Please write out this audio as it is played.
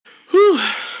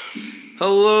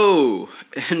Hello,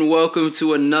 and welcome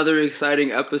to another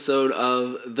exciting episode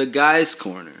of The Guys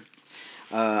Corner.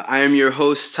 I am your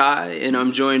host, Ty, and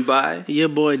I'm joined by... Your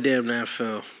boy, Damn That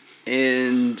Phil.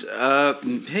 And,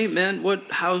 hey, man,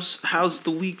 how's the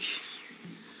week?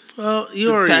 Well,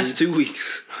 the past 2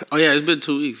 weeks. Oh, yeah, it's been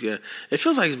 2 weeks, yeah. It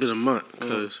feels like it's been a month,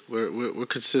 because we're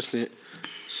consistent.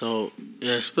 So,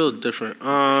 yeah, it's still different.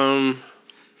 I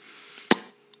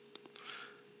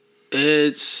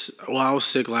was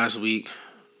sick last week.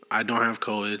 I don't have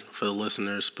COVID for the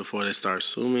listeners before they start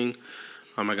assuming.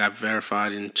 I got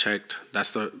verified and checked.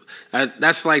 That's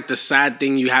like the sad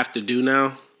thing you have to do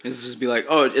now. It's just be like,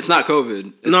 oh, it's not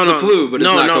COVID. It's the flu, but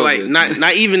it's not COVID. Like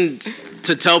not even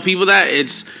to tell people that.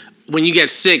 It's when you get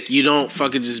sick, you don't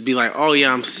fucking just be like, oh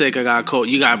yeah, I'm sick, I got a cold.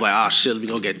 You gotta be like, oh shit, let me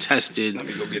go get tested.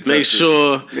 Make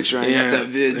sure I ain't got that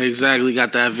vid. Exactly,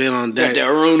 got that vid on deck. Got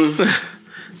that Rona.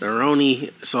 The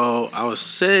Roni. So I was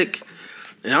sick,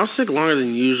 and I was sick longer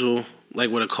than usual. Like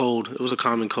with a cold. It was a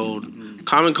common cold. Mm-hmm.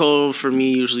 Common cold for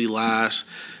me usually lasts.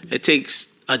 It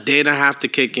takes a day and a half to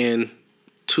kick in,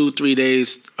 2-3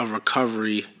 days of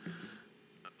recovery,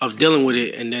 of dealing with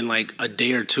it, and then like a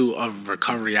day or two of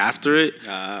recovery after it.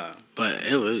 But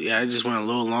it just went a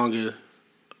little longer.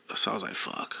 So I was like,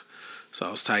 fuck. So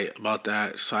I was tight about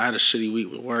that. So I had a shitty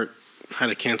week with work. I had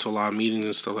to cancel a lot of meetings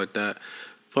and stuff like that.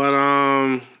 But,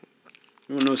 You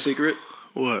want to know a secret?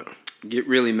 What? Get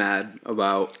really mad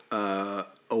about a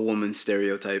woman's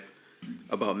stereotype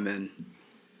about men,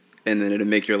 and then it'll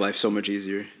make your life so much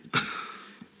easier.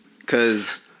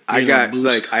 Because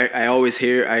I always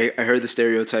hear, I heard the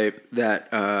stereotype that,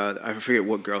 I forget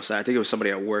what girl said, I think it was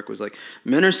somebody at work, was like,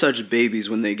 men are such babies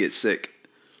when they get sick.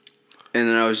 And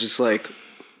then I was just like,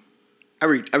 I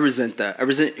resent that. I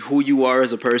resent who you are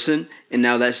as a person, and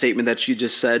now that statement that you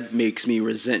just said makes me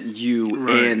resent you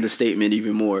and the statement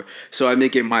even more. So I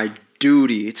make it my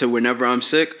duty to, whenever I'm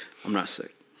sick, I'm not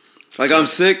sick. Like, I'm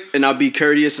sick, and I'll be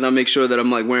courteous, and I'll make sure that I'm,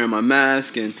 like, wearing my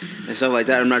mask and stuff like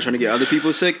that. I'm not trying to get other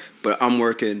people sick, but I'm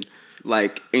working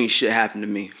like ain't shit happened to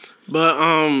me. But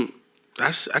I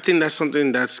think that's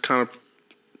something that's kind of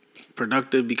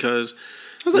productive because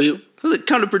how's it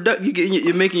kind of productive?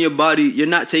 You're making your body. You're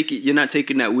not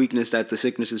taking that weakness that the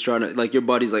sickness is trying to, like, your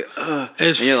body's like,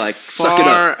 and you're like, suck it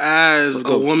up. As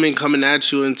a woman coming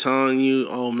at you and telling you,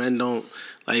 oh, men don't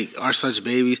are such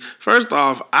babies. First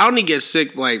off, I only get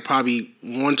sick like probably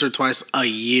once or twice a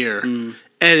year.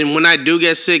 And when I do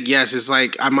get sick, yes, it's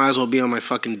like I might as well be on my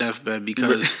fucking deathbed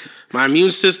because my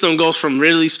immune system goes from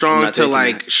really strong to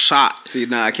like shot. See,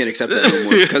 I can't accept that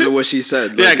anymore because of what she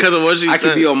said. Yeah, because of what she said. I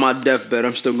could be on my deathbed.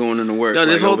 I'm still going into work. Yo,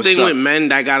 this whole thing with men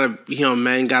that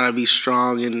men gotta be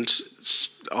strong and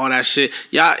all that shit.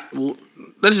 Yeah,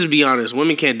 let's just be honest.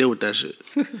 Women can't deal with that shit.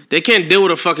 They can't deal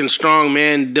with a fucking strong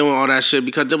man doing all that shit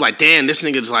because they're like, damn, this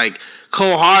nigga's like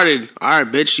cold-hearted. All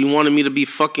right, bitch, you wanted me to be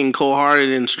fucking cold-hearted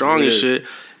and strong and shit.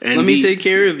 And let me take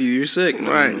care of you. You're sick.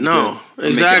 Right, no,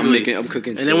 exactly. I'm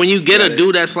cooking. And then when you get a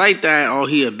dude that's like that, oh,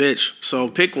 he a bitch. So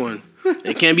pick one.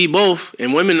 It can't be both.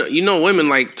 And women, women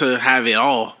like to have it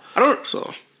all. I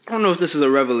don't know if this is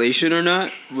a revelation or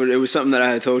not, but it was something that I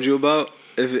had told you about.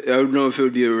 I don't know if it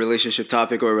would be a relationship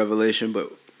topic or a revelation,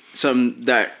 but something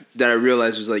that I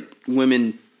realized was like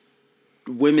women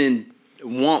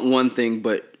want one thing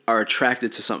but are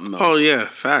attracted to something else. Oh yeah,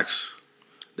 facts.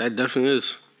 That definitely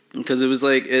is. Because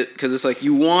it's like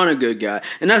you want a good guy,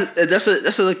 and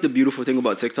that's like the beautiful thing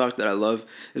about TikTok that I love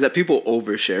is that people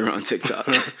overshare on TikTok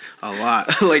a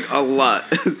lot, like a lot,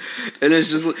 and it's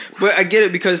just. But I get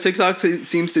it because TikTok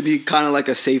seems to be kind of like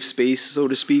a safe space, so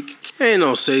to speak. Ain't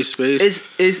no safe space.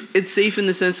 It's safe in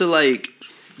the sense of like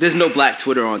there's no Black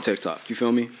Twitter on TikTok. You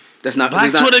feel me? That's not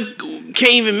Black Twitter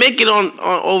can't even make it on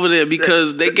over there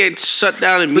because they get shut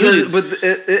down and muted.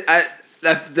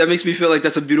 That makes me feel like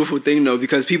that's a beautiful thing, though,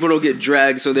 because people don't get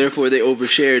dragged, so therefore they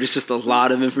overshare. It's just a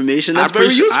lot of information. That's very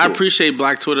useful. I appreciate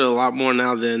Black Twitter a lot more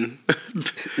now than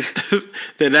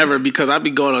ever because I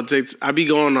be going on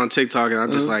TikTok and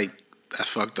I'm just like, that's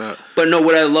fucked up. But no,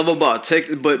 what I love about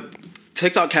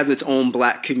TikTok has its own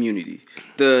Black community,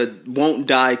 the won't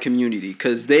die community,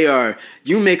 because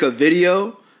you make a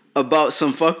video about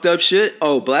some fucked up shit,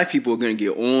 Black people are gonna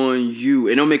get on you,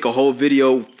 and they'll make a whole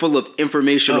video full of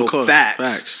informational facts.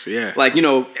 Facts, yeah. Like,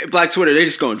 Black Twitter, they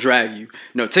just gonna drag you.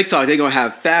 TikTok, they gonna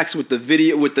have facts with the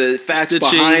video, with the facts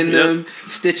behind them,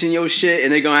 stitching your shit,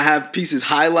 and they gonna have pieces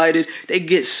highlighted. They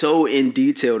get so in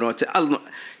detail on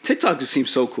TikTok. Just seems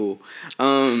so cool.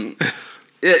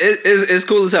 It's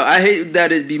cool as hell. I hate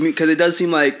that it be me because it does seem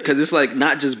like it's like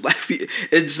not just Black people.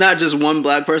 It's not just one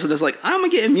Black person that's like I'm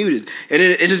gonna get muted, and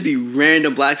it just be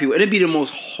random Black people, and it'd be the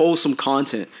most wholesome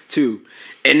content too.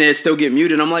 and then still get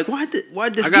muted. I'm like, why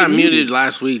this? I got muted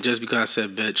last week just because I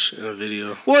said bitch in a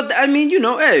video. Well, I mean,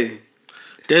 hey.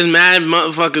 There's mad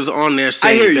motherfuckers on there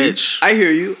saying bitch. I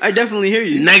hear you. I definitely hear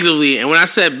you. Negatively. And when I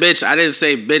said bitch, I didn't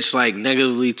say bitch like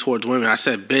negatively towards women. I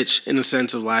said bitch in the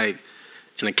sense of like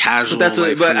in a casual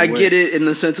way. But I get it in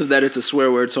the sense of that it's a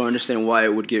swear word, so I understand why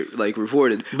it would get like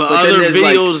reported. But other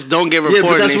videos don't get reported.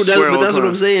 Yeah, but that's what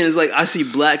I'm saying is like I see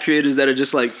black creators that are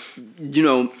just like,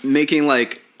 making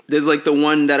like there's like the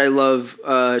one that I love.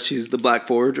 She's the Black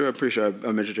Forager. I'm pretty sure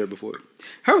I mentioned her before.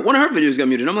 One of her videos got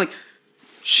muted. I'm like,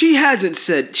 she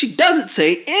doesn't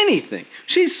say anything.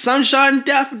 She's sunshine,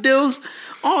 daffodils,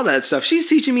 all that stuff. She's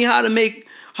teaching me how to make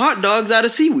hot dogs out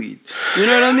of seaweed. You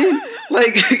know what I mean?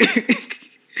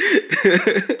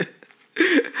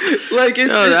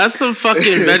 Like, that's some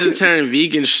fucking vegetarian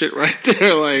vegan shit right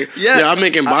there. Like, yeah I'm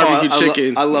making barbecue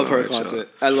chicken. I love her content.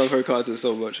 I love her content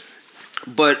so much.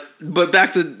 But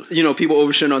back to people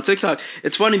oversharing on TikTok.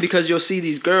 It's funny because you'll see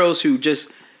these girls who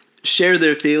just share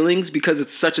their feelings because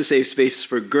it's such a safe space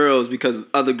for girls, because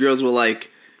other girls will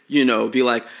be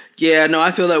like, yeah, no,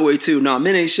 I feel that way too. No,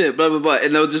 men ain't shit, blah, blah, blah.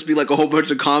 And there'll just be like a whole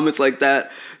bunch of comments like that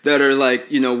are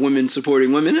like, women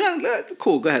supporting women.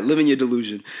 Cool, go ahead, live in your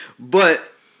delusion. But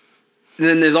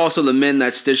then there's also the men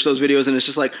that stitch those videos, and it's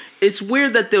just like, it's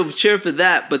weird that they'll cheer for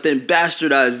that, but then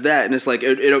bastardize that, and it's like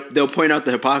they'll point out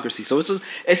the hypocrisy. So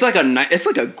it's like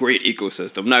a great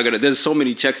ecosystem. There's so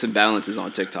many checks and balances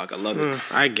on TikTok. I love it.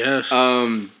 I guess.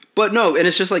 But no, and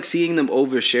it's just like seeing them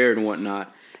overshare and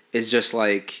whatnot is just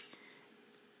like,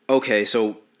 okay,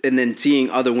 so, and then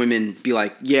seeing other women be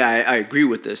like, yeah, I agree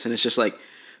with this, and it's just like,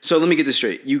 so let me get this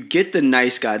straight. You get the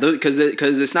nice guy, because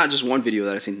it's not just one video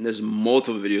that I've seen. There's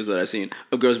multiple videos that I've seen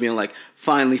of girls being like,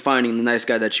 finally finding the nice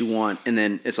guy that you want, and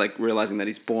then it's like realizing that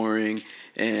he's boring,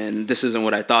 and this isn't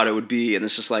what I thought it would be, and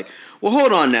it's just like, well,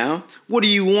 hold on now. What do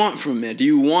you want from a man? Do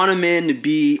you want a man to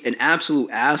be an absolute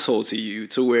asshole to you,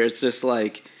 to where it's just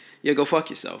like, yeah, go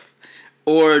fuck yourself?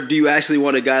 Or do you actually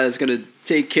want a guy that's going to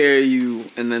take care of you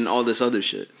and then all this other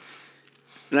shit?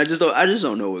 And I just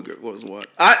don't know what was what.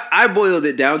 I boiled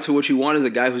it down to what you want is a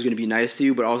guy who's going to be nice to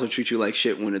you, but also treat you like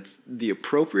shit when it's the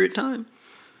appropriate time.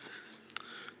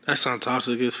 That sounds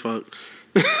toxic as fuck.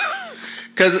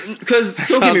 Because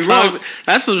don't get me wrong,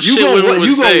 that's some shit women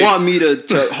would say. You gonna want me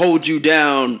to hold you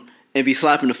down and be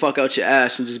slapping the fuck out your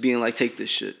ass and just being like, take this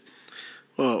shit.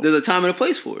 Well, there's a time and a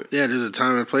place for it. Yeah, there's a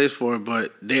time and a place for it,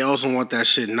 but they also want that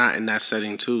shit not in that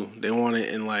setting too. They want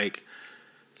it in like,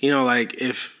 like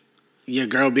if your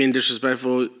girl being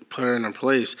disrespectful, put her in her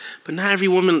place. But not every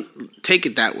woman take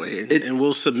it that way and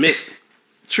will submit.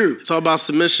 True. It's all about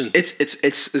submission.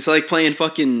 It's like playing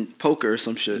fucking poker or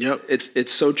some shit. Yep.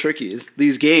 It's so tricky. It's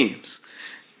these games.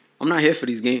 I'm not here for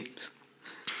these games.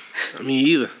 Me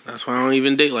either. That's why I don't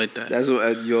even date like that. That's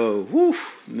what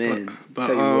man. But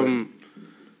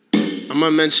I'm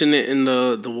gonna mention it in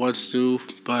the what's new.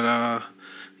 But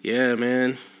yeah,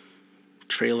 man.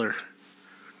 Trailer.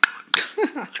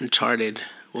 Uncharted.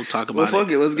 We'll talk about it. Well,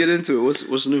 fuck it. Let's get into it.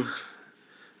 What's new?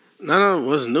 No.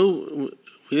 What's new?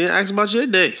 We didn't ask about your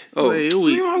day. Oh, your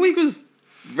week. My week was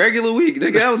regular week.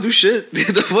 Nigga, I don't do shit. What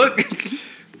the fuck?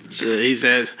 Shit, he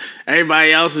said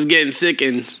everybody else is getting sick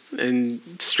and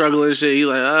struggling and shit. He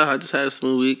like, I just had a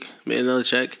smooth week. Made another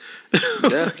check.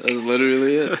 Yeah, that's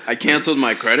literally it. I canceled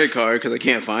my credit card because I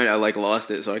can't find it. I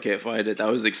lost it, so I can't find it. That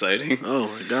was exciting. Oh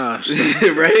my gosh.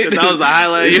 Right? That was the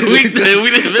highlight of your week.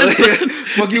 We didn't miss it.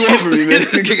 Fuck you over me, man.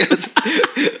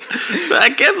 So I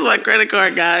canceled my credit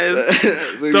card, guys.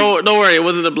 Don't worry, it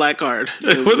wasn't a black card.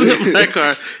 It wasn't a black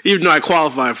card, even though I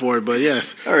qualified for it, but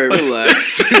yes. All right,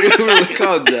 relax.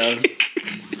 Calm down.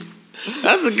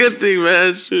 That's a good thing,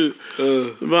 man. Shoot.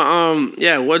 But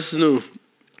yeah, what's new?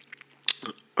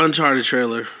 Uncharted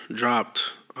trailer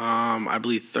dropped. I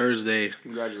believe Thursday.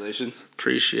 Congratulations.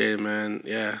 Appreciate it, man.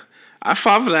 Yeah, I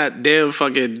fought for that damn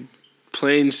fucking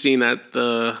plane scene at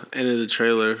the end of the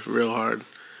trailer real hard.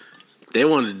 They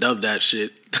wanted to dub that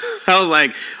shit. I was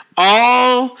like,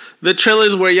 all the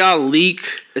trailers where y'all leak,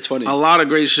 it's funny. A lot of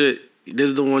great shit. This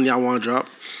is the one y'all want to drop.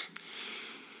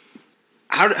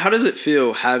 How does it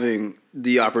feel having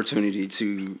the opportunity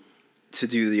to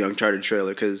do the Uncharted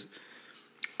trailer? Because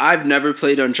I've never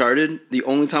played Uncharted. The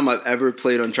only time I've ever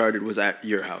played Uncharted was at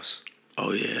your house.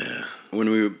 Oh yeah, when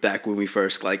we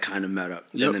first like kind of met up.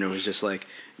 Yep. And then it was just like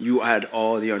you had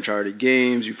all the Uncharted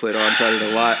games. You played Uncharted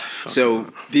a lot.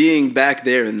 So being back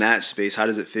there in that space, how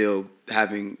does it feel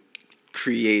having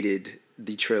created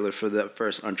the trailer for the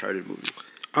first Uncharted movie?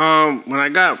 When I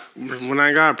got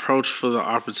approached for the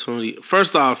opportunity,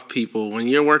 first off, people, when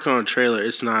you're working on a trailer,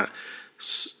 it's not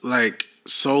like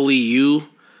solely you.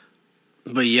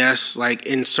 But yes, like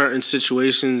in certain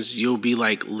situations, you'll be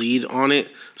like lead on it.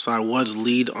 So I was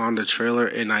lead on the trailer,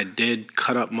 and I did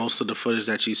cut up most of the footage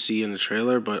that you see in the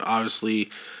trailer. But obviously,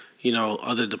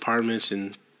 other departments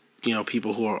and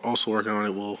people who are also working on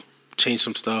it will change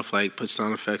some stuff, like put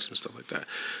sound effects and stuff like that,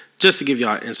 just to give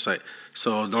y'all insight.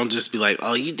 So don't just be like,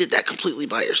 oh, you did that completely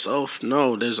by yourself.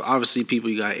 No, there's obviously people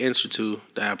you got to answer to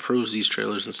that approves these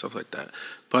trailers and stuff like that.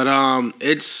 But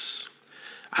it's.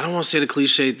 I don't want to say the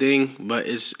cliche thing, but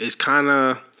it's kind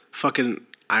of fucking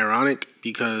ironic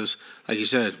because, like you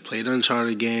said, played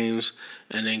Uncharted games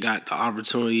and then got the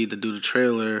opportunity to do the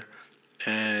trailer,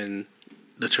 and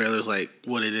the trailer's like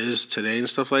what it is today and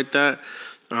stuff like that.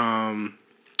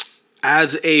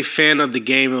 As a fan of the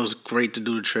game, it was great to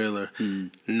do the trailer.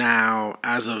 Now,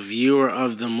 as a viewer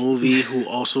of the movie who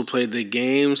also played the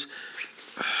games...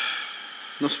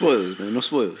 No spoilers, man. No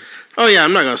spoilers. Oh, yeah,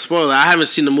 I'm not going to spoil it. I haven't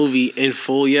seen the movie in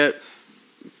full yet,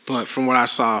 but from what I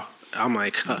saw, I'm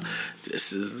like,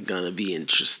 this is going to be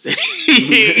interesting.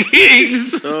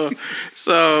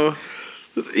 so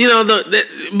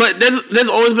but there's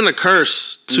always been a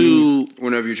curse to...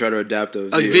 Whenever you try to adapt a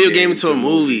video game into a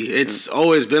movie. It's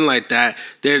always been like that.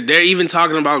 They're even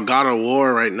talking about God of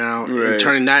War right now and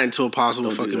turning that into a possible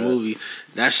fucking movie.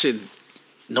 That shit...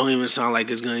 don't even sound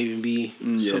like it's gonna even be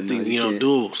something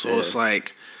doable. So it's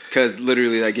like, because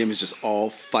literally that game is just all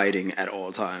fighting at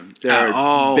all time. There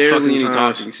are barely any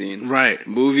talking scenes. Right.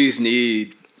 Movies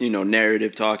need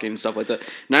narrative talking and stuff like that.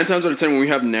 9 times out of 10, when we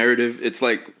have narrative, it's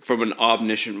like from an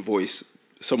omniscient voice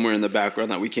somewhere in the background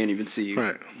that we can't even see.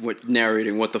 Right. What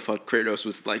narrating what the fuck Kratos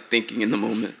was like thinking in the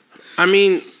moment. I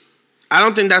mean, I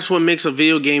don't think that's what makes a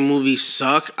video game movie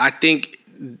suck. I think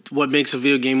what makes a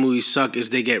video game movie suck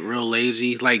is they get real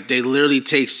lazy. Like, they literally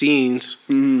take scenes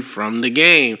from the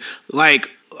game. Like,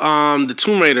 the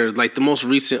Tomb Raider, like the most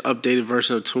recent updated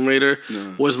version of Tomb Raider,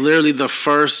 was literally the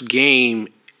first game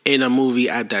in a movie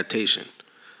adaptation.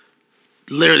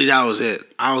 Literally, that was it.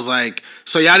 I was like,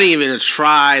 so y'all didn't even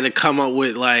try to come up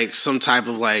with like some type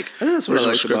of like I think that's what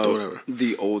original I script about or whatever.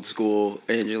 The old school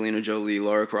Angelina Jolie,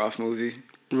 Lara Croft movie.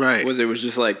 Right. It was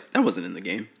just like, that wasn't in the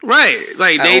game. Right.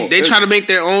 Like, they try to make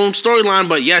their own storyline,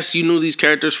 but yes, you knew these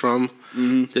characters from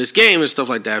this game and stuff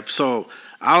like that. So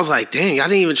I was like, dang, I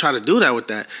didn't even try to do that with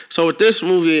that. So with this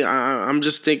movie, I'm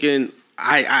just thinking,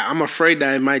 I'm afraid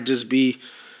that it might just be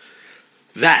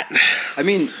that. I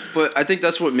mean, but I think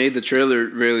that's what made the trailer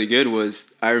really good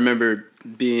was I remember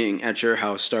being at your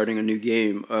house starting a new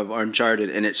game of Uncharted,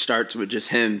 and it starts with just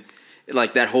him.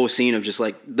 Like that whole scene of just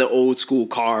like the old school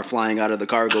car flying out of the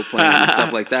cargo plane and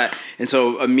stuff like that. And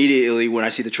so immediately when I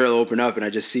see the trailer open up and I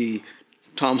just see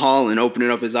Tom Holland opening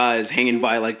up his eyes, hanging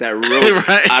by like that rope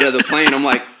out of the plane, I'm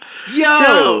like,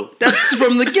 yo, that's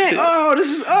from the game. Oh,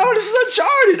 this is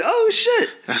Uncharted. Oh shit.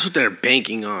 That's what they're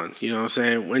banking on. You know what I'm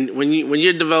saying? When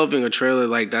you're developing a trailer,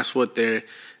 like that's what they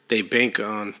bank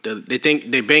on.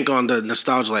 They bank on the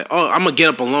nostalgia. Like, oh, I'm gonna get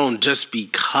up alone just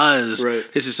because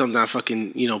this is something I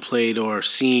fucking played or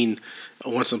seen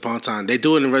once upon a time. They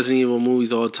do it in Resident Evil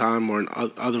movies all the time, or in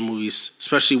other movies,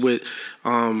 especially with.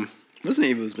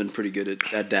 Resident Evil has been pretty good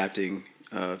at adapting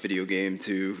video game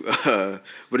to,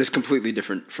 but it's completely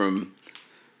different from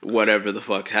whatever the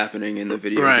fuck's happening in the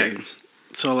video games.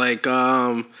 So like,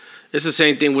 it's the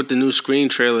same thing with the new Scream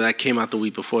trailer that came out the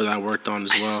week before that I worked on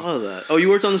as well. I saw that. Oh, you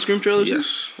worked on the Scream trailer?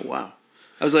 Yes. Oh, wow.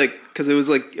 I was like, because I was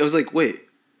like, wait,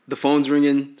 the phone's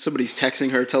ringing. Somebody's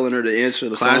texting her, telling her to answer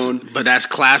the phone. But that's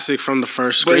classic from the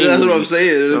first Scream. But that's what I'm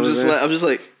saying. I'm just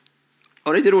like,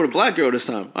 oh, they did it with a black girl this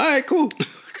time. All right, cool.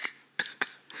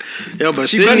 Yo, but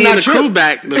Sydney and the crew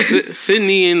back.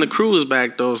 Sydney and the crew is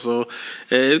back though, so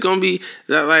it's gonna be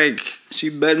that like. She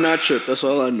better not trip. That's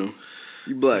all I know.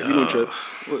 You black, you don't trip.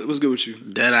 What's good with you?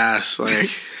 Dead ass, like.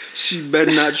 She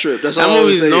better not trip. That's all I'm I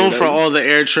was saying. known for all the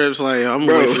air trips. Like, I'm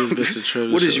waiting for this bitch to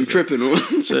trip. What is you tripping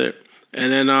on? Shit.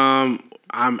 And then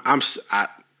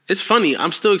it's funny.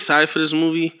 I'm still excited for this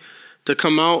movie to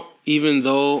come out, even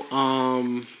though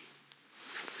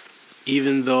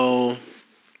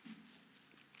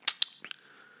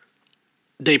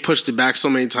they pushed it back so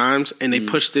many times, and they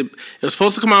pushed it. It was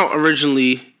supposed to come out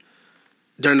originally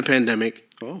during the pandemic,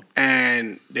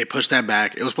 and they pushed that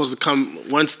back. It was supposed to come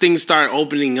once things started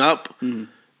opening up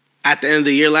at the end of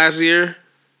the year last year.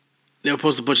 They were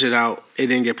supposed to push it out. It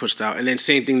didn't get pushed out, and then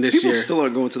same thing this year. People still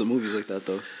aren't going to the movies like that,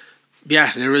 though.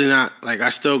 Yeah, they're really not. Like, I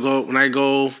still go when I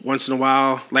go once in a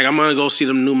while. Like, I'm gonna go see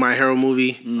the new My Hero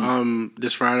movie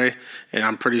this Friday, and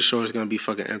I'm pretty sure it's gonna be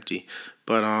fucking empty.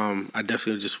 But I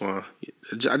definitely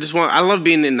I love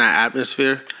being in that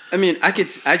atmosphere. I mean, I could.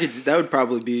 That would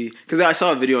probably be because I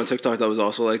saw a video on TikTok that was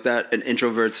also like that. An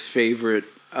introvert's favorite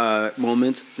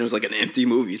moments, and it was like an empty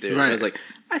movie theater. Right. I was like,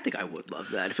 I think I would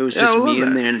love that if it was just me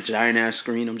in there and a giant ass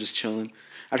screen. I'm just chilling.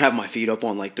 I'd have my feet up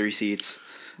on like 3 seats.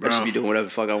 I'd just be doing whatever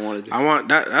the fuck I wanted to. I want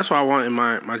that. That's what I want in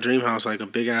my dream house, like a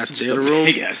big ass theater room.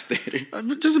 Big ass theater.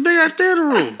 Just a big ass theater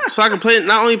room, so I can play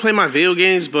not only play my video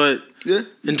games, but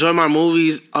enjoy my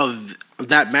movies of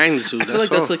that magnitude. I feel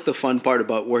that's like the fun part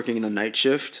about working in the night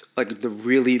shift, like the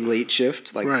really late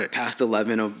shift, like past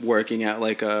 11 of working at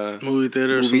like a movie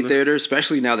theater,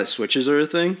 especially now that switches are a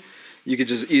thing. You could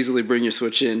just easily bring your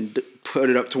Switch in,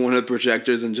 put it up to one of the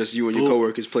projectors, and just you and your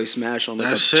coworkers play Smash on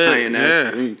like a giant ass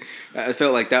screen. I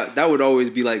felt like that would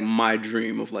always be like my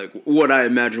dream of like what I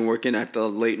imagine working at the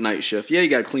late night shift. Yeah,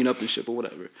 you got to clean up and shit, but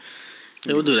whatever.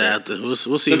 Yeah, we'll do that after. We'll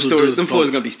see. Them floors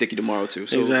are gonna be sticky tomorrow too.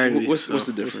 So exactly. What's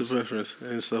the difference? What's the difference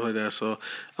and stuff like that. So,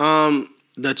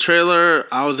 the trailer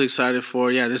I was excited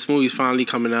for. Yeah, this movie's finally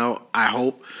coming out. I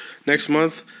hope next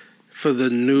month for the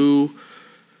new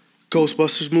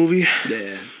Ghostbusters movie.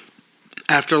 Yeah.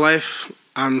 Afterlife.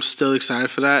 I'm still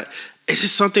excited for that. It's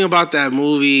just something about that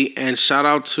movie, and shout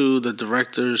out to the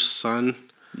director's son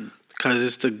because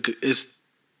it's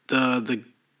the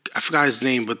I forgot his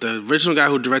name, but the original guy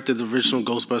who directed the original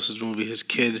Ghostbusters movie, his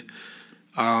kid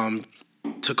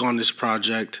took on this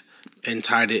project and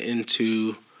tied it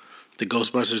into the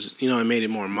Ghostbusters, and made it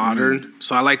more modern.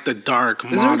 So I like the dark,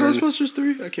 modern. Is there a Ghostbusters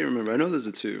 3? I can't remember. I know there's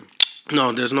a 2.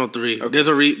 No, there's no 3. Okay. There's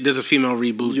a female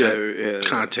reboot that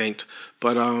kind of tanked.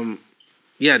 But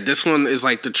this one is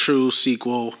like the true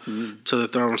sequel to the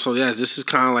third one. So yeah, this is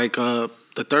kind of like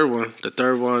the third one. The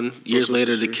third one, years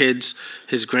later, his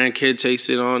grandkid takes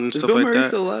it on and stuff like that. Is Bill Murray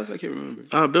still alive? I can't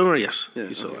remember. Bill Murray, yes. Yeah,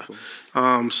 he's still alive.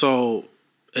 Cool. So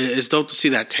it's dope to see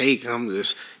that take. I'm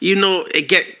just,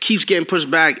 keeps getting pushed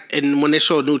back. And when they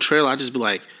show a new trailer, I just be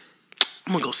like,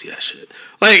 I'm gonna go see that shit.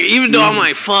 Like, even though I'm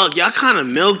like, fuck, y'all kind of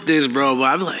milked this, bro. But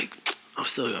I be like, I'm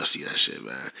still gonna see that shit,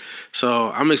 man.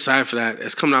 So I'm excited for that.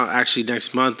 It's coming out actually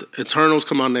next month. Eternals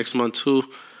come out next month too.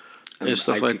 And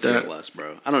stuff like that. Less,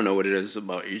 bro. I don't know what it is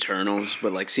about Eternals,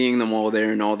 but like seeing them all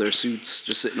there in all their suits,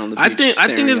 just sitting on the beach. I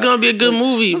think it's gonna be a good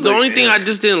movie. The only thing I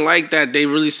just didn't like that they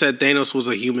really said Thanos was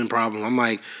a human problem. I'm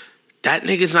like, that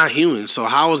nigga's not human. So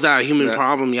how is that a human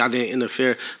problem? Y'all didn't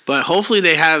interfere. But hopefully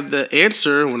they have the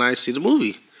answer when I see the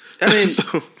movie. I mean,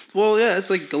 it's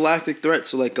like galactic threats.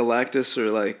 So like Galactus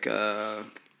or like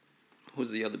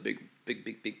who's the other big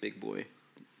boy?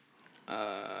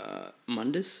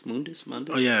 Mundus.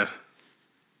 Oh yeah.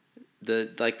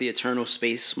 The eternal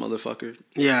space motherfucker.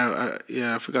 Yeah,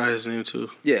 I forgot his name too.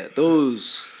 Yeah,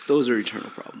 those are eternal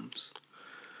problems.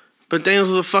 But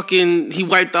Thanos was he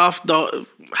wiped off the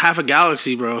half a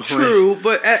galaxy, bro. True,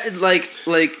 but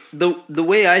the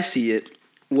way I see it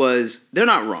was they're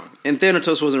not wrong, and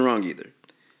Thanatos wasn't wrong either.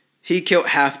 He killed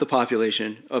half the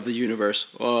population of the universe.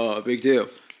 Oh, big deal.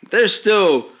 There's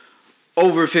still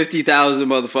over 50,000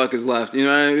 motherfuckers left. You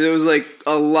know what I mean? There was like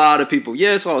a lot of people.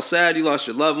 Yeah, it's all sad. You lost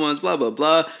your loved ones, blah, blah,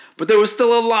 blah. But there was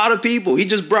still a lot of people. He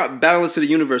just brought balance to the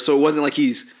universe. So it wasn't like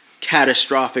he's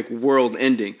catastrophic world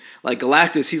ending. Like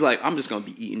Galactus, he's like, I'm just going to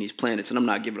be eating these planets and I'm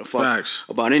not giving a fuck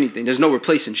about anything. There's no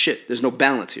replacing shit. There's no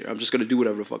balance here. I'm just going to do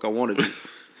whatever the fuck I want to do.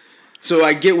 So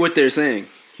I get what they're saying.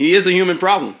 He is a human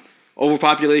problem.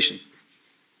 Overpopulation.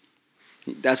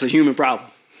 That's a human problem.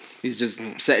 He's just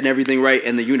setting everything right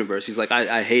in the universe. He's like,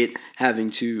 I hate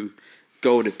having to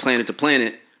go to planet.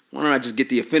 Why don't I just get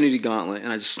the Infinity Gauntlet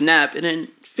and I just snap and then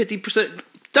 50%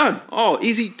 done. Oh,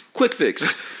 easy, quick fix.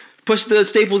 Push the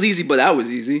staples easy, but that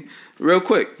was easy. Real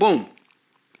quick, boom.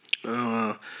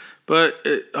 Rumor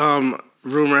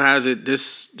has it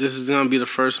this is gonna be the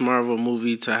first Marvel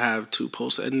movie to have 2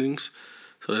 post endings.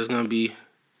 So there's gonna be,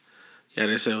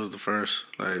 they said it was the first,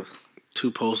 like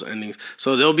 2 post endings.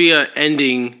 So there'll be an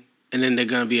ending. And then they're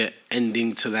gonna be an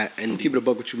ending to that ending. Keep it a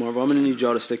buck with you, Marvel. I'm gonna need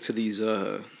y'all to stick to these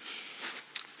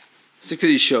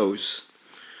shows.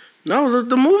 No,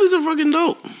 the movies are fucking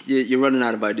dope. You're running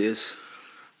out of ideas.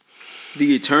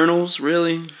 The Eternals,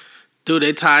 really? Dude,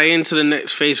 they tie into the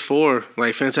next Phase 4,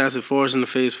 like Fantastic Four is in the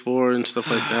Phase 4 and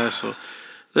stuff like that. So,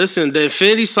 listen, the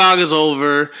Infinity Saga's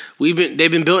over.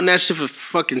 They've been building that shit for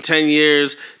fucking 10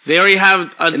 years. They already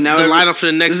have the lineup for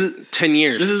the next 10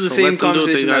 years. This is the same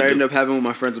conversation that I end up having with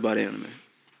my friends about anime.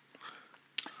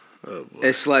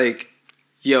 It's like,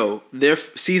 yo, their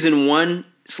season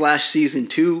 1/season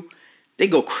 2, they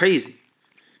go crazy.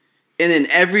 And then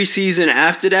every season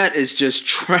after that is just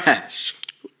trash.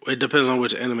 It depends on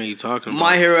which anime you're talking about.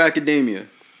 My Hero Academia.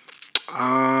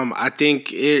 I think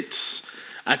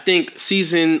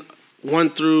season 1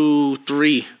 through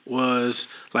 3 was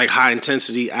like high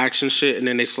intensity action shit, and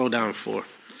then they slow down 4.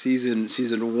 Season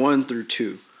 1 through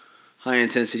 2. high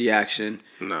intensity action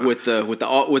with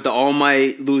the All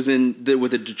Might losing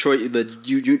with the Detroit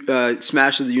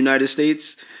smash of the United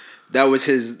States. That was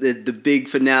the big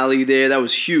finale there. That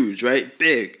was huge, right?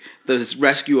 Big. The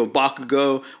rescue of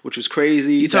Bakugo, which was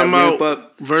crazy. You talking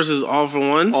about versus All for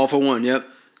One? All for One, yep.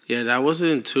 Yeah, that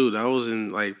wasn't in 2. That was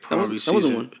in probably season. That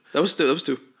wasn't 1. That was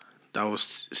 2. That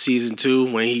was season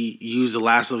 2 when he used the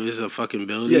last of his fucking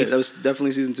ability. Yeah, that was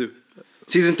definitely season 2.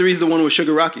 Season 3 is the one with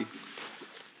Shigaraki.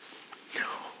 No.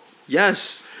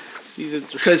 Yes. Season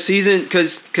 3. Because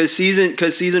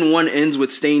season 1 ends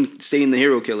with staying the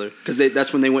hero killer. Because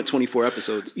that's when they went 24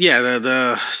 episodes. Yeah,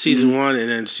 the season 1 and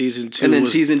then season 2. And then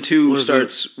season 2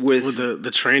 starts with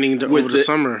the training over the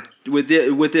summer. With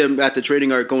them at the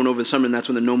training arc going over the summer, and that's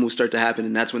when the Nomu start to happen,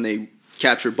 and that's when they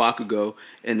capture Bakugo,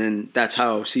 and then that's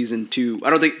how season 2.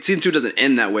 I don't think season 2 doesn't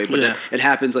end that way, but it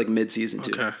happens like mid season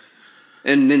 2. Okay.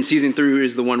 And then season 3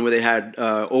 is the one where they had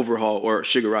Overhaul or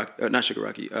Shigaraki, not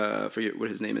Shigaraki, I forget what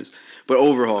his name is, but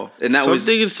Overhaul, and that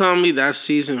something is telling me that's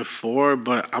season 4,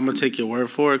 but I'm gonna take your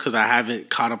word for it because I haven't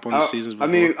caught up on the seasons before.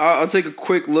 I mean, I'll take a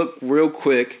quick look, real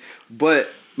quick, but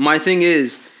my thing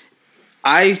is,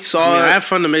 I have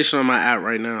Funimation on my app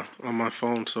right now on my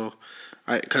phone, so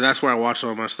because that's where I watch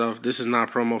all my stuff. This is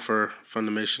not promo for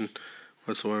Funimation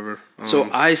whatsoever. So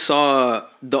I saw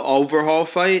the Overhaul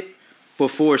fight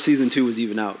before season 2 was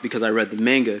even out because I read the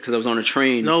manga because I was on a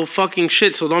train. No fucking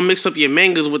shit. So don't mix up your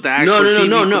mangas with the actual TV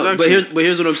No. But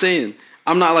here's what I'm saying.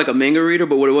 I'm not like a manga reader,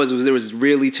 but what it was there was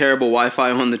really terrible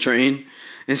Wi-Fi on the train.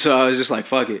 And so I was just like,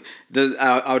 fuck it.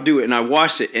 I'll do it. And I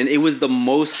watched it. And it was the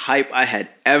most hype I had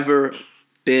ever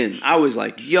been. I was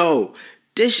like, yo,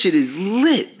 this shit is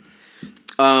lit.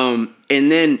 And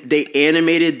then they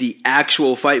animated the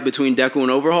actual fight between Deku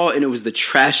and Overhaul, and it was the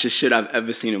trashiest shit I've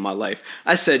ever seen in my life.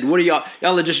 I said, what are y'all?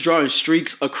 Y'all are just drawing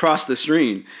streaks across the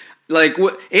screen. Like,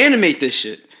 what? Animate this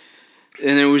shit.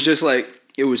 And it was just like,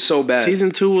 it was so bad.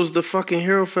 Season 2 was the fucking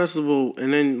Hero Festival,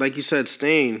 and then, like you said,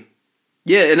 Stain.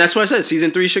 Yeah, and that's what I said.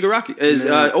 Season 3 Shigaraki is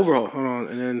Overhaul. Hold on,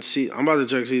 and then I'm about to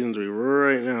check season 3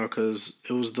 right now because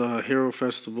it was the Hero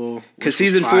Festival. Because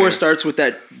season 4 starts with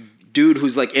that dude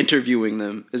who's like interviewing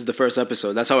them is the first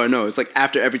episode. That's how I know. It's like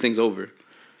after everything's over.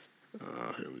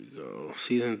 Here we go.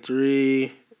 Season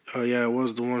 3. Oh yeah, it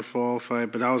was the one fall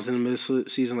fight, but that was in the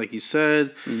mid-season, like you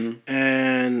said,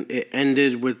 and it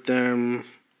ended with them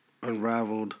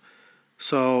unraveled.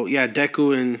 So yeah,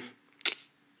 Deku and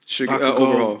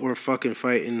Overhaul were fucking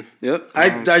fighting. Yep,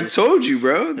 I told you,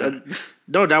 bro. Yeah.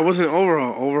 No, that wasn't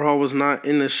Overhaul. Overhaul was not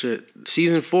in this shit.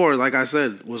 Season 4, like I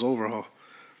said, was Overhaul.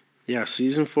 Yeah,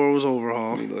 season 4 was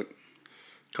Overhaul. Let me look.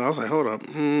 I was like, hold up.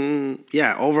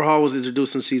 Yeah, Overhaul was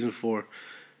introduced in season 4.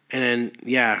 And then,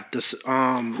 yeah, this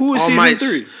who was season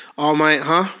 3? All Might,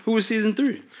 huh? Who was season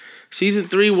 3? Season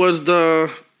 3 was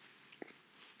the...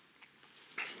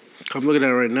 I'm looking at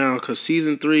it right now, because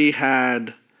season 3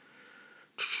 had...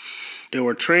 They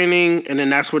were training, and then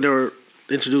that's where they were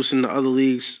introducing the other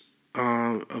leagues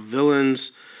of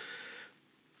villains.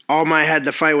 All Might had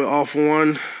the fight with All for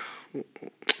One.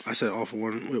 I said All for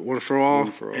One, with One for All.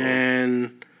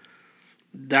 And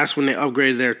that's when they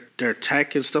upgraded their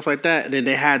tech and stuff like that. And then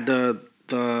they had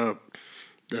the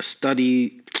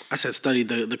study. I said study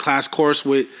the class course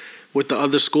with the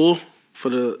other school for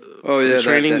the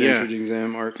training. That entrance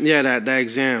exam arc. Yeah, that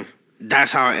exam.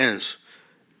 That's how it ends.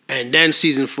 And then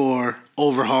season 4,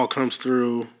 Overhaul comes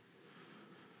through.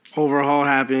 Overhaul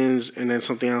happens, and then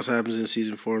something else happens in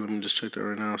season 4. Let me just check that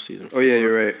right now. Season 4. Oh yeah,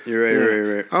 you're right.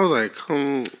 You're right. I was like,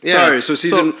 yeah. Sorry. So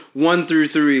season 1 through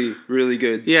 3, really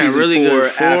good. Yeah, season really 4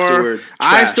 good. 4, afterward. Trash.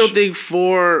 I still think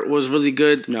 4 was really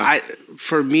good. No.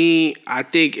 For me, I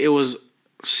think it was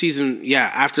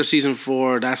after season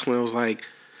 4. That's when it was like,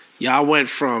 y'all went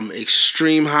from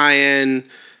extreme high end,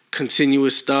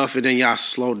 continuous stuff, and then y'all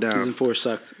slowed down. Season 4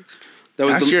 sucked.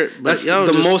 That's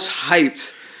the most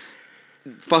hyped.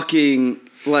 Fucking,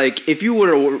 like, if you were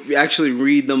to actually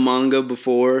read the manga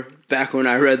before, back when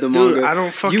I read the manga, I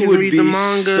don't fucking read the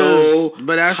manga. So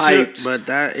but that's hyped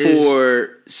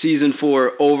for season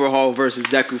 4 Overhaul versus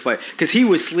Deku fight, because he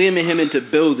was slamming him into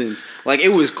buildings, like it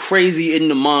was crazy in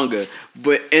the manga,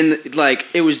 but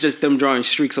it was just them drawing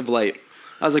streaks of light.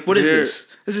 I was like, what is this?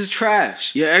 This is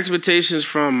trash. Your expectations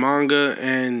from manga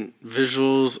and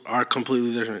visuals are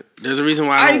completely different. There's a reason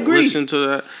why I don't listen to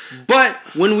that. But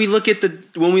when we look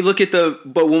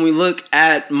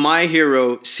at My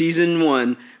Hero season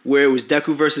 1, where it was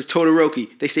Deku versus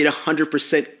Todoroki, they stayed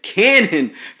 100%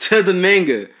 canon to the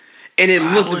manga. And it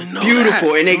looked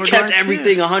beautiful, and they kept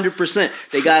everything 100%.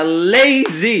 They got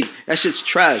lazy. That shit's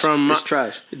trash. It's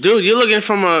trash. Dude, you're looking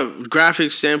from a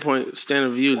graphic standpoint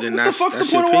of view, then that's your opinion. What the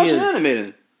fuck's the point of watching anime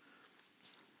then?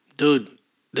 dude,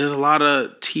 there's a lot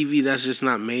of TV that's just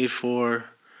not made for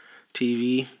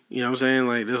TV. You know what I'm saying?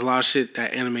 Like, there's a lot of shit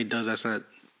that anime does that's not.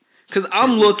 Because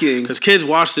I'm looking. Because kids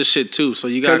watch this shit too, so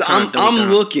you got to kind of I'm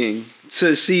looking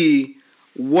to see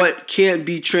what can't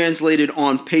be translated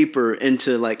on paper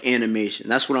into like animation.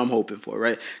 That's what I'm hoping for,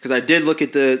 right? Because I did look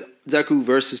at the Deku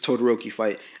versus Todoroki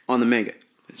fight on the manga.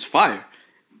 It's fire.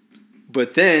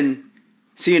 But then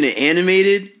seeing it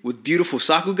animated with beautiful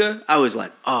Sakuga, I was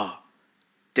like, oh,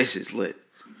 this is lit.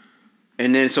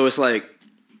 And then so it's like,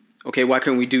 okay, why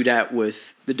couldn't we do that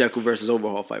with the Deku versus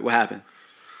Overhaul fight? What happened?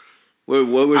 What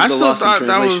was I the still loss in thought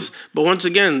translation? that was, but once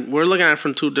again, we're looking at it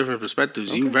from two different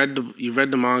perspectives. Okay. You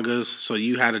read the mangas, so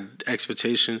you had an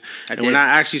expectation. I and did. when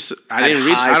I didn't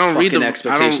read. I don't read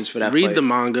expectations for that read fight. the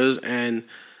mangas, and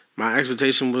my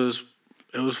expectation was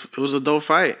it was a dope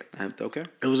fight. Okay.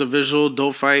 It was a visual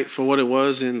dope fight for what it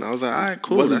was, and I was like, all right,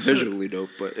 cool. It wasn't that's visually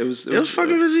dope, but it was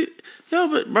fucking legit. Yo,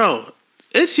 but bro,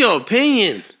 it's your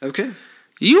opinion. Okay.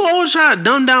 You always try to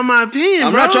dumb down my opinion,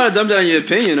 I'm bro. not trying to dumb down your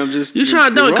opinion. I'm just you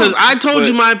trying to dumb it because I told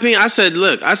you but- my opinion. I said,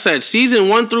 look, season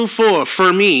 1 through 4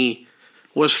 for me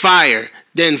was fire.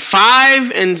 Then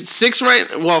 5 and 6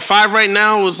 5 right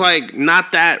now was like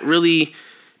not that really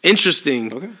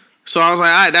interesting. Okay. So I was like,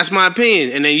 all right, that's my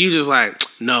opinion. And then you just like,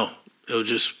 no, it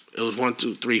was 1,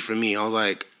 2, 3 for me. I was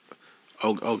like,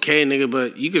 okay, nigga,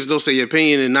 but you can still say your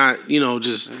opinion and not,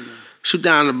 just shoot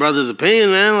down the brother's opinion,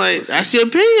 man. Like, that's your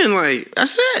opinion. Like,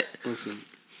 that's it. Listen.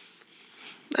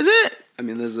 That's it. I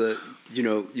mean, there's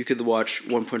you could watch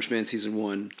One Punch Man season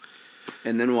 1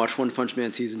 and then watch One Punch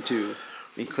Man season 2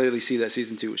 and clearly see that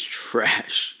season 2 was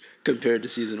trash compared to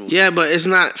season 1. Yeah, but it's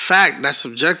not fact. That's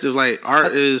subjective. Like,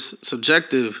 art is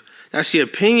subjective. That's your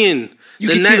opinion. You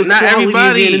can see the not quality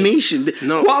everybody. of the animation.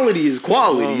 No. Quality is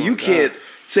quality. Oh you can't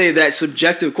say that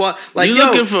subjective quality. Like, you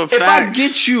looking for if I facts.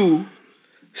 get you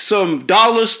some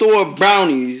dollar store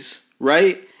brownies,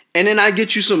 right? And then I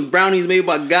get you some brownies made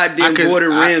by goddamn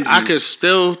Gordon Ramsay. I could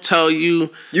still tell you.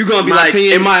 You're going to be like,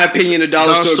 in my opinion, the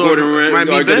dollar store Gordon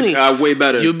Ramsay are gonna, way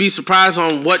better. You'll be surprised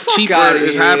on what Fuck cheaper outta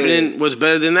is here. happening, what's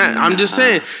better than that. I'm just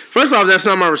saying. First off, that's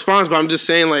not my response, but I'm just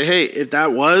saying, like, hey, if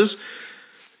that was,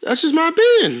 that's just my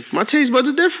opinion. My taste buds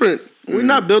are different. We're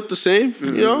not built the same,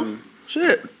 you know?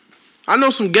 Shit. I know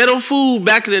some ghetto food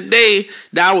back in the day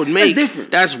that I would make. That's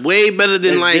different. That's way better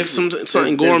than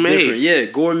something gourmet. Different. Yeah,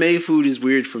 gourmet food is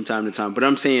weird from time to time. But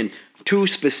I'm saying two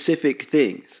specific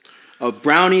things. A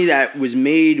brownie that was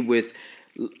made with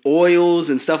oils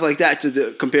and stuff like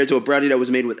that compared to a brownie that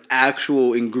was made with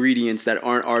actual ingredients that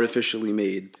aren't artificially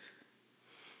made.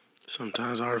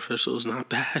 Sometimes artificial is not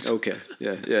bad. Okay.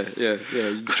 Yeah.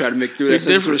 You try to make through that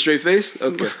sentence with a straight face?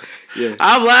 Okay. Yeah.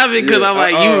 I'm laughing because I'm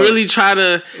like, you really try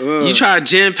to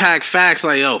jam pack facts.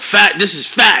 Like, yo, this is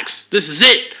facts. This is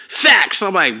it. Facts.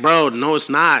 I'm like, bro, no, it's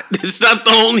not. It's not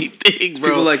the only thing, bro.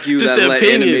 People like you just that let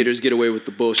animators get away with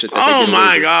the bullshit. Oh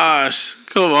my gosh.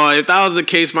 Come on. If that was the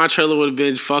case, my trailer would have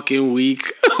been fucking weak.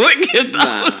 Like, if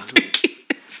that was the case.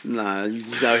 Nah, you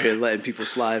just out here letting people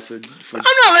slide for I'm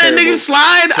not letting niggas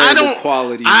slide. I don't.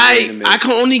 Quality. I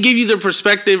can only give you the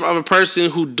perspective of a person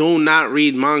who do not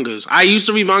read mangas. I used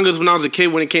to read mangas when I was a kid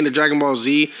when it came to Dragon Ball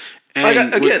Z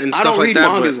and, and stuff I don't like read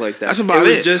that. Mangas like that. That's about it.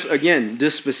 It was just again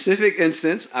this specific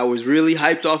instance. I was really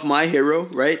hyped off My Hero.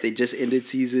 Right, they just ended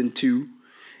season 2.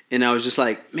 And I was just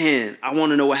like, man, I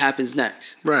want to know what happens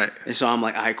next. Right. And so I'm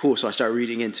like, all right, cool. So I start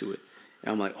reading into it.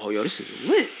 And I'm like, oh, yo, this is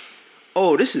lit.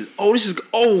 What? This is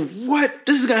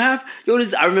gonna happen. Yo,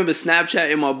 I remember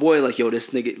Snapchatting my boy, like, yo, this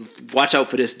nigga, watch out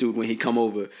for this dude when he come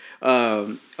over.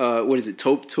 What is it?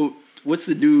 Tope? What's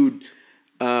the dude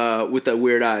with the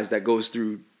weird eyes that goes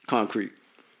through concrete?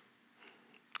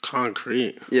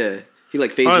 Concrete. Yeah. He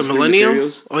like phases through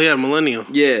materials. Oh yeah, Millennial.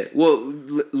 Yeah. Well,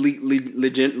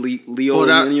 Leo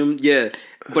Millennium. Yeah.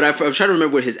 But I'm trying to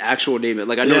remember what his actual name is.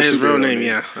 Like I know his real name.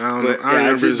 Yeah, I don't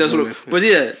remember his real name. But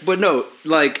yeah, but no.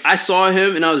 Like I saw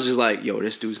him and I was just like, yo,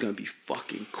 this dude's gonna be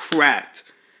fucking cracked.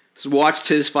 So watched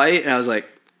his fight and I was like,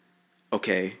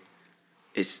 okay,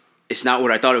 it's not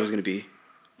what I thought it was gonna be,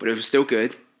 but it was still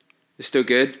good. It's still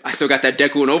good. I still got that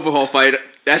Deku and Overhaul fight.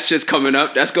 That's just coming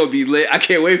up. That's gonna be lit. I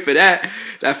can't wait for that.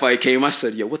 That fight came. I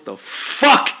said, yo, what the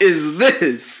fuck is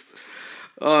this?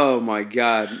 Oh my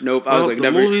god. Nope. I was like,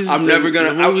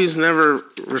 movies never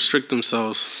restrict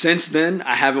themselves. Since then,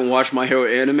 I haven't watched My Hero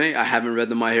anime. I haven't read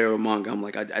the My Hero manga. I'm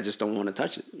like, I just don't want to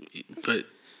touch it. But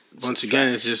once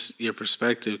again, it's just your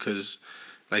perspective because,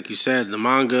 like you said, the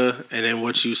manga and then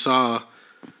what you saw.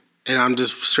 And I'm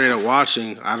just straight up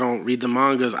watching. I don't read the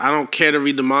mangas. I don't care to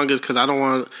read the mangas because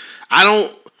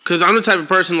because I'm the type of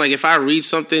person, like, if I read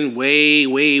something way,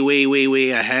 way, way, way, way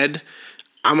ahead,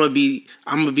 I'm gonna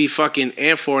be fucking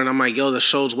for, and I'm like, yo, the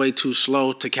show's way too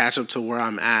slow to catch up to where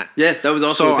I'm at. Yeah, that was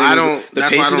also so I don't. The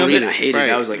that's why I don't read it. I hated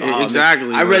it. I was like, oh, exactly.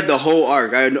 Man. I read the whole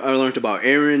arc. I learned about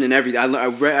Eren and everything.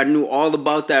 I knew all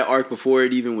about that arc before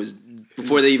they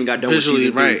even got done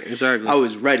visually, with season 3. Right, exactly. I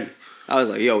was ready. I was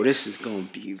like, yo, this is gonna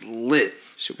be lit.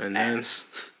 Shit was ass.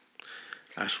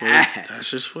 That's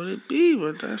just what it be,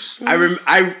 but that's.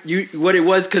 What it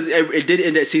was, because it did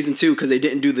end at season 2 because they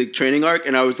didn't do the training arc,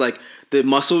 and I was like, the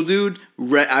muscle dude.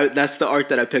 That's the arc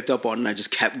that I picked up on, and I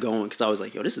just kept going because I was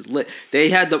like, yo, this is lit. They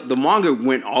had the manga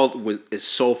is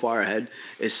so far ahead.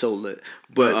 It's so lit,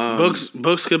 but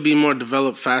books could be more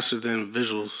developed faster than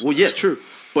visuals. Well, yeah, true.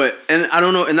 But and I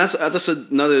don't know, and that's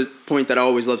another point that I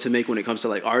always love to make when it comes to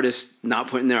like artists not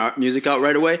putting their music out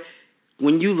right away.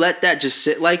 When you let that just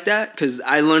sit like that, because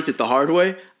I learned it the hard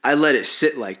way, I let it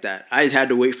sit like that. I had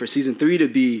to wait for season 3 to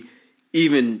be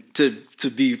even to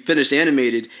be finished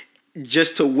animated,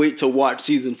 just to wait to watch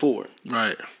season 4.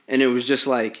 Right. And it was just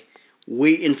like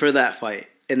waiting for that fight,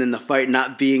 and then the fight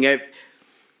not being it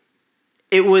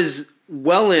was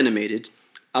well animated.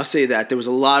 I'll say that there was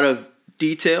a lot of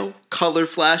detail, color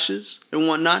flashes and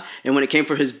whatnot. And when it came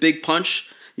for his big punch,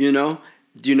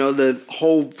 the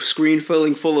whole screen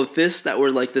filling full of fists that were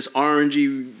like this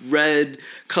orangey red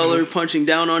color punching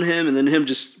down on him, and then him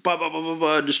just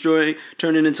destroying,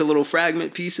 turning into little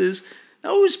fragment pieces. That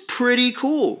was pretty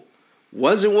cool.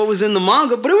 Wasn't what was in the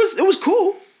manga, but it was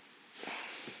cool.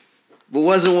 But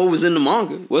wasn't what was in the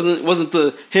manga. Wasn't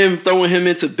the him throwing him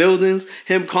into buildings,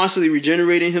 him constantly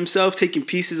regenerating himself, taking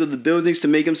pieces of the buildings to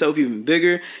make himself even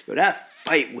bigger. Yo, that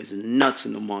fight was nuts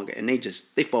in the manga, and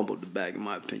they fumbled the bag in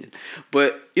my opinion.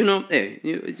 But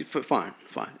fine.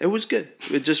 It was good.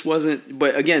 It just wasn't.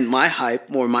 But again, my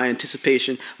hype, or my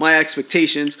anticipation, my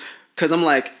expectations, because I'm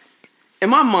like, in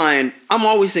my mind, I'm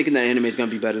always thinking that anime is gonna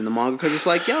be better than the manga, because it's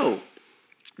like, yo,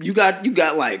 you got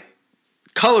like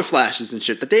color flashes and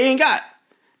shit that they ain't got.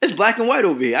 It's black and white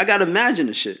over here. I gotta imagine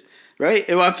the shit, right?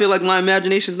 And I feel like my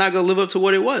imagination's not gonna live up to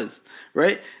what it was,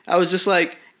 right? I was just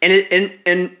like,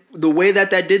 and the way that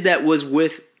did that was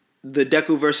with the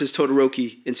Deku versus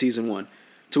Todoroki in season 1,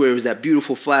 to where it was that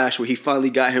beautiful flash where he finally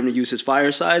got him to use his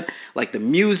fire side, like the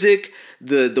music,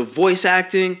 the voice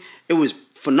acting, it was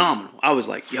phenomenal. I was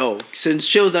like, yo, sends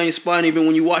chills down your spine even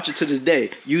when you watch it to this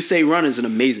day. You Say Run is an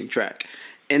amazing track,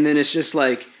 and then it's just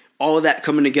like all of that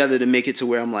coming together to make it to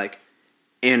where I'm like,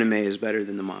 anime is better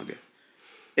than the manga.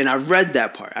 And I read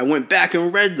that part. I went back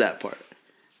and read that part,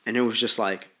 and it was just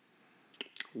like,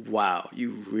 wow, you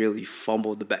really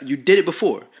fumbled the bat. You did it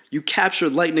before. You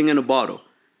captured lightning in a bottle,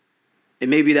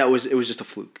 and maybe it was just a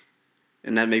fluke,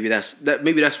 and maybe that's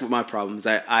what my problem is.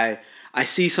 I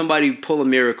see somebody pull a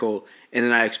miracle, and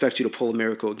then I expect you to pull a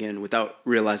miracle again without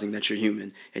realizing that you're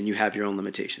human and you have your own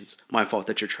limitations. My fault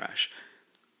that you're trash.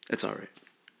 It's all right.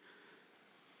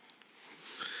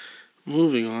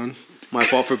 Moving on. My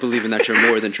fault for believing that you're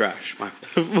more than trash. My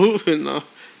fault. Moving on.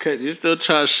 Okay, you're still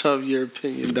trying to shove your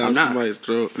opinion down somebody's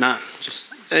throat.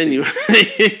 Just anyway.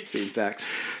 Stating facts.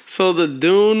 So the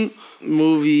Dune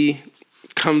movie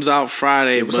comes out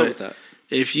Friday, what's up with that?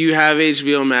 If you have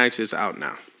HBO Max, it's out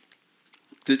now.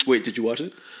 Did you watch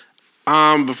it?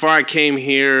 Before I came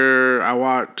here,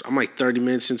 I'm like 30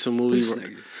 minutes into the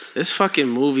movie. This fucking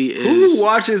movie is... Who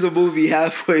watches a movie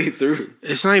halfway through?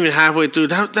 It's not even halfway through.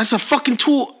 That's a fucking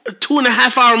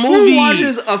 2.5 hour movie. Who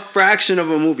watches a fraction of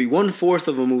a movie? 1/4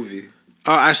 of a movie?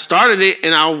 I started it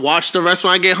and I'll watch the rest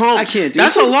when I get home. I can't do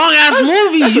That's a long ass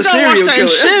movie. That's you a serial killer.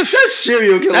 Shift. That's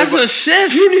serial killer. That's a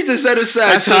shift. You need to set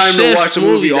aside time to watch a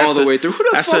movie all the way through.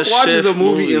 Who the fuck watches a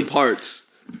movie in parts?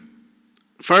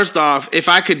 First off, if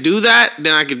I could do that,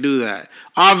 then I could do that.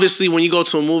 Obviously, when you go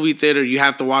to a movie theater, you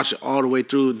have to watch it all the way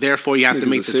through. Therefore, you have to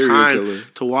make the time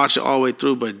to watch it all the way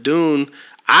through. But Dune,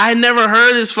 I had never heard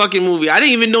of this fucking movie. I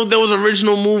didn't even know there was an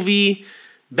original movie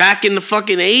back in the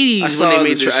fucking 80s when they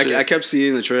made this shit. I kept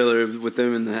seeing the trailer with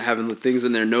them and having the things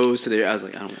in their nose to their... I was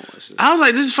like, I don't want to watch this. I was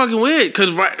like, this is fucking weird.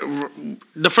 Because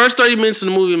the first 30 minutes of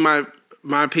the movie,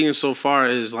 my opinion so far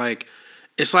is like...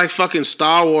 It's like fucking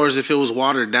Star Wars if it was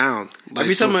watered down. Like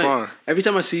every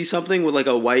time I see something with like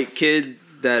a white kid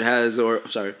that has,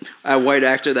 a white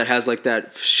actor that has like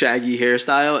that shaggy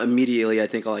hairstyle, immediately I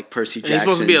think of like Percy Jackson. He's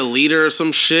supposed to be a leader or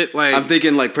some shit. Like I'm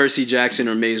thinking like Percy Jackson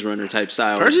or Maze Runner type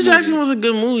style. Percy Jackson was a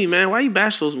good movie, man. Why you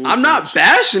bash those movies? I'm not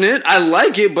bashing it. I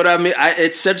like it, but I mean,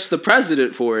 it sets the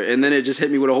precedent for it, and then it just hit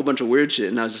me with a whole bunch of weird shit,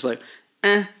 and I was just like,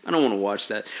 I don't want to watch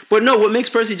that. But no, what makes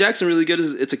Percy Jackson really good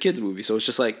is it's a kid's movie, so it's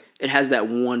just like it has that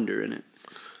wonder in it,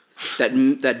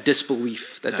 that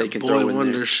disbelief that they can throw in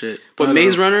wonder there. Shit. But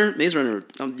Maze Runner,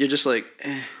 you're just like,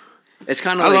 It's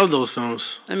kind of. I love those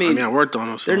films. I mean, I worked on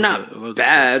those. They're films. They're not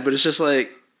bad, but it's just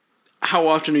like, how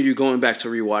often are you going back to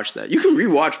rewatch that? You can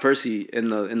rewatch Percy in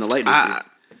the Lightning Thief.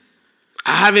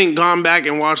 I haven't gone back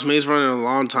and watched Maze Runner in a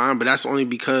long time, but that's only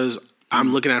because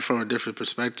I'm looking at it from a different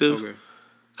perspective. Okay.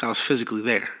 I was physically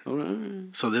there. Okay.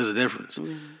 So there's a difference.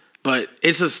 Okay. But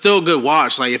it's a still good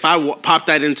watch. Like, if I pop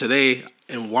that in today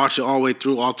and watch it all the way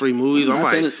through all 3 movies, I'm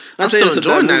still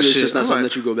enjoying that shit. It's just not something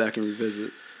that you go back and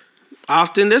revisit.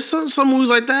 Often, there's some movies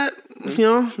like that. You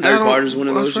know, Harry Potter's one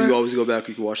of those. You always go back.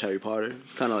 You can watch Harry Potter.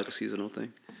 It's kind of like a seasonal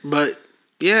thing. But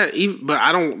yeah, but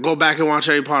I don't go back and watch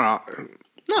Harry Potter.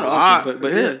 Not often,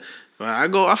 but yeah. But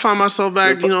I find myself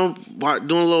back, doing a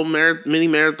little mini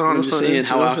marathon. I'm just saying,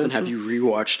 how often have you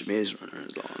rewatched Maze Runner?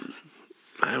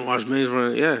 I didn't watch Maze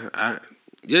Runner. Yeah,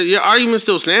 your argument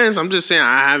still stands. I'm just saying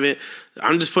I haven't.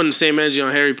 I'm just putting the same energy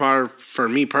on Harry Potter for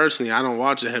me personally. I don't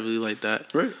watch it heavily like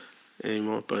that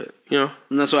anymore. But and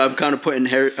that's why I'm kind of putting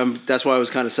Harry. That's why I was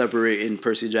kind of separating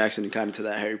Percy Jackson and kind of to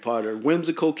that Harry Potter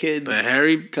whimsical kid. But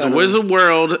the Wizard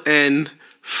World and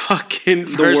fucking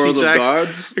the Percy world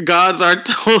Jackson. Gods are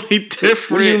totally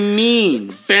different. What do you mean?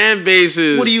 Fan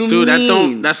bases. What do you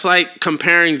mean? That's like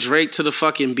comparing Drake to the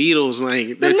fucking Beatles.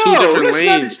 Like, they're two different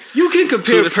lanes. You can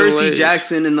compare Percy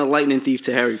Jackson and the Lightning Thief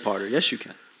to Harry Potter. Yes, you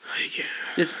can. Yeah.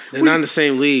 Yes. They're not in the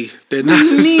same league. They're not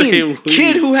in the same league.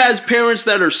 Kid who has parents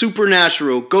that are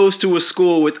supernatural goes to a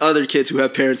school with other kids who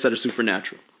have parents that are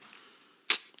supernatural.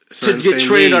 To get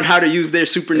trained on how to use their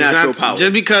supernatural power.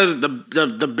 Just because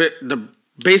the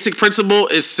basic principle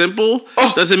is simple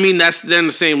doesn't mean they're in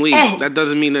the same league. That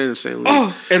doesn't mean they're in the same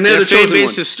league. And they're the chosen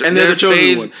one. And they're the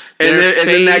chosen one. And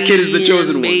then that kid is the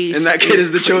chosen one. And that kid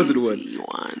is the chosen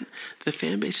one. The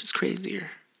fan base is crazier.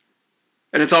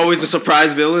 And it's always a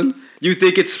surprise villain. You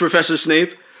think it's Professor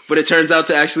Snape, but it turns out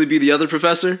to actually be the other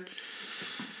professor.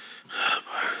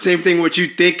 Same thing with you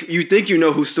think you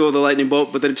know who stole the lightning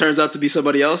bolt, but then it turns out to be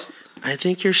somebody else. I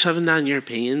think you're shoving down your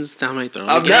opinions down my throat.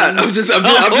 I'm not. I'm just pointing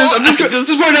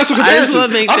out some comparisons.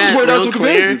 I'm just pointing out some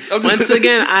comparisons. Once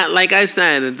again, like I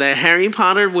said, the Harry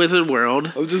Potter Wizard World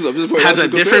has a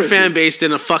different fan base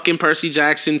than a fucking Percy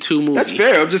Jackson 2 movie. That's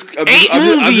fair. I'm just 8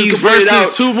 movies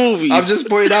versus 2 movies. I'm just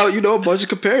pointing out, a bunch of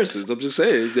comparisons. I'm just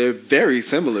saying they're very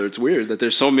similar. It's weird that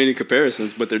there's so many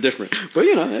comparisons, but they're different. But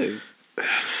hey.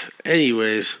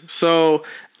 Anyways, so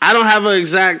I don't have an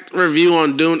exact review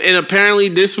on Dune, and apparently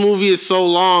this movie is so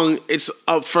long. It's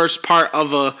a first part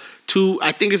of a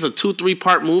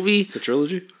 2-3-part movie. It's a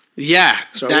trilogy. Yeah,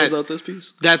 Star Wars out this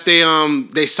piece that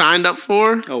they signed up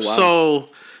for. Oh wow! So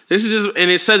this is just,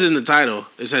 and it says in the title,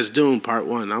 it says Dune Part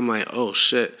 1. I'm like, oh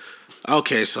shit.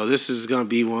 Okay, so this is gonna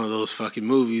be one of those fucking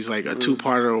movies, like a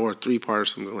 2-parter or a 3-part or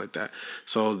something like that.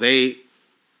 So they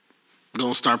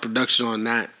gonna start production on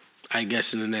that, I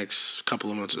guess, in the next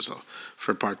couple of months or so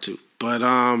for part 2.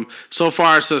 But so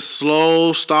far it's a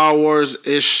slow Star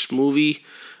Wars-ish movie.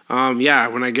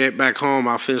 When I get back home,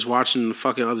 I'll finish watching the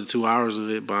fucking other 2 hours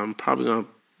of it, but I'm probably gonna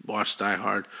watch Die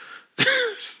Hard.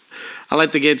 I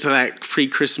like to get to that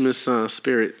pre-Christmas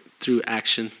spirit through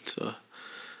action. So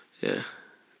yeah,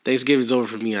 Thanksgiving's over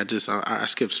for me. I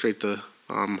skip straight to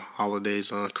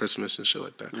holidays, Christmas and shit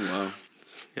like that. Oh, wow.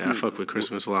 Yeah, I fuck with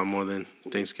Christmas a lot more than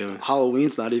Thanksgiving.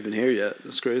 Halloween's not even here yet.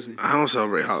 That's crazy. I don't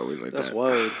celebrate Halloween like that. That's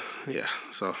wild. Yeah,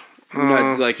 so.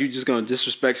 You're not, you just gonna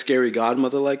disrespect Scary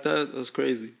Godmother like that? That's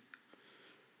crazy.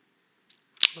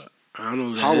 I don't know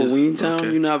who that Halloween is. Town?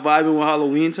 Okay. You not vibing with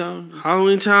Halloween Town?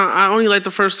 Halloween Town, I only like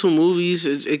the first 2 movies.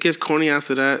 It gets corny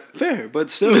after that. Fair, but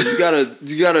still, you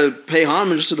gotta pay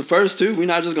homage to the first 2. We're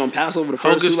not just gonna pass over the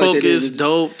first 2 like they did. Hocus Pocus,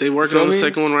 dope. They working on the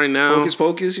second one right now. Hocus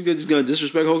Pocus? You just gonna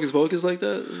disrespect Hocus Pocus like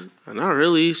that? Not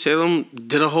really. Salem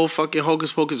did a whole fucking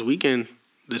Hocus Pocus weekend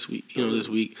this week. This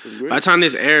week. By the time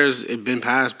this airs, it's been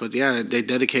passed. But yeah, they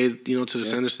dedicated to the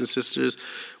Sanderson sisters,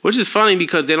 which is funny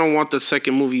because they don't want the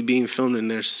second movie being filmed in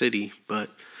their city, but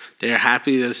they're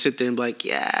happy to sit there and be like,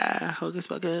 yeah, Hocus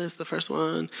Pocus, the first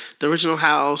one, the original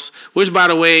house, which, by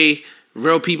the way,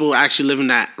 real people actually live in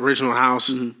that original house,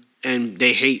 and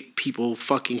they hate people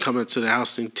fucking coming to the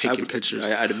house and taking pictures.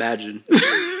 I'd imagine.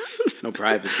 No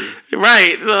privacy.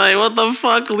 Right. Like, what the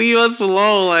fuck? Leave us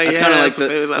alone. Like, that's kind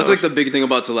of that's like the big thing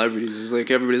about celebrities. Is like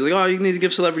everybody's like, oh, you need to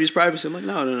give celebrities privacy. I'm like,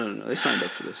 no. They signed up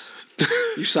for this.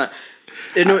 You signed.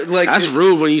 That's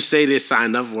rude when you say they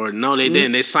signed up for it. No, they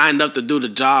didn't. They signed up to do the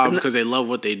job because they love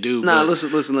what they do. Nah,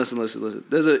 listen.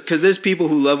 There's people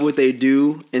who love what they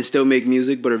do and still make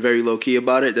music, but are very low key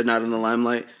about it. They're not in the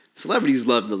limelight. Celebrities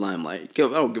love the limelight. I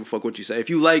don't give a fuck what you say. If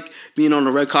you like being on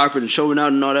the red carpet and showing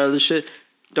out and all that other shit,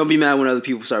 don't be mad when other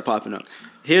people start popping up.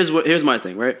 Here's my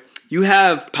thing, right? You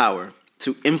have power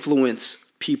to influence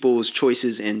people's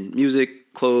choices in music,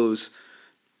 clothes,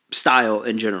 style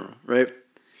in general, right?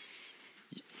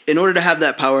 In order to have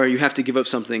that power, you have to give up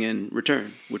something in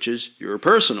return, which is your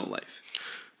personal life.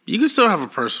 You can still have a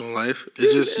personal life.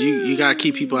 It's just you gotta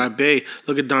keep people at bay.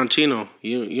 Look at Don Chino.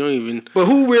 You don't even. But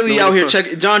who really out here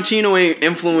checking? Don Chino ain't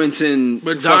influencing.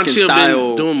 But Don Chino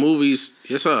been doing movies.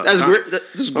 Yes, sir. That's great.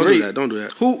 That's great. Don't do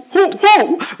that. Who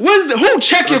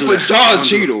checking for Don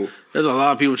Chino? There's a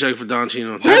lot of people checking for Don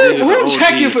Chino. Who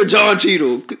checking for Don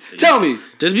Chino? Tell me.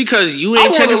 Just because you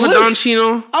ain't checking for Don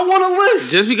Chino, I want a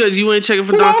list. Just because you ain't checking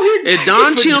for Don. If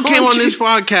Don Chino came on this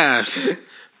podcast,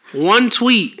 one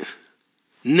tweet.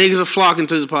 Niggas are flocking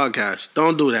to this podcast.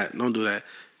 Don't do that. Don't do that.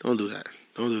 Don't do that.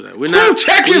 Don't do that. We're not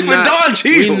checking for Don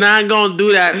Chino. We're not gonna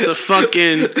do that to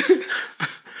fucking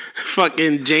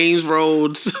James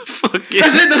Rhodes. That's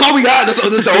it. That's all we got. That's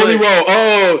the only role.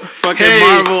 Oh, fucking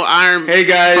Marvel Iron. Hey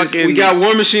guys, we got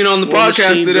War Machine on the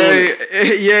podcast today.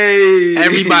 Yay!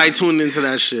 Everybody tuned into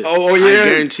that shit. Oh yeah. I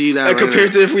guarantee you that.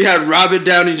 Compared to if we had Robert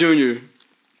Downey Jr.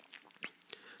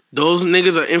 Those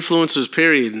niggas are influencers,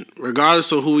 period. Regardless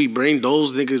of who we bring,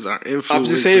 those niggas are influencers. I'm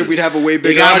just saying we'd have a way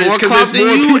bigger audience because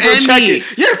there's more people checking.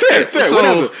 Yeah, fair, so,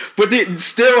 whatever. But it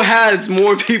still has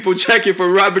more people checking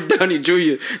for Robert Downey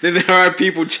Jr. than there are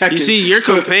people checking. You see, you're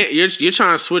trying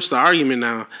to switch the argument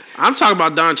now. I'm talking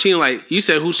about Don Chino. Like you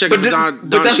said, who's checking for Don Chino?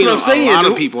 But that's what I'm saying. A lot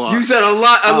of people are. You said a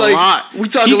lot. I'm like, lot. We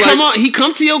talking he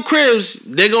come to your cribs.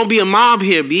 There gonna be a mob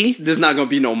here, B. There's not gonna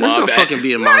be no mob. There's gonna fucking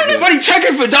be a mob. Anybody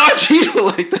checking for Don Chino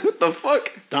like that? What the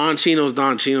fuck? Don Chino's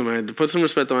Don Chino, man. Put some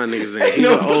respect on that nigga's name. He's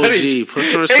an OG. Put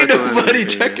some respect on that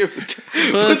nigga's name. Ain't nobody checking for.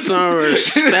 Put some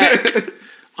respect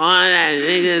on that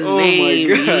nigga's name. Oh my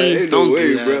god! Ain't Don't no way,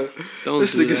 do that. bro. Don't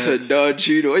this do nigga that. said Don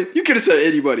Chino. You could have said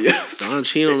anybody else. Don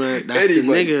Chino, man. That's the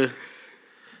nigga.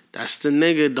 That's the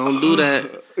nigga. Don't do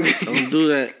that. Don't do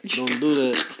that. Don't do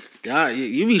that. God,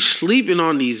 you be sleeping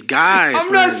on these guys.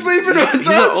 I'm not sleeping on Don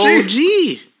Chino. He's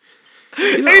an OG.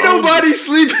 Ain't nobody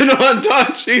sleeping on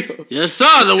Don Chino. Yes,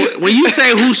 sir. When you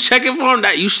say who's checking for him,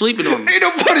 that you sleeping on him. Ain't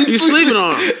nobody sleeping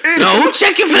on him. No, who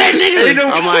checking for that nigga? Ain't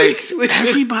nobody I'm like, sleeping.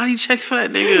 Everybody checks for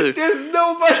that nigga. There's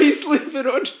nobody sleeping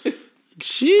on this.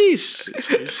 Jeez.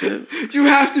 You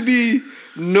have to be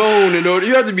known in order.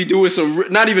 You have to be doing some,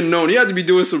 not even known. You have to be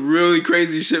doing some really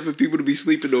crazy shit for people to be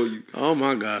sleeping on you. Oh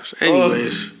my gosh.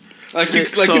 Anyways.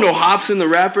 Hobson the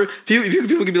rapper.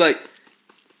 People could be like,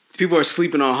 people are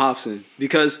sleeping on Hobson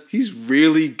because he's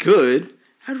really good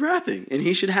at rapping and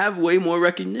he should have way more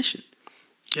recognition.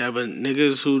 Yeah, but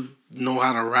niggas who know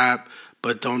how to rap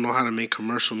but don't know how to make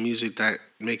commercial music that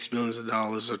makes millions of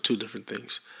dollars are two different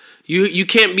things. You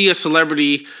can't be a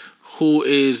celebrity who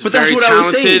is very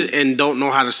talented and don't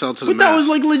know how to sell to the masses. But that was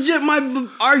like legit. My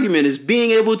argument is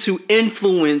being able to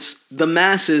influence the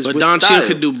masses. But with Don style. Chino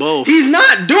could do both. He's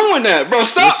not doing that, bro.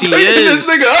 Stop picking this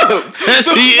nigga up.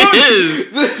 Yes, he is.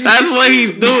 That's what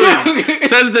he's doing.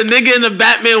 Says the nigga in the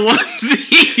Batman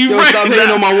onesie. Yo, stop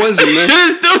hating on my onesie, man.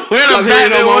 This dude wearing a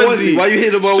Batman onesie. Why you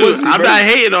hating on my onesie? I'm not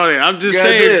hating on it. I'm just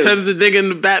saying. Says the nigga in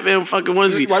the Batman fucking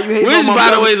onesie. Which,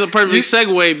 by the way, is a perfect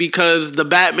segue because the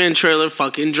Batman trailer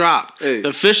fucking dropped. The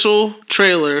official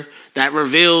trailer that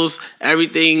reveals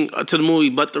everything to the movie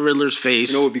but the Riddler's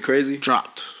face. You know what would be crazy?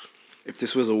 Dropped. If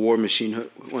this was a War Machine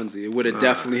onesie, it would have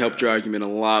definitely helped your argument a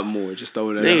lot more. Just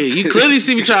throwing that out. You clearly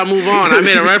see me try to move on. I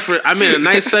made a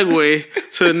nice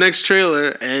segue to the next trailer,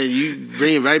 and you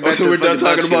bring it right back to the we're done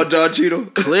talking about Don Chino?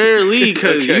 Clearly,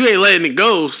 because you ain't letting it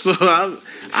go. So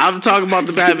I'm talking about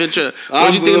the Batman trailer.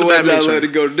 What do you think of the Batman trailer? Let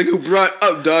it go. The nigga who brought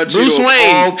up Don Chino. Bruce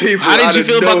Wayne. All people. How did you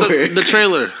feel about the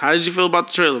trailer? How did you feel about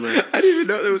the trailer, man? I didn't even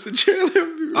know there was a trailer.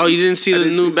 Oh, you didn't see the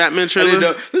new Batman trailer? I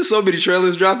didn't know. There's so many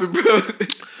trailers dropping, bro.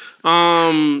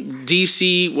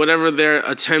 DC, whatever their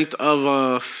attempt of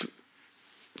a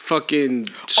fucking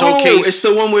showcase. Oh, it's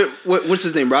the one with what's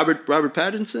his name? Robert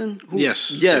Pattinson?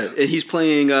 Yes. Yeah, and he's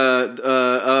playing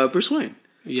Bruce Wayne.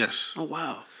 Yes. Oh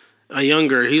wow. A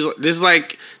younger.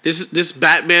 This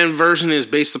Batman version is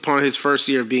based upon his first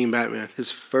year of being Batman.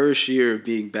 His first year of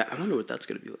being Batman. I wonder what that's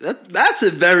gonna be like. That's a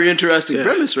very interesting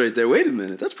premise right there. Wait a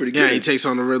minute, that's pretty good. Yeah, he takes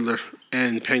on the Riddler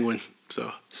and Penguin.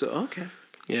 So okay.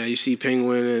 Yeah, you see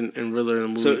Penguin and Riddler in the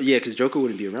movie. So yeah, because Joker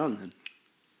wouldn't be around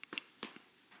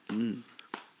then.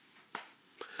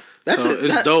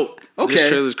 It's dope. Okay, this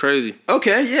trailer's crazy.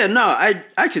 Okay, yeah, no,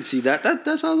 I could see that.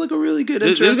 That sounds like a really good.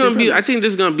 Interesting. I think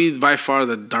this is gonna be by far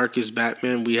the darkest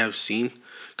Batman we have seen.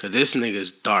 Cause this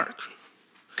nigga's dark.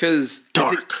 Because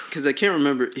I can't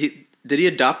remember. Did he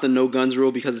adopt the no guns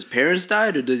rule because his parents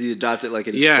died, or does he adopt it like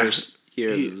in his first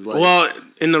year of his life? Well,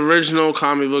 in the original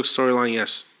comic book storyline,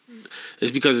 yes.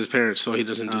 It's because his parents, so he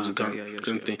doesn't do the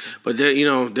gun thing. But there, you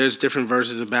know, there's different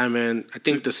versions of Batman. I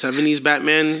think the 70s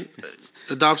Batman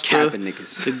adopts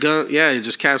the gun. Yeah, it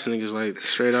just caps niggas like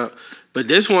straight up. But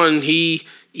this one,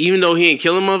 even though he ain't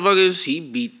killing motherfuckers, he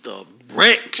beat the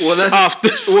bricks off the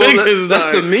niggas. That's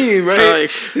the meme, right?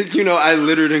 Like, you know, I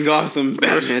littered in Gotham.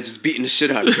 Batman just beating the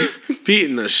shit out of me.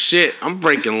 Beating the shit. I'm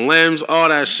breaking limbs, all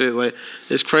that shit. Like,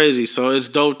 it's crazy. So it's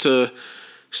dope to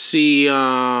see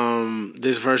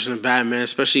this version of Batman,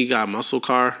 especially he got a muscle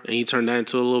car and he turned that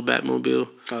into a little Batmobile.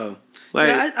 Oh, like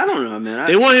yeah, I don't know, man.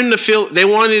 They want him to feel. They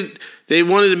wanted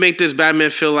to make this Batman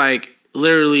feel like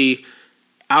literally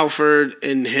Alfred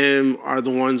and him are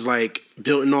the ones like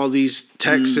building all these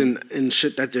techs and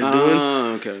shit that they're doing.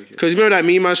 Oh, okay. Because you remember that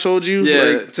meme I showed you? Yeah,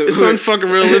 like, it's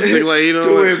unfucking realistic. Like, you know,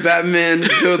 to where Batman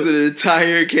builds an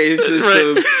entire cave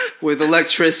system with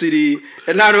electricity,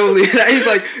 and not only that, he's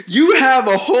like, you have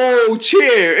a whole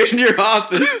chair in your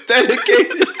office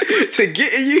dedicated to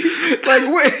getting you. Like,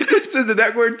 wait, this is the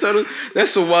network tunnel.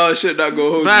 That's some wild shit. Not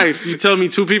go hold. Facts. You tell me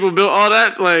 2 people built all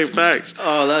that? Like, facts.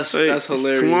 Oh, that's hilarious.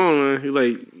 Come on, man.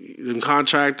 Like, them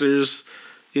contractors.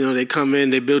 You know, they come in,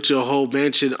 they built you a whole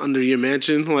mansion under your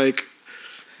mansion. Like,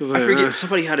 I forget,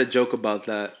 somebody had a joke about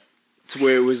that. To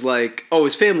where it was like, oh,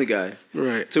 it's Family Guy.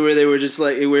 Right. To where they were just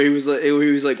like, where he was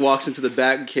like walks into the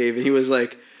Bat Cave and he was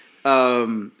like, I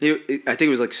think it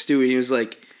was like Stewie. He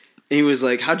was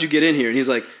like, how'd you get in here? And he's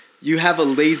like, you have a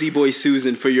Lazy Boy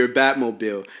Susan for your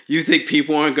Batmobile. You think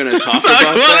people aren't gonna talk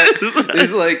about that?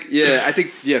 It's like, I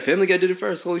think Family Guy did it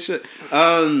first. Holy shit.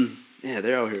 Yeah,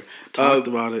 they're out here. Talked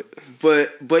about it.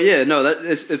 But yeah, no,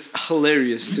 it's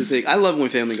hilarious to think. I love when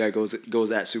Family Guy goes at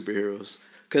superheroes.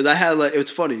 Because I had like,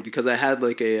 it's funny because I had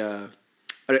like an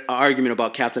argument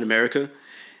about Captain America,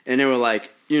 and they were like,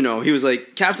 you know, he was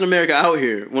like, Captain America out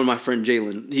here. One of my friend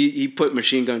Jalen, he put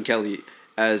Machine Gun Kelly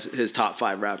as his top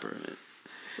 5 rapper.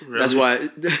 Really? That's why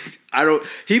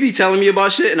he'd be telling me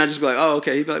about shit, and I'd just be like, oh,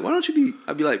 okay. He'd be like, why don't you be?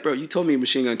 I'd be like, bro, you told me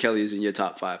Machine Gun Kelly is in your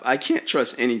top 5. I can't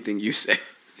trust anything you say.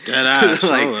 Dead ass.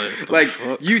 like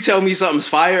you tell me something's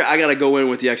fire, I gotta go in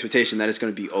with the expectation that it's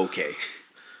gonna be okay.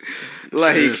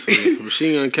 Like, seriously,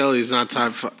 Machine Gun Kelly is not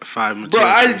top 5 material. Bro,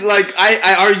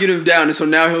 I argued him down, and so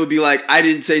now he'll be like,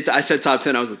 I said top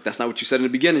 10. I was like, that's not what you said in the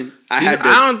beginning. I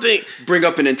don't think bring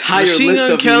up an entire Machine list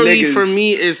Gun of Kelly niggas. For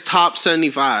me is top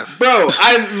 75. Bro,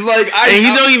 and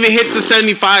he don't even hit the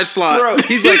 75 slot. Bro,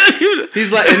 he's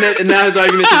like, and now his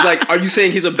argument is like, are you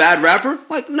saying he's a bad rapper?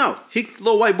 Like, no,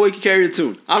 little white boy can carry a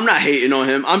tune. I'm not hating on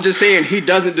him. I'm just saying he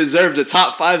doesn't deserve the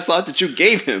top 5 slot that you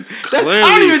gave him. I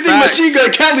don't even think Machine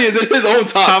Gun Kelly is in his own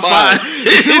top 5.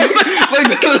 like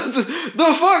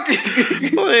the fuck?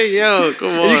 Like, yo, come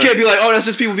on. And you can't be like, oh, that's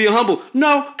just people being humble.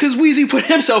 No, because Weezy put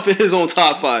himself in his own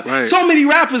top 5. Right. So many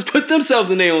rappers put themselves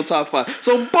in their own top 5.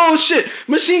 So bullshit.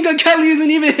 Machine Gun Kelly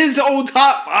isn't even his own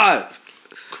top 5.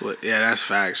 Yeah, that's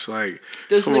facts. Like,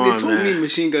 this nigga told me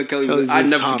Machine Gun Kelly was, I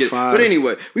never forget. 5. But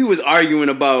anyway, we was arguing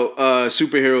about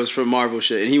superheroes from Marvel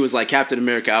shit, and he was like, Captain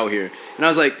America out here, and I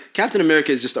was like, Captain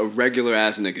America is just a regular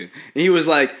ass nigga, and he was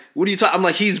like, what are you talking? I'm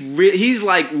like, he's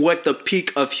like what the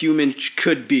peak of human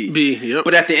could be. Yep.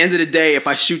 But at the end of the day, if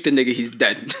I shoot the nigga, he's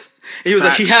dead. And he was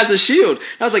like, he has a shield.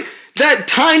 And I was like, that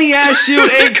tiny ass shield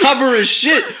ain't covering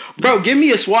shit. Bro, give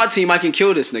me a SWAT team, I can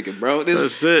kill this nigga, bro.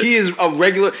 That's it. He is a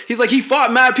regular. He's like, he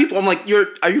fought mad people. I'm like,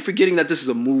 are you forgetting that this is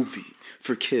a movie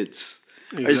for kids?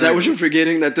 Exactly. Is that what you're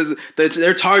forgetting? That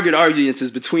their target audience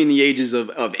is between the ages of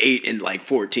 8 and like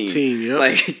 14. Yep.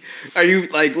 Like, are you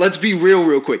like? Let's be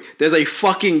real quick. There's a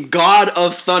fucking god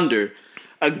of thunder,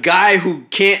 a guy who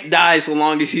can't die so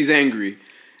long as he's angry.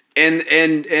 And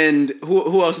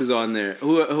who else is on there?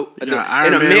 And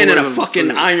a man in a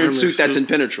fucking iron suit that's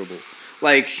impenetrable.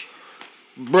 Like,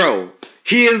 bro,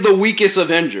 he is the weakest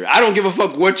Avenger. I don't give a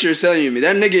fuck what you're telling me.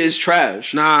 That nigga is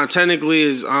trash. Nah, technically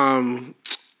is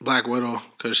Black Widow,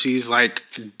 because she's like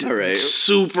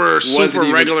super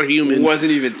regular human.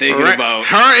 Wasn't even thinking about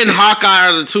her and Hawkeye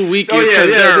are the 2 weakest because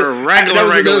they're regular.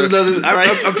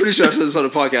 I'm pretty sure I've said this on the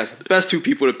podcast. Best 2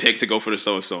 people to pick to go for the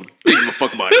Soul Stone. Didn't give a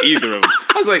fuck about either of them.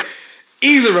 I was like,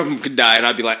 either of them could die, and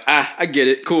I'd be like, I get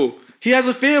it, cool. He has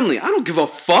a family. I don't give a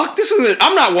fuck.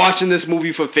 I'm not watching this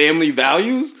movie for family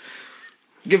values.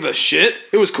 Give a shit.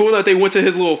 It was cool that they went to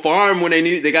his little farm when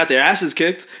they got their asses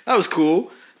kicked. That was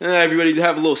cool. Everybody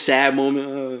have a little sad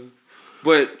moment.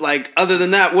 But like, other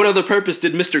than that, what other purpose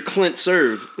did Mr. Clint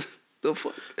serve? The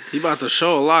fuck? He about to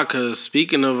show a lot, because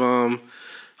speaking of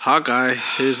Hawkeye,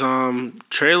 his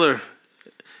trailer,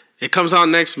 it comes out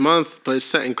next month, but it's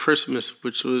set in Christmas,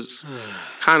 which was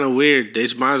kind of weird. They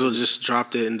might as well just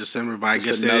dropped it in December, but I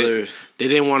guess they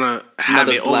didn't want to have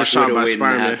it overshot by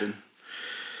Spider-Man.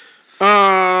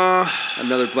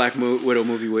 Another Black Widow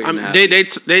movie waiting to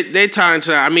happen. They tie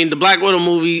into that. I mean, the Black Widow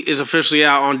movie is officially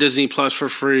out on Disney Plus for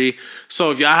free.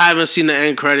 So if y'all haven't seen the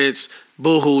end credits,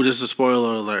 boo-hoo, this is a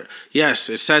spoiler alert. Yes,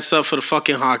 it sets up for the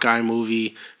fucking Hawkeye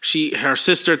movie. Her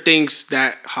sister thinks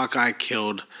that Hawkeye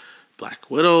killed Black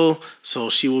Widow, so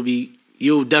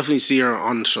you'll definitely see her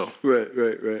on the show.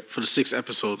 Right. For the 6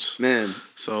 episodes. Man.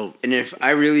 So, and if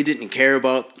I really didn't care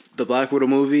about the Black Widow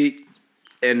movie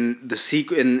and the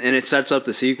sequel, and it sets up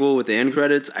the sequel with the end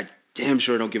credits, I damn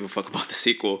sure don't give a fuck about the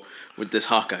sequel with this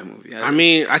Hawkeye movie.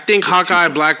 I think Hawkeye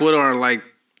and Black Widow are like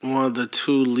one of the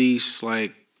 2 least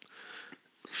like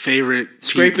favorite.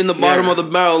 Scraping the bottom of the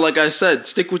barrel, like I said.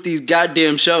 Stick with these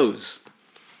goddamn shows.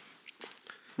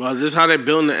 Well, this is how they're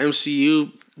building the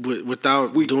MCU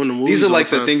without doing the movies. These are like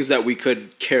the things that we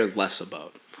could care less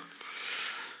about.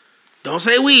 Don't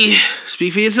say we.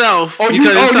 Speak for yourself.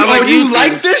 You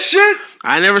like this shit?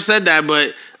 I never said that,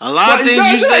 but a lot of things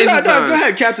you say sometimes. Go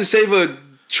ahead, Captain Save a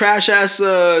trash ass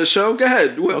show. Go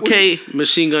ahead. Okay,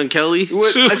 Machine Gun Kelly.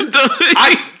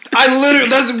 I literally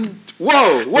that's.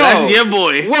 Whoa! That's your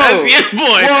boy. That's your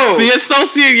boy. Whoa. So you're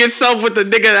associating yourself with the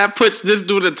nigga that puts this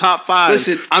dude in the top 5.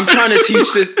 Listen, I'm trying to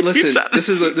teach this. Listen, this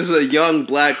is a young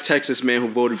black Texas man who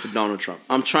voted for Donald Trump.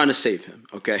 I'm trying to save him.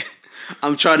 Okay.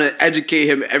 I'm trying to educate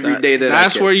him every day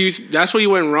that's where you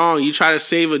went wrong. You try to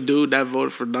save a dude that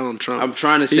voted for Donald Trump. I'm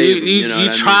trying to save him.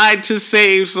 You tried to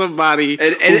save somebody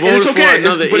and it's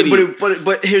okay.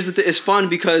 But here's the thing. It's fun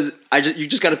because you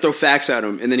just got to throw facts at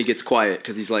him, and then he gets quiet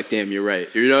because he's like, "Damn, you're right."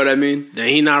 You know what I mean? Then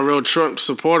he not a real Trump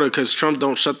supporter because Trump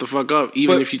don't shut the fuck up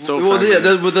even if you throw. Well, yeah,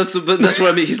 that's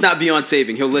what I mean. He's not beyond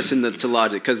saving. He'll listen to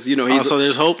logic because he's so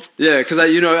there's hope. Yeah, because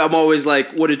I'm always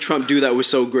like, what did Trump do that was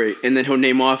so great? And then he'll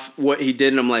name off what he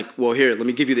did, and I'm like, well, here, let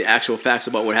me give you the actual facts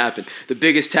about what happened. The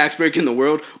biggest tax break in the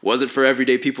world wasn't for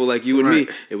everyday people like you and me.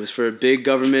 It was for big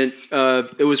government.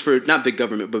 It was for not big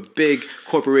government, but big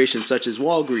corporations such as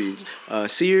Walgreens,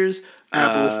 Sears,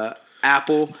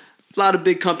 Apple. A lot of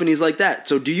big companies like that.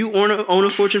 So do you own a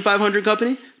Fortune 500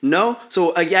 company? No?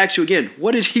 So I ask you again,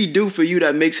 what did he do for you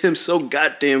that makes him so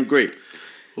goddamn great?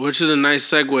 Which is a nice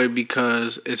segue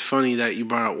because it's funny that you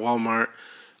brought up Walmart.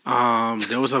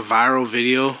 There was a viral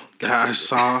video that I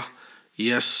saw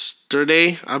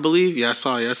yesterday, I believe. Yeah, I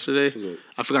saw it yesterday.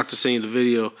 I forgot to send you the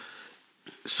video.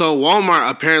 So Walmart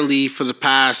apparently for the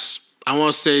past, I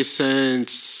want to say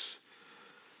since...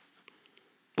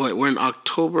 we're in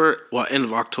October. Well, end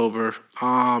of October.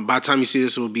 By the time you see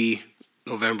this, it will be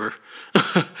November.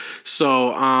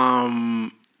 So,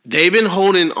 they've been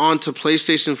holding on to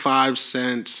PlayStation 5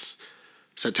 since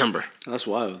September. That's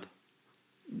wild.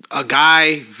 A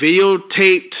guy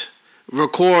videotaped,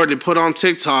 recorded, put on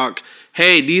TikTok.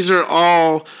 Hey, these are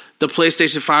all the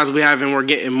PlayStation 5s we have, and we're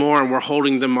getting more, and we're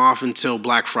holding them off until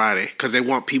Black Friday because they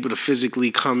want people to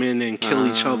physically come in and kill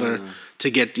each other to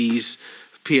get these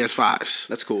PS5s.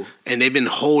 That's cool. And they've been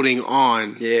holding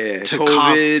on. Yeah, to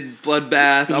COVID,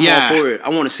 bloodbath. I'm all for it. I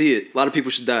want to see it. A lot of people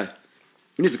should die.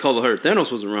 We need to call the herd.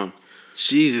 Thanos wasn't around.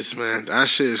 Jesus, man. That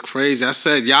shit is crazy. I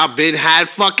said, y'all been had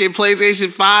fucking PlayStation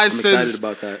 5 since... I'm excited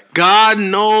about that. God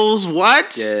knows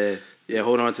what? Yeah,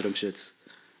 hold on to them shits.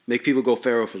 Make people go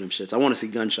feral for them shits. I want to see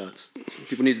gunshots.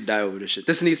 People need to die over this shit.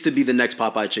 This needs to be the next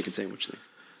Popeye chicken sandwich thing.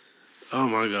 Oh,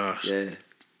 my gosh.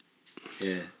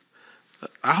 Yeah.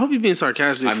 I hope you're being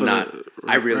sarcastic. I'm not.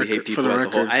 I really hate people as a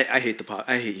whole. I hate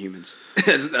I hate humans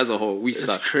as a whole. We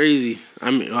suck. It's crazy.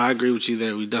 I mean, I agree with you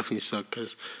there. We definitely suck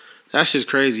because that's just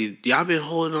crazy. Y'all been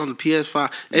holding on the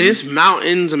PS5 and it's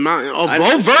mountains and mountains. Oh,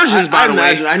 both versions, by the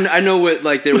way. I know what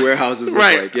like their warehouses look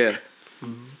like. Yeah,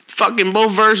 fucking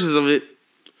both versions of it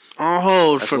on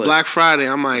hold that's for lit. Black Friday.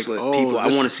 I'm like, people, I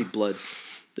want to see blood.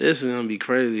 This is gonna be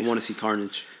crazy. I want to see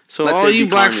carnage. So all you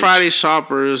Black Friday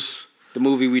shoppers. The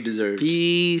movie we deserve.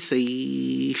 Be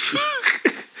safe.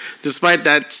 Despite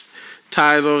that,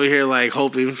 Ty's over here like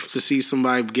hoping to see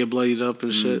somebody get bloodied up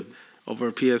and shit over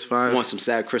a PS5. I want some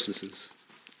sad Christmases.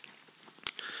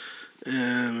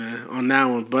 Yeah, man, on that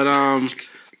one. But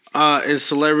in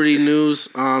celebrity news,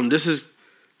 this is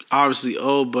obviously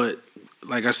old, but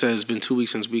like I said, it's been 2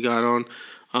 weeks since we got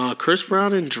on. Chris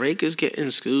Brown and Drake is getting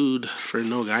sued for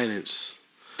no guidance.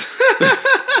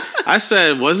 I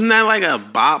said, wasn't that like a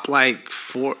bop like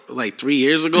 3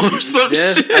 years ago or some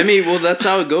shit? I mean, well, that's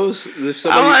how it goes.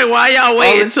 I'm like, why y'all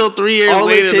wait until 3 years later? All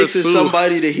it takes is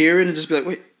somebody to hear it and just be like,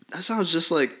 wait, that sounds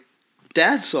just like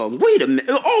Dad's song. Wait a minute.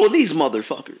 Oh, these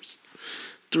motherfuckers.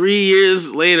 3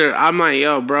 years later, I'm like,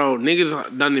 yo, bro,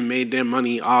 niggas done made their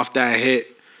money off that hit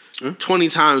 20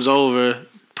 times over.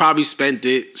 Probably spent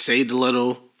it, saved a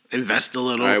little, invest a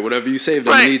little. All right, whatever you saved,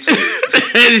 I need to.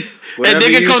 and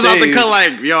nigga comes out the cut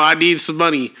like, yo, I need some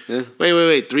money. Yeah.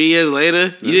 Wait. 3 years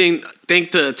later, you didn't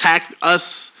think to attack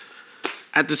us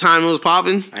at the time it was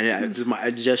popping?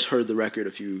 I just heard the record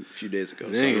a few days ago.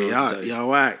 Nigga, y'all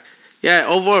whack. Yeah,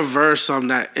 over a verse on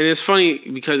that, and it's funny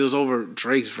because it was over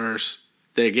Drake's verse.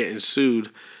 They're getting sued.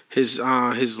 His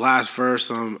last verse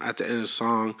at the end of the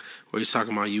song where he's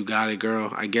talking about "You Got It,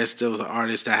 Girl." I guess there was an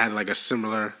artist that had like a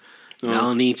similar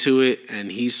melody to it,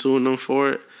 and he's suing them for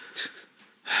it.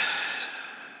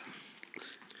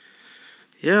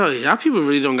 Yeah, y'all people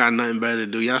really don't got nothing better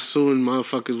to do. Y'all suing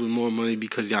motherfuckers with more money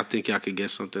because y'all think y'all could get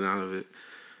something out of it.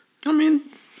 I mean,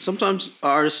 sometimes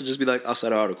artists will just be like, I'll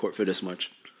settle out of court for this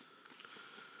much.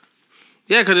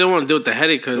 Yeah, because they don't want to deal with the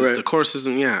headache because the court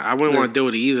system, I wouldn't want to deal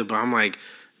with it either, but I'm like,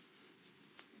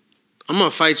 I'm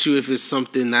going to fight you if it's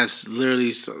something that's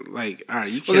literally like, all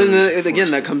right, you can't. Well, then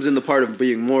again, that comes in the part of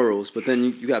being morals, but then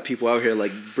you got people out here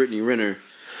like Brittany Renner.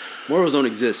 Morals don't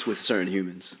exist with certain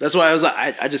humans. That's why I was like,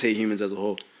 I just hate humans as a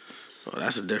whole. Oh,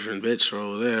 that's a different bitch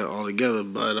over there altogether,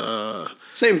 but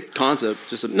same concept,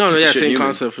 just same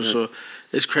concept for sure.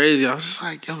 It's crazy. I was just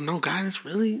like, yo, no guidance,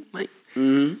 really? Like,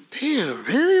 damn,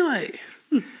 really? Like,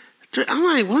 I'm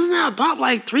like, wasn't that about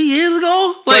like 3 years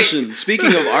ago? Question: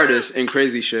 speaking of artists and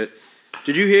crazy shit,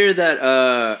 did you hear that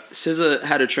SZA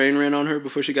had a train ran on her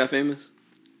before she got famous?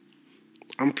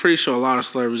 I'm pretty sure a lot of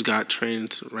celebrities got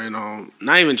trains ran on.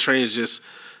 Not even trains, just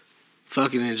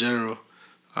fucking in general.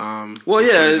 Well,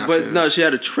 yeah, but famous. No, she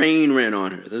had a train ran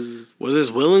on her. Was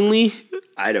this willingly?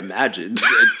 I'd imagine.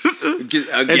 A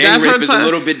gang rape is a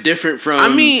little bit different from. I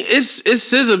mean, it's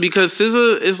SZA because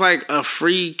SZA is like a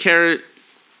free,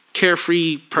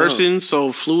 carefree person.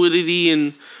 So fluidity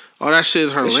and all that shit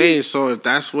is her lane. So if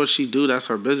that's what she do, that's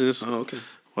her business. Oh, okay.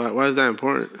 Why is that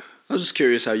important? I was just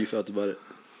curious how you felt about it.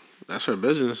 That's her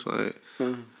business. Like,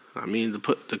 I mean,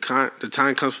 the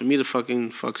time comes for me to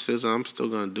fucking fuck SZA. I'm still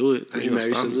gonna do it. Would you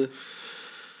marry SZA?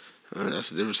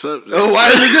 That's a different subject. Oh,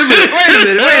 why is it different?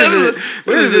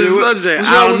 Wait a minute. Subject.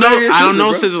 I don't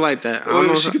know SZA like that. I don't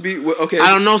know. She could be okay.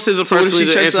 I don't know SZA personally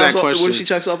to answer that question. What if she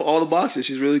checks off all the boxes?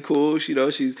 She's really cool.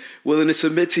 She's willing to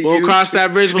submit to you. We'll cross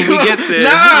that bridge when we get there.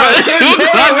 I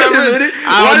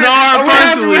don't know her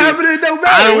personally.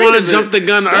 I don't want to jump the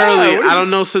gun early. I don't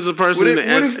know SZA personally to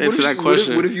answer that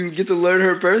question. What if you get to learn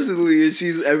her personally and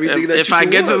she's everything that you want? If I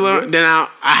get to learn, then I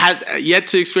have yet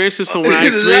to experience it. So when I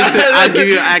experience it, I'll give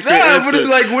you an accurate answer. But it's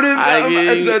like, what if I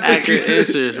give you accurate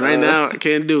answers right now? I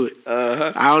can't do it.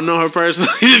 I don't know her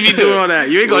personally. If you do all that,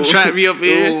 you ain't gonna trap me up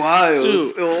here.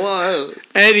 Wild.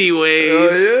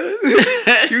 Anyways,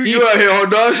 you out here all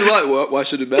nonchalant. Well, why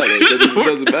should it matter? It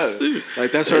doesn't matter.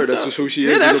 Like that's her. That's who she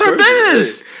is. Yeah, that's her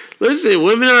business. Listen,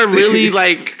 women are really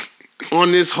like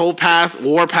on this whole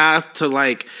war path to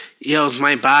like, yo, it's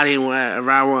my body and whatever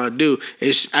I want to do.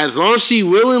 As long as she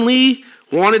willingly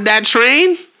wanted that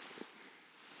train.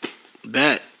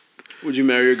 Bet. Would you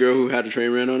marry a girl who had a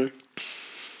train ran on her?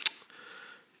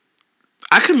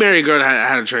 I could marry a girl that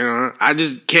had a train on her. I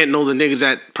just can't know the niggas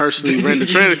that personally ran the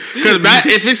train. Because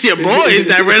if it's your boys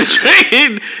that ran the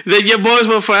train, then your boys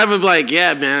will forever be like,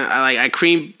 yeah, man, I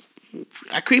cream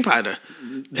pied her.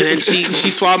 And then she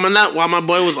swallowed my nut while my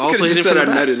boy was also hitting from the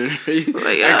back. Nutted in her.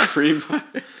 Like, yeah. I cream pie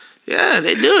her. Yeah,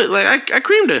 they do it. Like I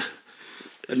creamed her.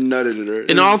 I nutted in her.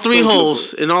 In all three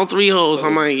holes. In all three holes.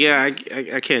 I'm like, yeah,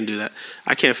 I can't do that.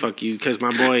 I can't fuck you because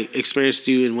my boy experienced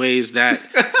you in ways that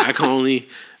I can only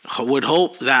would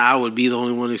hope that I would be the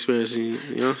only one experiencing,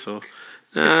 so.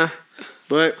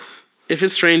 But if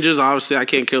it's strangers, obviously I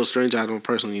can't kill a stranger I don't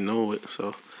personally know it.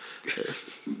 So,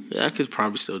 yeah, I could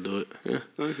probably still do it. Yeah.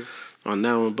 Okay. On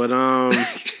that one. But,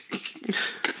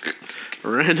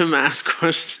 random ass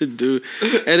question, dude.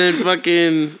 And then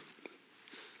fucking...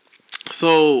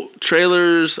 So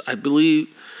trailers, I believe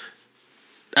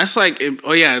that's like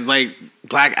like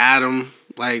Black Adam,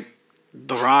 like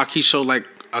The Rock. He showed like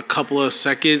a couple of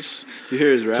seconds. You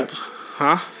hear his rap?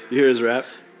 Huh? You hear his rap?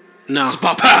 No.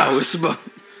 Pow! It's about.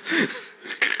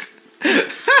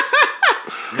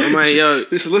 I'm like, yo,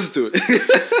 just listen to it.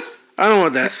 I don't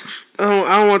want that.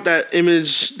 I don't want that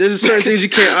image. There's certain things you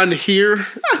can't unhear,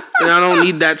 and I don't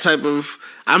need that type of.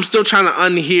 I'm still trying to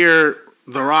unhear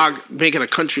The Rock making a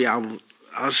country album.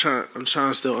 I'm trying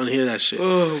to still unhear that shit.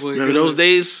 Oh my Remember those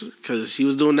days? Because he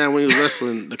was doing that when he was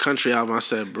wrestling the country album. I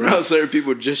said, bro. Now certain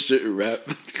people just shouldn't rap.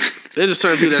 There's just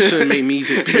certain people that shouldn't make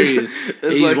music, period.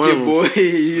 It's like your boy,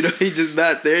 he just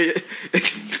not there.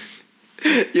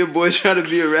 Your boy trying to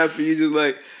be a rapper, you just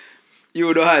like, you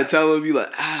don't know how to tell him. You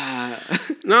like,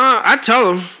 No, I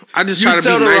tell him. I just try to be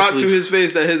nicely. You tell The Rock to his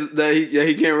face that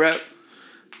he can't rap?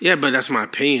 Yeah, but that's my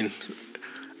opinion.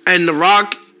 And The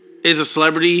Rock is a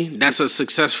celebrity that's a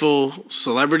successful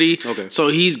celebrity. Okay. So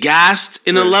he's gassed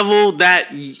in a level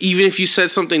that even if you said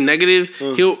something negative,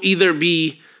 he'll either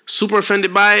be super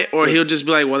offended by it or he'll just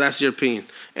be like, well, that's your opinion.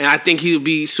 And I think he'll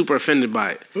be super offended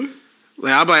by it.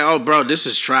 Like, I'll be like, oh, bro, this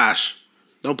is trash.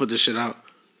 Don't put this shit out.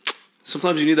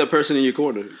 Sometimes you need that person in your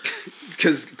corner.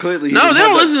 Because clearly... No, they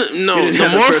don't listen. No, the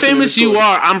more famous you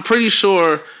are, I'm pretty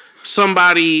sure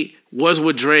somebody was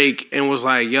with Drake and was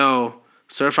like, yo...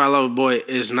 Certified Lover Boy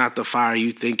is not the fire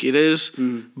you think it is,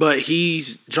 but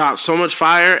he's dropped so much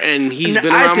fire and he's been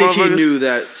around. I think he knew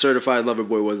that Certified Lover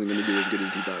Boy wasn't going to do as good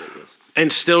as he thought it was,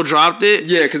 and still dropped it.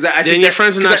 Yeah, because I think then your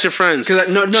friends are not your friends.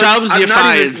 Chubbs, you're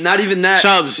fired. Not even that.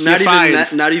 Chubbs, you're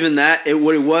fired. Not even that.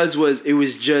 What it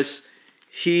was just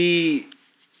he.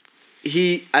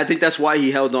 I think that's why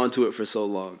he held on to it for so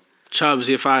long. Chubbs,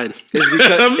 you're fired.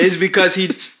 It's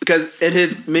because in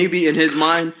his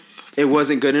mind. It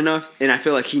wasn't good enough, and I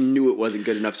feel like he knew it wasn't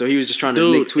good enough, so he was just trying to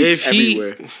make tweaks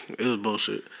everywhere. It was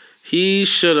bullshit. He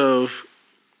should have...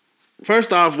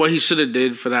 First off, what he should have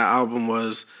did for that album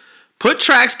was put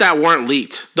tracks that weren't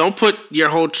leaked. Don't put your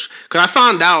whole... Because I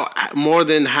found out more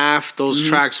than half those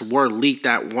tracks were leaked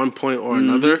at one point or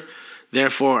another.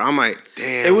 Therefore, I'm like,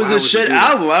 damn. It was a shit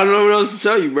album. I don't know what else to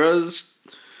tell you, bro.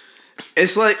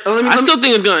 It's like I still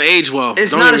think it's gonna age well.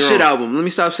 It's not a shit album. Let me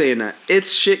stop saying that.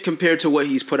 It's shit compared to what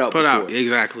he's put out before.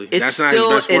 Exactly. It's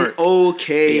still an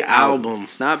okay album.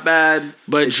 It's not bad,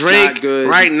 but Drake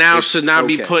right now should not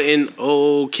be putting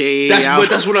okay.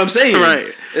 That's what I'm saying. Right.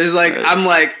 It's like I'm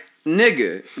like,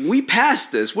 nigga, we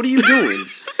passed this. What are you doing?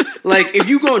 Like, if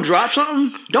you gonna drop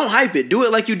something, don't hype it. Do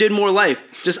it like you did More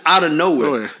Life, just out of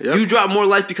nowhere. Yep. You dropped More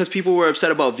Life because people were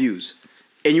upset about views,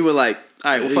 and you were like,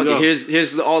 all right, well, fuck it.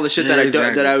 Here's all the shit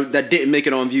that didn't make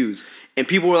it on views, and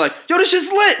people were like, "Yo, this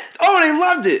shit's lit! Oh, they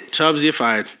loved it." Chubbs, you're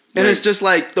fired. And it's just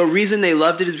like the reason they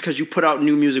loved it is because you put out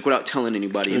new music without telling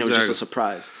anybody, and it was just a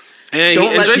surprise. And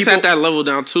Drake's at that level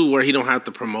down too, where he don't have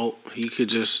to promote. He could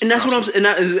just. And that's what I'm saying.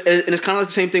 And it's kind of like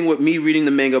the same thing with me reading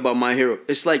the manga about My Hero.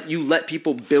 It's like you let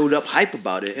people build up hype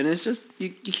about it, and it's just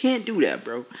you can't do that,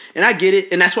 bro. And I get it,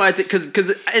 and that's why I think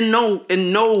because in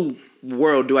no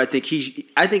world do I think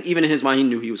even in his mind he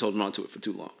knew he was holding on to it for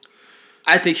too long.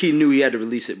 I think he knew he had to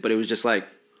release it, but it was just like,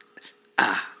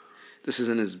 this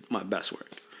isn't my best work.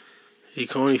 He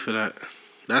corny for that.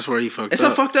 That's where he fucked up. It's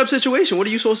a fucked up situation. What are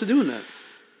you supposed to do in that?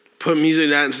 Put music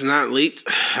that's not leaked,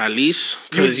 at least.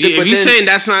 Because if you're saying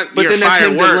that's not your fire work. But then that's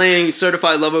him delaying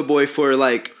Certified Lover Boy for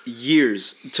like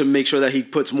years to make sure that he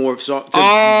puts more songs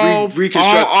to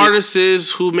reconstruct. All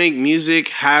artists who make music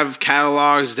have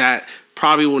catalogs that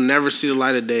probably will never see the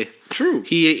light of day. True.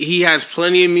 He has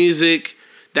plenty of music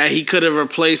that he could have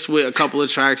replaced with a couple of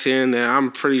tracks here and there.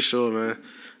 I'm pretty sure, man.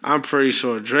 I'm pretty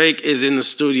sure. Drake is in the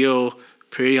studio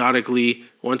periodically.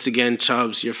 Once again,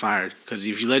 Chubbs, you're fired. Because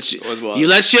if you let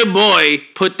your boy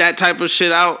put that type of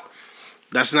shit out,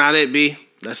 that's not it, B.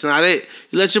 That's not it.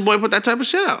 You let your boy put that type of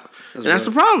shit out. That's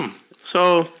the problem.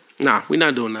 So, nah, we're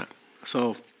not doing that.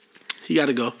 So, he got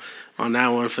to go on that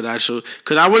one for that show.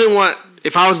 Because I wouldn't want,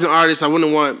 if I was an artist, I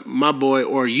wouldn't want my boy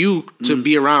or you to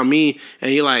be around me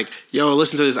and you're like, yo,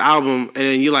 listen to this album. And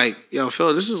then you're like, yo,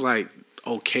 Phil, this is like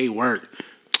okay work.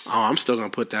 Oh, I'm still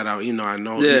gonna put that out. You know, I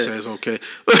know he says okay.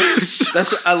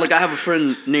 I have a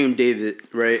friend named David,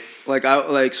 right?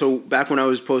 So back when I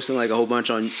was posting like a whole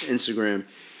bunch on Instagram,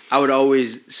 I would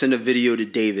always send a video to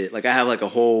David. Like I have like a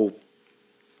whole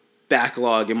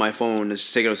backlog in my phone that's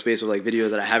just taking up space with like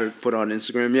videos that I haven't put on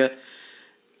Instagram yet,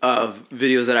 of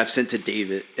videos that I've sent to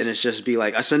David, and it's just be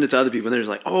like I send it to other people and they're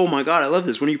just like, oh my god, I love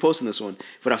this. When are you posting this one?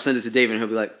 But I'll send it to David and he'll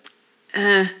be like,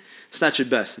 it's not your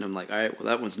best. And I'm like, all right, well,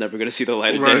 that one's never going to see the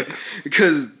light of day.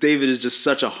 Because David is just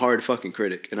such a hard fucking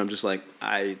critic. And I'm just like,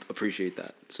 I appreciate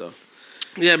that. So,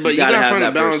 yeah, but you got to find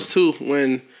a balance, too,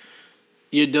 when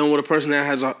you're dealing with a person that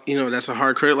has, that's a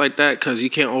hard critic like that. Because you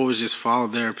can't always just follow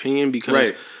their opinion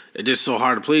because it's just so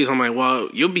hard to please. I'm like, well,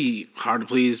 you'll be hard to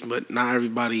please, but not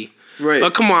everybody. Right.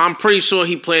 But come on, I'm pretty sure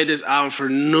he played this album for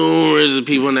numerous of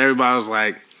people and everybody was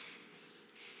like,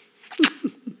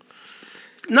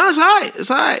 no, it's all right. It's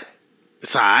all right.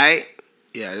 It's all right.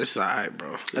 Yeah, it's all right,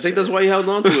 bro. I think that's why he held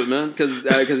on to it, man.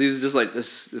 Because he was just like,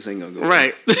 this ain't gonna go.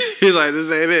 Right. He's like,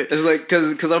 this ain't it. It's like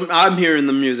because I'm hearing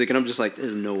the music and I'm just like,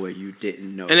 there's no way you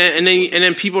didn't know. And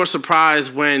then people are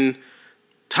surprised when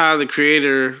Tyler the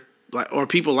Creator or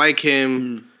people like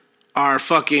him are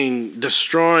fucking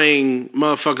destroying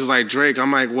motherfuckers like Drake.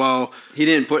 I'm like, well, he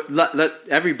didn't put let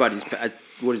everybody's.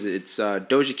 What is it? It's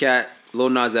Doja Cat, Lil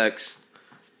Nas X.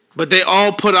 But they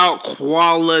all put out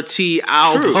quality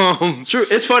albums. True.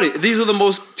 It's funny. These are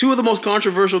two of the most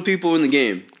controversial people in the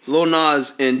game. Lil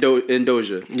Nas and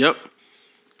Doja. Yep.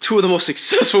 two of the most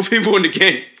successful people in the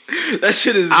game. That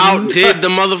shit is outdid the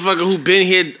motherfucker who been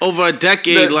here over a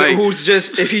decade. Who's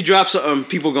just, if he drops something,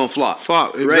 people gonna flop.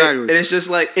 Exactly. Right? And it's just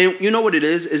like, and you know what it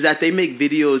is that they make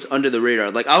videos under the radar.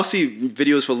 Like, I'll see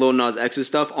videos for Lil Nas X's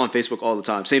stuff on Facebook all the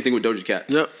time. Same thing with Doja Cat.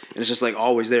 Yep. And it's just like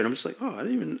always there. And I'm just like, oh, I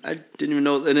didn't even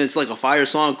know. And it's like a fire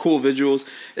song, cool visuals.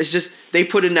 It's just, they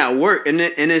put in that work, and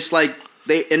it's like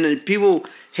then people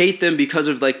hate them because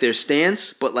of like their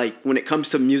stance. But like when it comes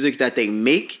to music that they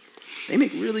make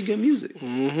really good music.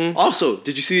 Mm-hmm. Also,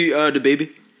 did you see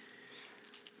DaBaby?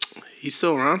 He's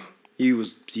still around.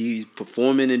 He's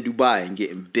performing in Dubai and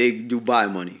getting big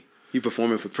Dubai money. He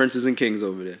performing for princes and kings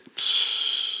over there.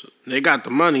 They got the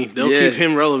money. They'll keep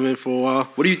him relevant for a while.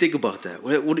 What do you think about that?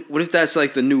 What if that's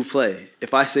like the new play?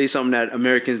 If I say something that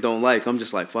Americans don't like, I'm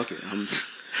just like, fuck it.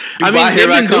 Dubai, they've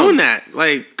been doing that.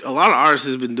 Like a lot of artists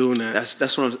has been doing that.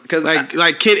 That's what I'm, because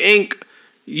like Kid Ink.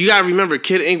 You gotta remember,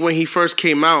 Kid Ink, when he first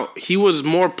came out, he was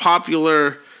more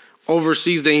popular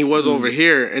overseas than he was over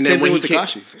here. And then when with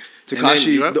Tekashi.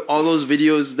 Tekashi, all those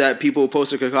videos that people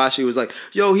posted, Tekashi was like,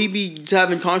 yo, he be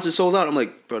having concerts sold out. I'm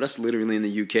like, bro, that's literally in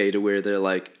the UK, to where they're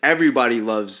like, everybody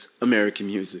loves American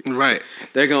music. Right.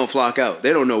 They're gonna flock out.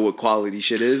 They don't know what quality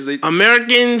shit is.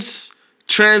 Americans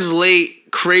translate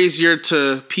crazier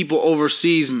to people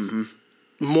overseas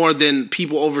more than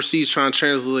people overseas trying to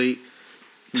translate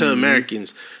to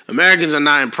Americans. Americans are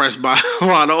not impressed by a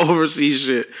lot of overseas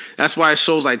shit. That's why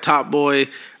shows like Top Boy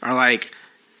are like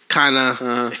kind of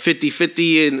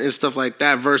 50-50 and stuff like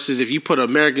that. Versus if you put an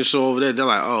American show over there, they're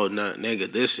like, oh no,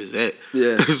 nigga, this is it.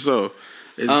 Yeah. So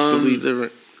it's completely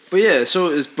different. But yeah,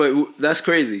 but that's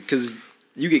crazy because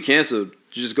you get canceled.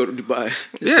 You just go to Dubai.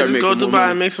 Just go to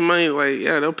Dubai and make some money. Like,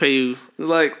 yeah, they'll pay you. It's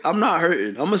like, I'm not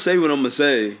hurting. I'm gonna say what I'm gonna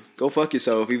say. Go fuck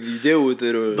yourself if you deal with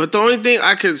it. But the only thing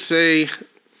I could say,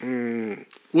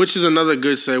 which is another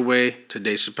good segue to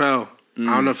Dave Chappelle. I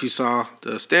don't know if you saw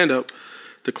the stand-up,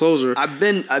 the closer. I've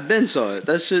been saw it.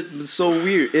 That shit was so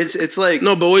weird. It's like,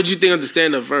 no, but what did you think of the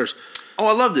stand-up first? Oh,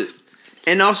 I loved it,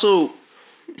 and also,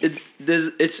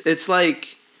 it's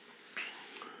like,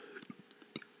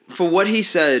 for what he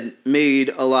said made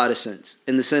a lot of sense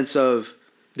in the sense of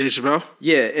Dave Chappelle.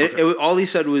 Yeah, all he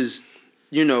said was,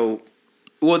 well,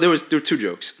 there were two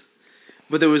jokes,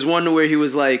 but there was one where he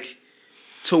was like,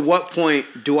 to what point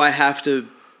do I have to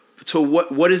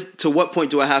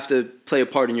play a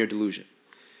part in your delusion?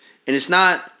 And it's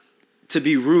not to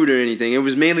be rude or anything. It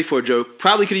was mainly for a joke.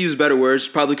 Probably could have used better words.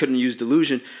 Probably couldn't use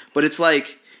delusion. But it's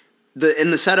like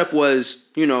the setup was,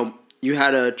 you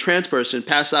had a trans person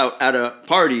pass out at a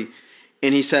party,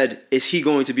 and he said, "Is he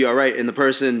going to be all right?" And the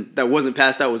person that wasn't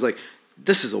passed out was like,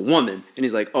 "This is a woman," and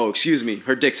he's like, "Oh, excuse me,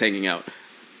 her dick's hanging out."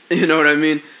 You know what I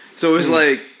mean? So it was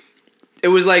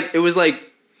like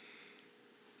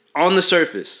on the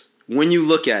surface, when you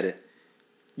look at it,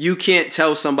 you can't tell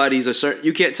you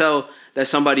can't tell that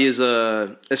somebody is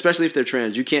especially if they're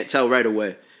trans, you can't tell right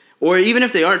away. Or even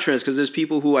if they aren't trans, because there's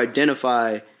people who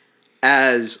identify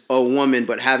as a woman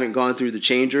but haven't gone through the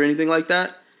change or anything like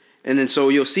that. And then so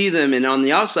you'll see them, and on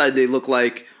the outside they look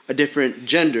like a different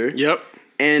gender. Yep.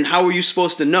 And how are you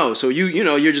supposed to know? So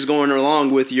you're just going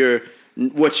along with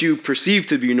what you perceive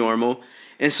to be normal.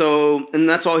 And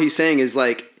that's all he's saying is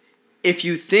like, if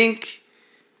you think,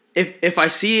 if I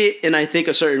see it and I think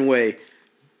a certain way,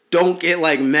 don't get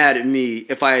like mad at me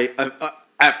if I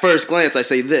at first glance I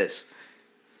say this.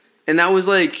 And that was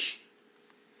like,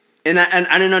 and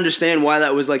I didn't understand why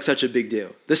that was like such a big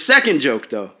deal. The second joke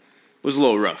though was a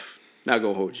little rough. Not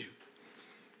gonna hold you.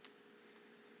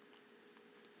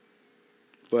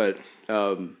 But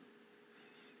you're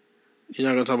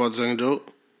not gonna talk about the second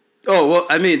joke? Oh well,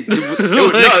 I mean,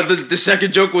 the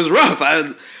second joke was rough.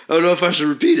 I don't know if I should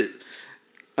repeat it.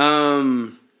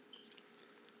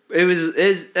 It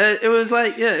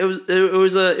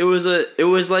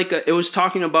was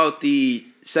talking about the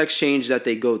sex change that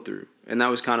they go through, and that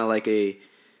was kind of like it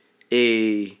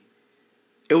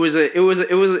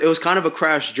was kind of a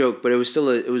crash joke, but it was still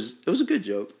it was a good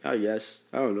joke. I guess,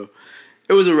 I don't know.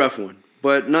 It was a rough one,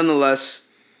 but nonetheless,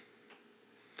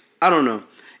 I don't know.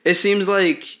 It seems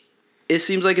like it's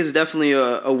definitely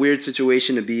a weird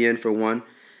situation to be in, for one.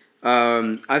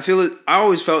 I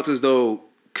always felt as though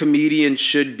comedians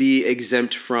should be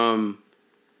exempt from,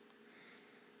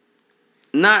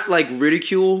 not like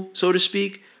ridicule, so to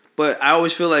speak, but I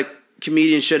always feel like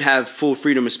comedians should have full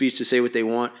freedom of speech to say what they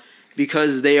want,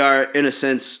 because they are, in a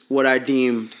sense, what I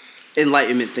deem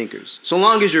enlightenment thinkers. So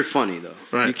long as you're funny, though.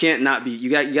 Right. You can't not be. You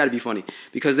got to be funny,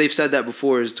 because they've said that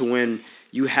before, is to when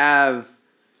you have.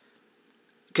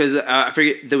 Because I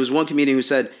forget, there was one comedian who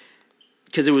said,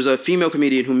 because it was a female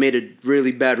comedian who made a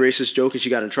really bad racist joke and she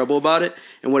got in trouble about it.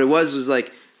 And what it was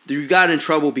like, you got in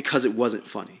trouble because it wasn't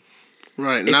funny.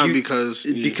 Right, not because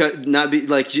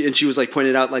and she was like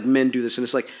pointed out like men do this, and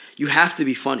it's like you have to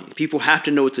be funny. People have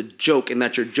to know it's a joke and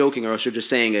that you're joking, or else you're just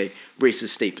saying a racist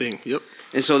statement. Yep.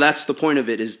 And so that's the point of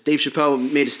it. Is Dave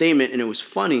Chappelle made a statement and it was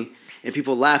funny and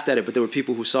people laughed at it, but there were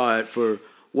people who saw it for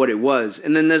what it was.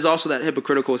 And then there's also that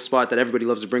hypocritical spot that everybody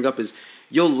loves to bring up is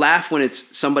you'll laugh when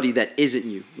it's somebody that isn't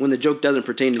you. When the joke doesn't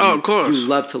pertain to you, of course. You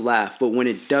love to laugh, but when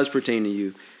it does pertain to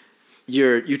you,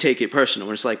 you take it personal.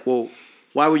 And it's like, well,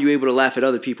 why were you able to laugh at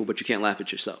other people, but you can't laugh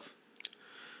at yourself?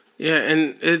 Yeah,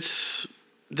 and it's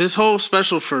this whole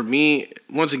special for me.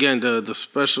 Once again, the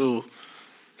special,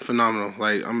 phenomenal.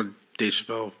 Like I'm a Dave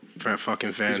Chappelle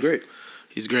fucking fan. He's great.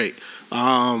 He's great.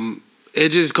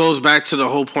 It just goes back to the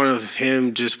whole point of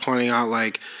him just pointing out,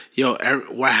 like, yo,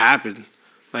 what happened?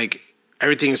 Like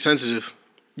everything is sensitive.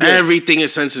 Yeah. Everything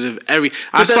is sensitive.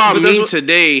 I saw a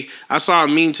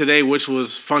meme today, which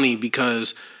was funny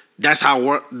because that's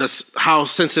how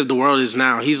sensitive the world is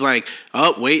now. He's like,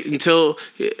 oh, wait until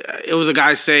it was a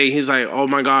guy saying, he's like, oh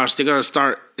my gosh, they're gonna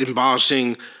start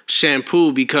abolishing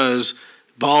shampoo because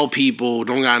bald people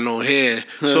don't got no hair,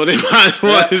 so they might as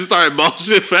well start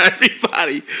abolishing for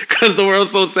everybody because the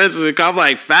world's so sensitive. I'm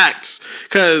like, facts,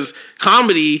 because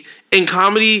comedy,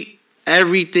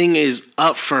 everything is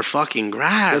up for fucking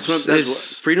grabs.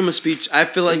 That's freedom of speech. I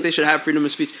feel like they should have freedom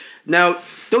of speech. Now,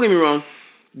 don't get me wrong.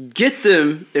 Get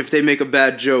them if they make a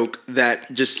bad joke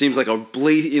that just seems like a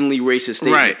blatantly racist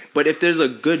statement. Right. But if there's a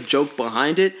good joke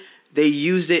behind it, they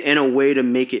used it in a way to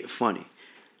make it funny.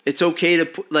 It's okay to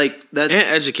put that's and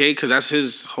educate, because that's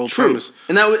his whole premise.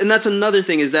 And that's another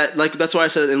thing is that that's why I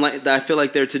said that I feel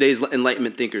like they're today's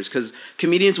Enlightenment thinkers, because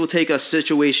comedians will take a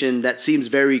situation that seems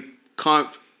very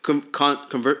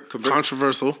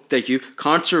controversial. Thank you,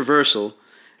 controversial.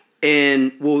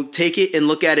 And we'll take it and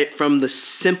look at it from the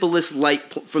simplest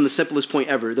point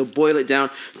ever. They'll boil it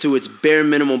down to its bare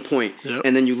minimum point. Yep.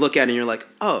 And then you look at it and you're like,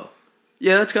 oh,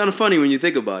 yeah, that's kind of funny when you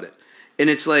think about it.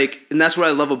 And it's like, and that's what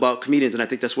I love about comedians, and I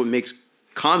think that's what makes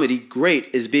comedy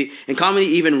great, and comedy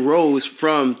even rose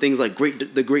from things like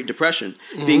the Great Depression,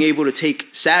 being able to take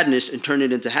sadness and turn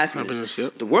it into happiness.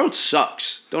 Yep. The world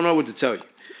sucks. Don't know what to tell you.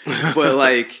 But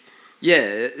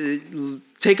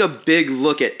take a big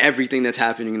look at everything that's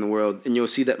happening in the world, and you'll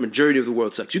see that majority of the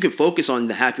world sucks. You can focus on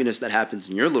the happiness that happens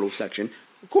in your little section,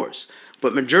 of course,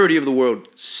 but majority of the world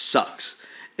sucks.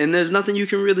 And there's nothing you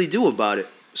can really do about it.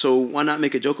 So why not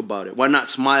make a joke about it? Why not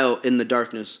smile in the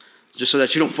darkness just so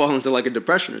that you don't fall into like a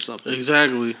depression or something?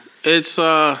 Exactly. It's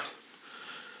I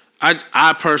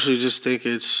personally just think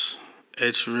it's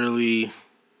really,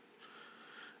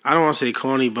 I don't want to say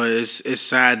corny, but it's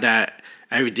sad that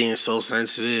everything is so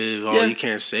sensitive. Oh, you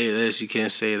can't say this, you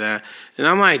can't say that. And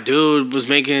I'm like, dude was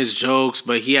making his jokes,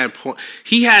 but he had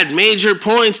major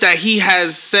points that he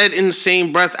has said in the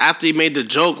same breath after he made the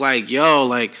joke. Like, yo,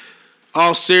 like,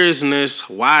 all seriousness,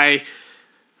 why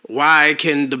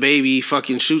can the baby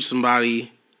fucking shoot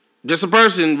somebody? Just a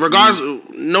person, regardless,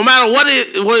 no matter what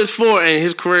it's for, and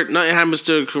his career, nothing happens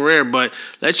to a career, but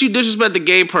let you disrespect the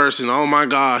gay person, oh my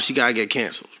gosh, he gotta get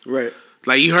canceled. Right.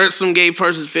 Like, you hurt some gay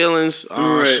person's feelings,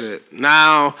 oh shit.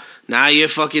 Now you're a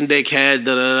fucking dickhead,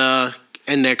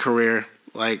 end their career.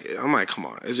 Like, I'm like, come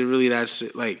on, is it really that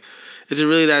serious?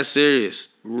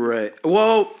 Right.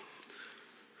 Well,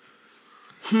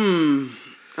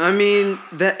 I mean,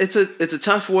 that it's a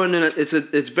tough one, and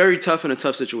it's very tough in a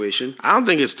tough situation. I don't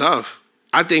think it's tough.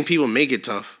 I think people make it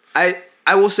tough.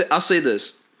 I'll say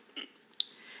this.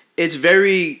 It's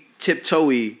very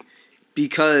tiptoey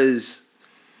because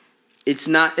it's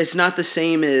not the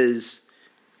same as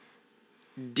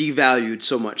devalued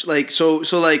so much. Like so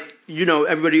like, you know,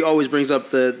 everybody always brings up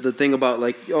the thing about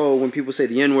like, oh, when people say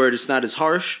the N-word, it's not as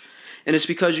harsh. And it's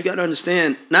because you got to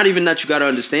understand, not even that you got to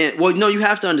understand. Well, no, you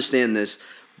have to understand this,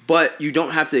 but you don't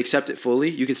have to accept it fully.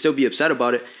 You can still be upset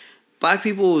about it. Black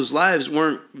people's lives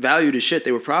weren't valued as shit.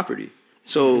 They were property.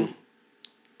 So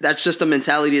that's just a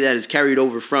mentality that is carried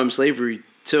over from slavery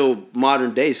till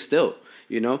modern day still.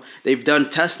 You know, they've done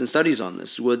tests and studies on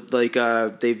this. With they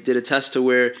did a test to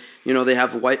where, you know, they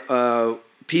have white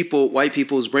people's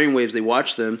brainwaves. They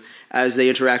watch them as they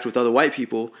interact with other white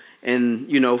people. And,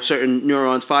 you know, certain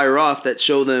neurons fire off that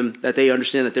show them that they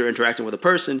understand that they're interacting with a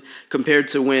person, compared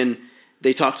to when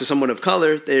they talk to someone of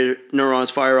color, their neurons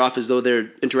fire off as though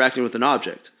they're interacting with an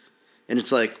object. And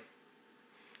it's like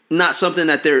not something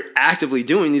that they're actively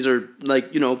doing. These are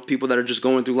like, you know, people that are just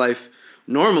going through life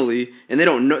normally, and they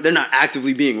don't know, they're not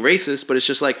actively being racist, but it's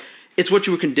just like it's what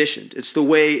you were conditioned. It's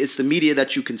the media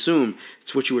that you consume.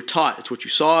 It's what you were taught. It's what you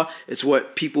saw. It's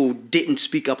what people didn't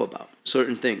speak up about,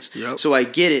 certain things. Yep. So I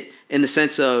get it in the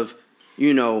sense of,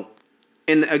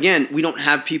 and again, we don't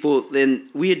have people, and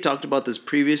we had talked about this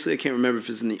previously. I can't remember if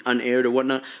it's in the unaired or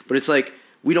whatnot, but it's like,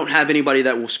 we don't have anybody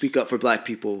that will speak up for black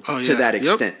people to that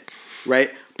extent,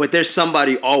 right? But there's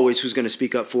somebody always who's going to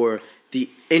speak up for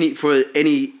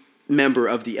any member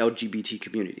of the LGBT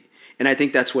community. And I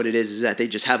think that's what it is that they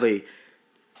just have a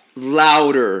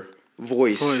louder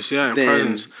voice than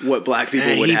presence. What black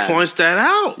people would have. He points that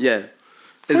out. Yeah.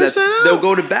 They'll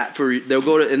go to bat for you. They'll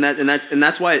go to and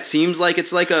that's why it seems like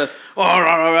it's like a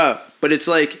but it's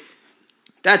like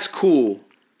that's cool.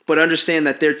 But understand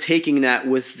that they're taking that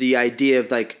with the idea of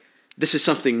like this is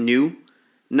something new.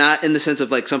 Not in the sense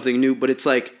of like something new, but it's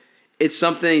like it's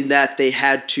something that they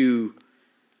had to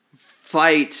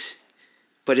fight,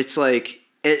 but it's like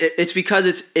it's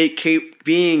because it came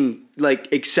being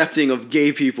like accepting of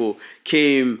gay people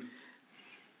came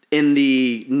in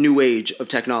the new age of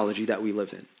technology that we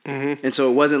live in. Mm-hmm. And so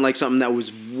it wasn't like something that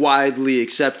was widely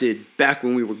accepted back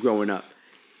when we were growing up.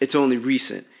 It's only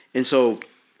recent. And so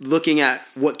looking at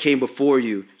what came before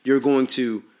you, you're going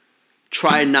to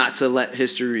try not to let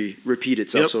history repeat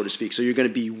itself, so to speak. So you're going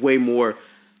to be way more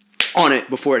on it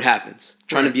before it happens.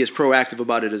 Trying to be as proactive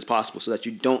about it as possible so that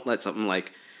you don't let something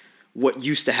like what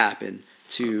used to happen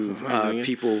to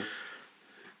people,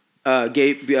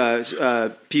 gay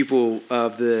people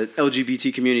of the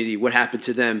LGBT community, what happened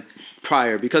to them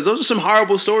prior. Because those are some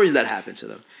horrible stories that happened to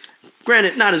them.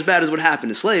 Granted, not as bad as what happened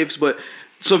to slaves, but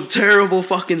some terrible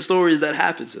fucking stories that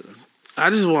happened to them. I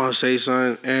just want to say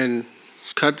something and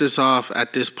cut this off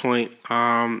at this point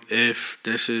if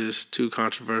this is too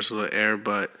controversial to air,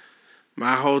 but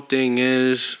my whole thing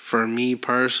is, for me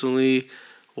personally,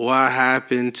 what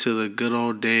happened to the good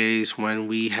old days when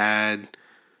we had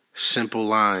simple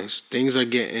lines? Things are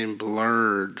getting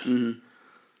blurred. Mm-hmm.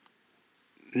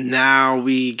 Now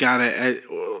we gotta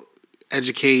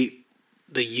educate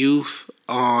the youth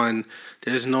on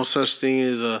there's no such thing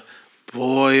as a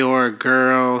boy or a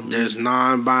girl. Mm-hmm. There's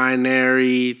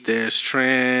non-binary. There's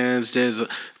trans. There's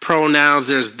pronouns.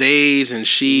 There's theys and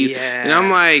she's. Yeah. And I'm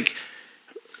like,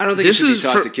 I don't think it should be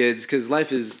taught to kids because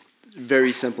life is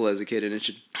very simple as a kid, and it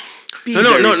should be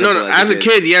no. As a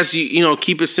kid, yes, you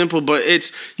keep it simple, but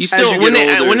it's you still when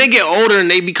they get older and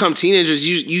they become teenagers,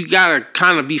 you gotta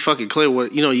kind of be fucking clear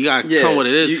what you gotta tell them what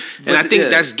it is, and I think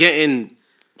that's getting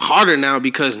harder now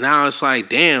because now it's like,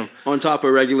 damn. On top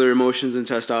of regular emotions and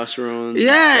testosterone.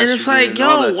 Yeah, and it's like,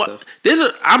 yo,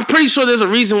 I'm pretty sure there's a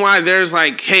reason why there's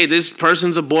like, hey, this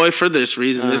person's a boy for this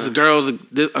reason. This girl's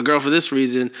a girl for this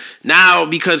reason. Now,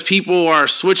 because people are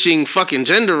switching fucking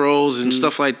gender roles and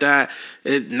stuff like that,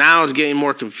 now it's getting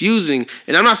more confusing.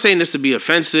 And I'm not saying this to be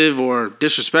offensive or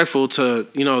disrespectful to,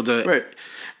 the... Right.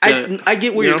 I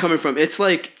get where you're coming from. It's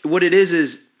like, what it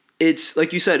is it's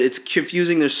like you said, it's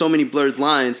confusing. There's so many blurred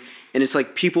lines, and it's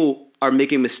like people are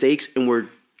making mistakes, and we're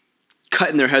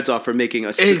cutting their heads off for making a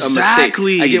mistake.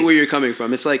 I get where you're coming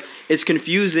from. It's like it's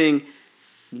confusing,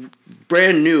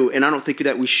 brand new, and I don't think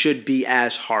that we should be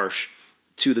as harsh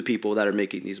to the people that are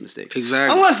making these mistakes.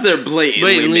 Exactly. Unless they're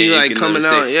blatantly like coming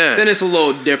out, then it's a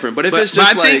little different. But if it's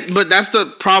just but that's the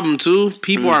problem too.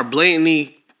 People are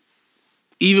blatantly,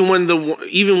 even when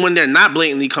they're not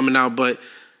blatantly coming out, but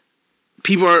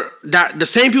people are the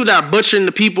same people that are butchering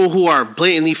the people who are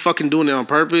blatantly fucking doing it on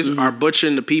purpose are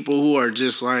butchering the people who are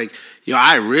just like, yo,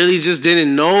 I really just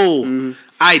didn't know. Mm-hmm.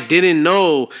 I didn't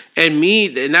know. And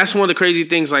that's one of the crazy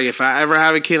things. Like, if I ever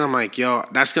have a kid, I'm like, yo,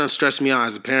 that's gonna stress me out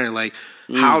as a parent. Like,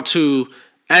 how to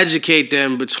educate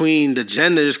them between the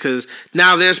genders, because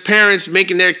now there's parents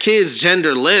making their kids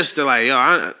genderless. They're like,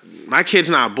 yo, my kid's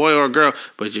not a boy or a girl,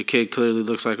 but your kid clearly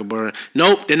looks like a boy.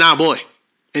 Nope, they're not a boy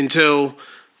until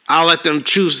I'll let them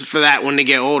choose for that when they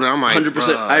get older. I'm like,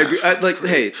 100%. I agree.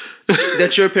 Hey,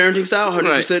 that's your parenting style.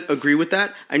 100% agree with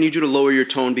that. I need you to lower your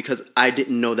tone because I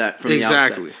didn't know that from the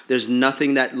outset. There's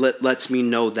nothing that lets me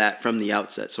know that from the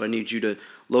outset. So I need you to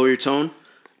lower your tone.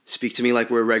 Speak to me like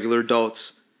we're regular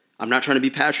adults. I'm not trying to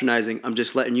be patronizing. I'm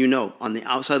just letting you know. On the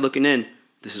outside looking in,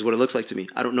 this is what it looks like to me.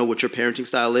 I don't know what your parenting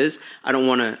style is. I don't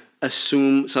want to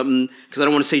assume something because I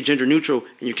don't want to say gender neutral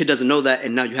and your kid doesn't know that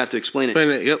and now you have to explain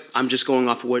it. Yep. I'm just going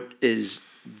off of what is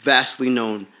vastly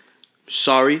known.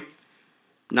 Sorry.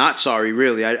 Not sorry,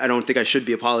 really. I don't think I should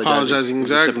be apologizing. It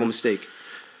was a simple mistake.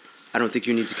 I don't think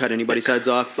you need to cut anybody's heads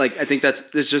off. Like, I think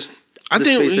it's just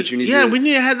space that you need to... Yeah, we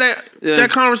need to have that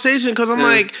conversation because I'm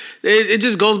like, it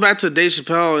just goes back to Dave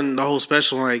Chappelle and the whole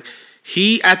special. Like,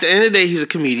 at the end of the day, he's a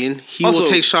comedian. He will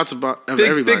take shots of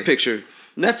everybody. Big picture.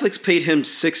 Netflix paid him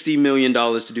 $60 million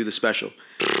to do the special.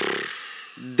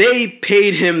 They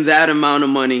paid him that amount of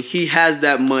money. He has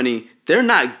that money. They're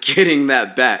not getting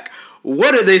that back.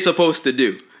 What are they supposed to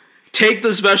do? Take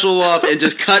the special off and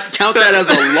just count that as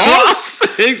a loss?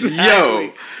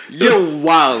 Exactly. You're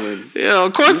wildin'. Yeah,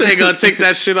 of course they ain't gonna take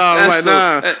that shit off. Like,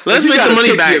 nah, let's make the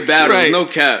money back. Battles, right. No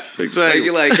cap. Exactly. Like,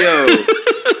 you're like,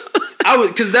 yo,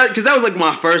 because that was like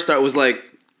my first thought was like,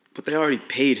 but they already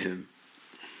paid him.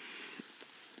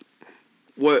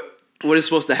 What is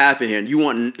supposed to happen here?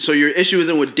 So your issue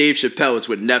isn't with Dave Chappelle, it's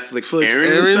with Netflix airing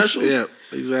the special? Yeah,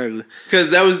 exactly.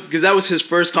 Because that was his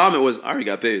first comment was, I already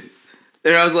got paid.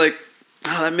 And I was like,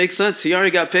 oh, that makes sense. He already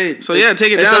got paid. So yeah,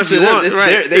 take it down if you want. It's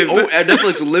right.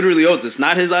 Netflix literally owns it. It's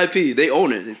not his IP. They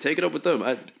own it. They take it up with them.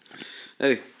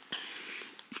 Hey.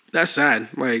 That's sad.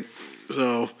 Like,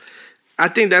 so I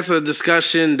think that's a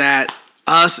discussion that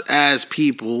us as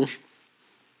people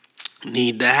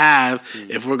need to have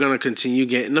if we're going to continue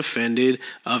getting offended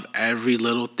of every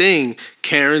little thing.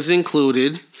 Karen's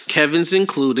included. Kevin's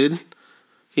included.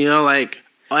 You know, like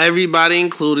everybody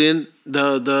included.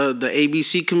 The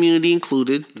ABC community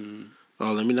included.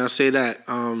 Oh, let me not say that.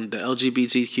 The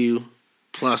LGBTQ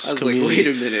plus community. Like, wait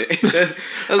a minute.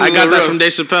 I got that from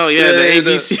Dave Chappelle. Yeah, the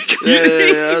ABC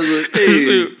community. Yeah, I was like,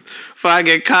 hey. If I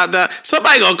get caught down,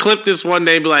 somebody gonna clip this one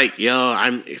day and be like, yo,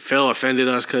 Phil offended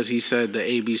us because he said the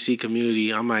ABC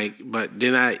community. I'm like, but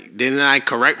didn't I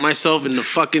correct myself in the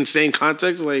fucking same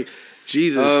context? Like,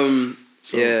 Jesus.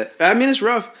 Yeah. I mean, it's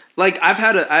rough. Like, I've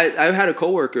had a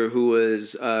coworker who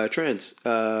was trans,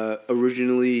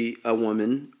 originally a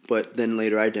woman, but then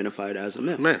later identified as a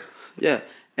man. Yeah.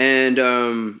 And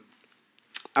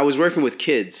I was working with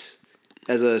kids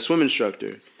as a swim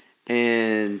instructor,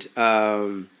 and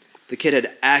the kid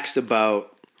had asked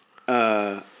about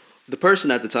the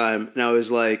person at the time, and I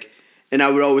was like, and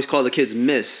I would always call the kids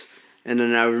Miss, and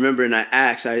then I remember, and I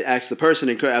asked the person,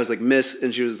 and I was like, Miss,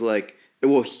 and she was like,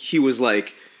 well, he was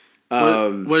like,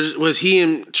 was he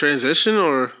in transition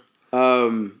or?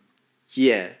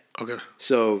 Yeah. Okay.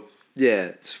 So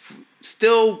yeah,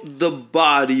 still the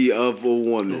body of a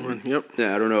woman. Yep.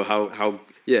 Yeah, I don't know how.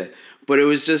 Yeah, but it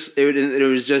was just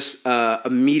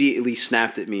immediately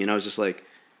snapped at me, and I was just like,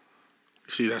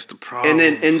 see, that's the problem.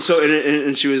 And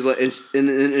she was like, and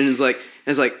it's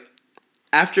like,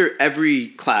 after every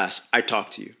class, I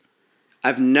talk to you.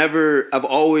 I've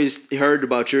always heard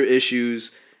about your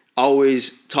issues,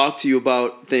 always talk to you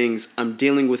about things. I'm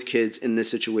dealing with kids in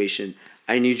this situation.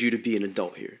 I need you to be an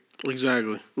adult here.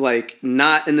 Exactly. Like,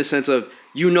 not in the sense of,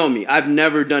 you know me. I've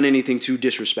never done anything to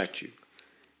disrespect you.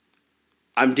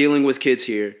 I'm dealing with kids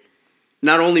here.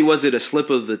 Not only was it a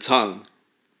slip of the tongue,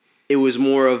 it was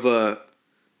more of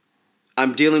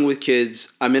I'm dealing with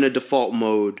kids. I'm in a default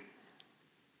mode.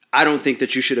 I don't think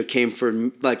that you should have came for,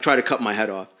 like, try to cut my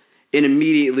head off. And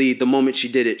immediately, the moment she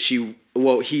did it, he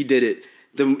did it.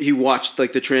 He watched,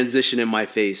 like, the transition in my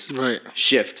face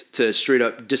shift to straight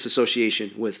up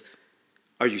disassociation with,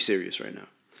 are you serious right now?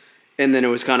 And then it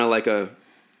was kind of like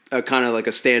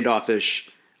a standoffish,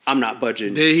 I'm not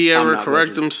budging. Did he ever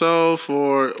correct himself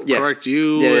or correct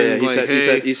you? Yeah.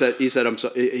 He said I'm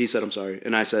sorry,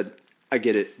 and I said, I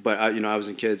get it, but I was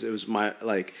in kids. It was my,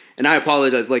 like, and I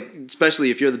apologize. Like,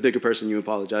 especially if you're the bigger person, you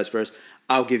apologize first.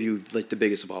 I'll give you, like, the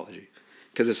biggest apology,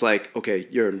 because it's like, okay,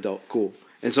 you're an adult, cool.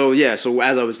 And so so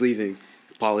as I was leaving,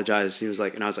 apologized. He was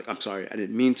like, and I was like, I'm sorry, I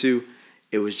didn't mean to.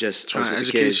 It was just trying to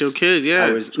educate your kid. Yeah,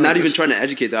 I was not even trying to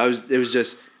educate them. It was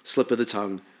just slip of the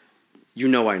tongue.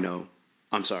 I know.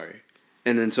 I'm sorry.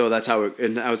 And then so that's how it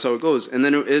goes. And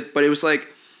then but it was like,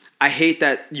 I hate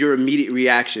that your immediate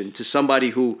reaction to somebody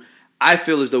who I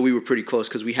feel as though we were pretty close,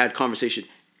 because we had conversation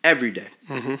every day.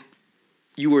 Mm-hmm.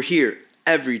 You were here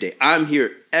every day. I'm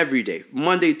here every day,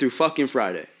 Monday through fucking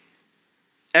Friday.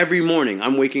 Every morning,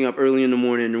 I'm waking up early in the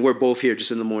morning, and we're both here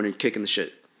just in the morning kicking the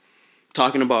shit.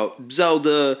 Talking about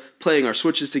Zelda, playing our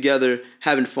Switches together,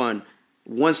 having fun.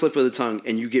 One slip of the tongue,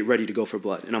 and you get ready to go for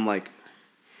blood. And I'm like,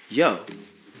 yo,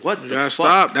 what the fuck?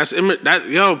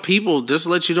 Stop. People, just to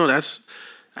let you know, that's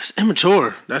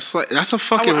immature. That's a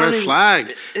fucking red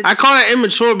flag. I call that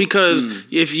immature because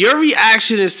if your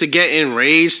reaction is to get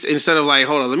enraged instead of like,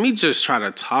 hold on, let me just try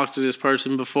to talk to this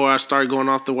person before I start going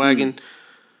off the wagon,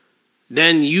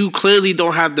 then you clearly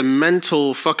don't have the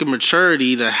mental fucking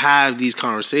maturity to have these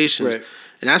conversations. Right.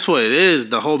 And that's what it is,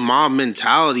 the whole mob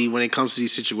mentality when it comes to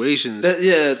these situations.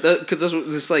 Because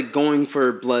it's like going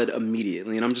for blood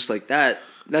immediately. And I'm just like,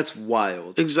 that's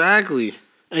wild. Exactly.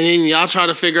 And then y'all try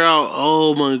to figure out,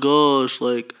 oh my gosh,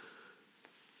 like,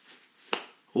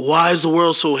 why is the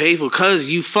world so hateful? Because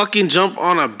you fucking jump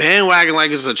on a bandwagon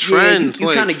like it's a trend. Yeah,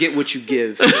 you kind of get what you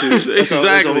give. Too. That's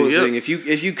exactly. The whole thing. If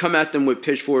you come at them with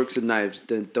pitchforks and knives,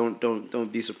 then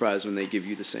don't be surprised when they give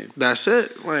you the same. That's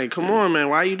it. Like, come on, man.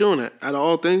 Why are you doing that? Out of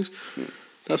all things,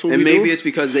 that's what. And maybe it's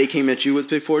because they came at you with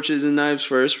pitchforks and knives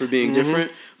first for being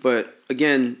different. But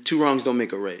again, two wrongs don't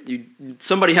make a right.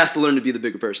 Somebody has to learn to be the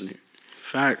bigger person here.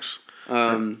 Facts.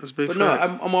 That's big. But no,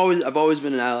 I've always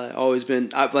been an ally.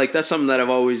 That's something that I've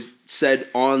always said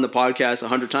on the podcast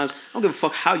 100 times. I don't give a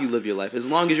fuck how you live your life, as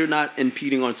long as you're not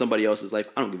impeding on somebody else's life.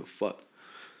 I don't give a fuck.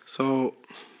 So,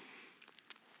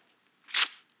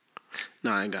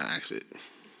 no, I ain't gonna ask it.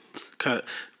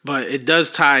 But it does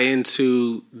tie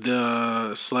into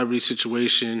the celebrity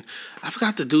situation. I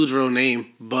forgot the dude's real name,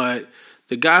 but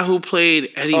the guy who played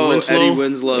Eddie Winslow. Eddie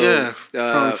Winslow.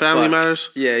 From Family Matters.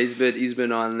 Yeah, he's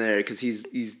been on there because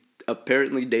he's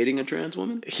apparently dating a trans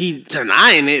woman. He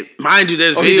denying it, mind you.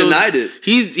 There's videos. He denied it.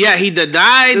 He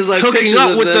denied hooking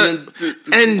up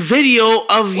with and video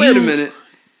of Wait a minute.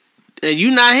 And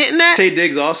you not hitting that? Taye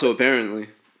Diggs also apparently.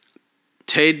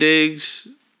 Taye Diggs.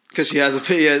 Because she does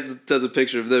a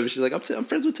picture of them. She's like, I'm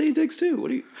friends with Taye Diggs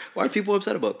too. Why are people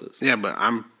upset about this? Yeah, but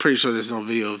I'm pretty sure there's no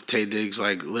video of Taye Diggs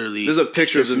like literally. There's a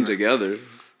picture of them together.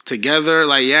 Together,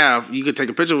 like yeah, you could take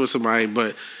a picture with somebody,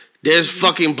 but there's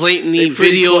fucking blatantly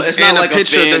videos and a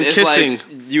picture of them kissing.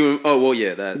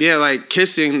 That. Like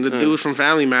kissing the dude from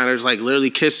Family Matters, like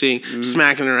literally kissing,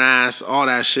 smacking her ass, all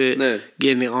that shit,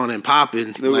 getting it on and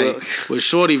popping. Like with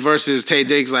Shorty versus Taye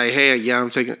Diggs, like, hey, yeah,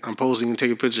 I'm posing and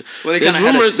taking a picture. Well, they kind of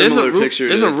had a similar picture.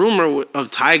 There's a rumor of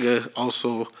Tyga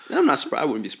also. I'm not surprised. I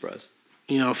wouldn't be surprised.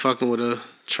 Fucking with a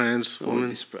trans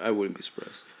woman. I wouldn't be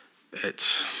surprised.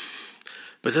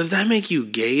 But does that make you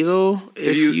gay though?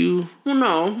 Well,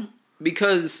 no,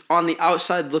 because on the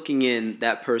outside looking in,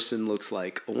 that person looks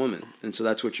like a woman, and so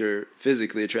that's what you're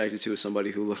physically attracted to, is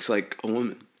somebody who looks like a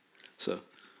woman. So,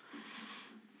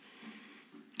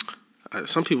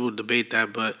 some people debate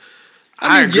that, but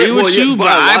I agree with you. But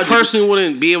I personally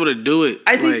wouldn't be able to do it.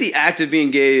 I think the act of being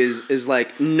gay is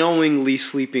like knowingly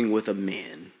sleeping with a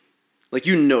man, like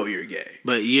you're gay,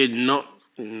 but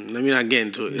let me not get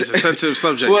into it. It's a sensitive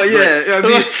subject. Well, yeah, I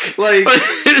mean,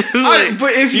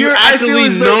 but if I feel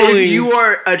as though if you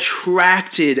are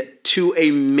attracted to a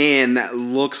man that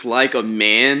looks like a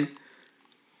man,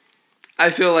 I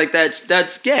feel like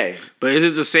that's gay. But is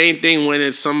it the same thing when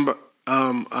it's but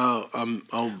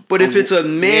if it's a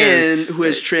man who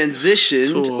has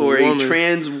transitioned or a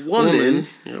trans woman,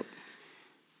 yep.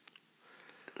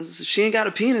 She ain't got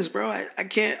a penis, bro. I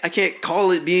can't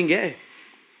call it being gay.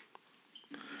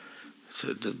 It's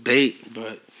a debate,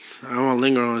 but I don't want to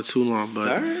linger on it too long. But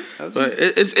all right. Okay. But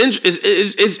it's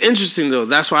interesting though.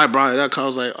 That's why I brought it up.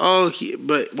 Cause I was like,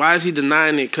 but why is he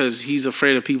denying it? Because he's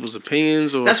afraid of people's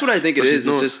opinions, or that's what I think it is.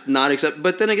 It's just not accept.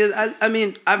 But then again, I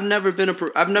mean, I've never been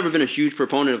a huge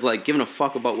proponent of like giving a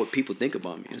fuck about what people think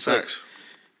about me. It's facts. Like,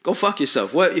 go fuck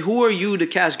yourself. Who are you to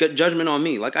cast judgment on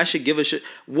me? Like, I should give a shit.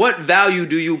 What value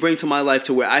do you bring to my life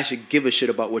to where I should give a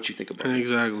shit about what you think about me?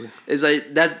 Exactly. It's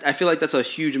like that. I feel like that's a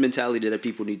huge mentality that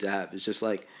people need to have. It's just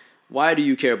like, why do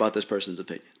you care about this person's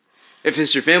opinion? If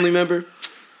it's your family member,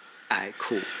 alright,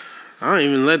 cool. I don't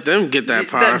even let them get that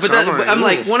power. I'm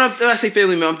like, when I say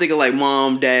family member, I'm thinking like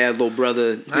mom, dad, little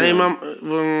brother. Even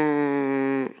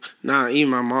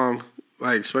my mom.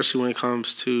 Like, especially when it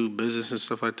comes to business and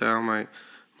stuff like that, I'm like,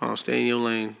 Mom, stay in your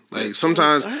lane. Like,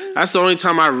 sometimes that's the only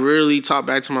time I really talk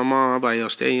back to my mom. I'm like, yo,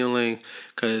 stay in your lane,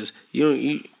 because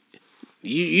you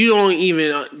don't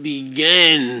even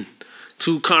begin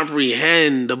to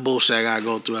comprehend the bullshit I gotta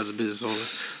go through as a business owner.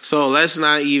 So let's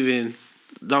not even.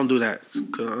 Don't do that.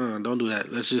 Don't do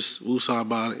that. Let's just woosah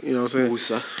about it. You know what I'm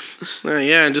saying? Woosah.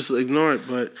 Yeah, and just ignore it.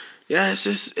 But yeah, it's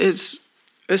just it's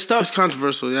tough. It's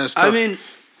controversial. Yeah, it's tough. I mean,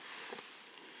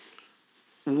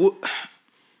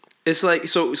 it's like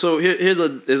so. Here's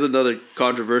another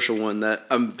controversial one that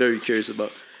I'm very curious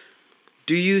about.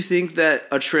 Do you think that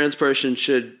a trans person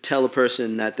should tell a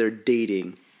person that they're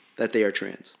dating that they are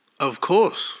trans? Of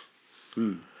course.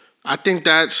 I think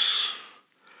that's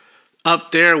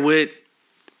up there with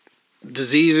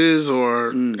diseases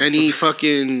or any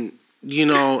fucking,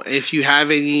 if you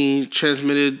have any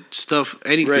transmitted stuff,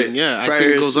 anything. Right. Yeah, I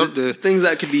think it goes up there. Things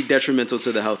that could be detrimental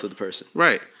to the health of the person.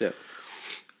 Right. Yeah.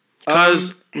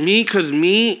 Because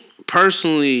me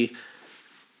personally,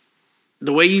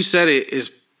 the way you said it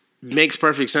makes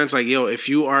perfect sense. Like, yo, if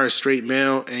you are a straight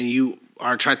male and you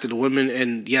are attracted to women,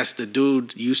 and yes, the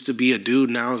dude used to be a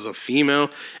dude, now is a female,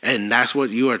 and that's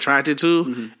what you are attracted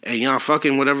to, and y'all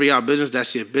fucking whatever y'all business,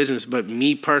 that's your business. But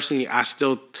me personally, I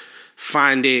still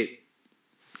find it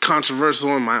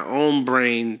controversial in my own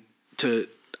brain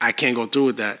I can't go through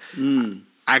with that.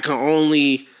 I can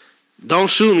only don't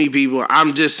shoot me, people.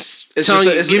 I'm just telling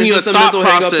you, give me a thought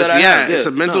process. Yeah, it's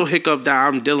a mental hiccup that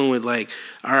I'm dealing with. Like,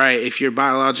 all right, if you're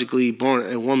biologically born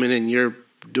a woman and you're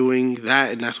doing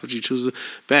that and that's what you choose to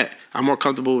bet, I'm more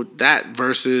comfortable with that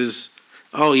versus,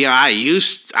 oh yeah,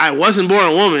 I wasn't born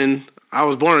a woman, I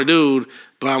was born a dude,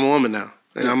 but I'm a woman now.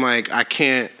 And I'm like, I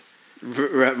can't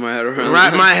wrap my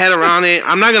head around it.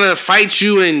 I'm not gonna fight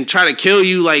you and try to kill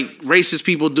you like racist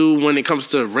people do when it comes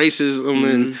to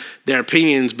racism and their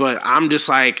opinions, but I'm just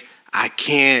like, I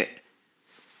can't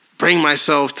bring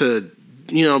myself to,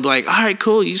 be like, all right,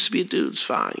 cool, you used to be a dude, it's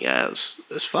fine, yeah,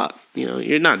 it's fuck,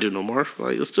 you're not a dude no more,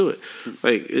 like, let's do it.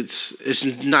 Like, it's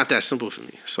not that simple for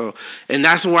me. So, and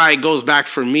that's why it goes back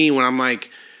for me when I'm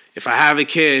like, if I have a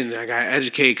kid, I gotta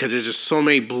educate because there's just so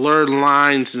many blurred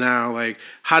lines now. Like,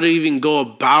 how to even go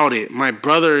about it? My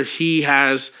brother, he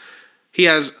has a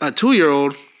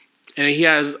 2-year-old, and he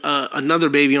has another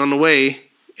baby on the way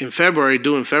in February.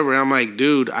 I'm like,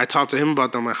 dude, I talked to him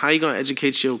about that. I'm like, how you gonna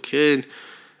educate your kid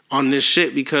on this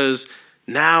shit? Because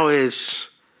now it's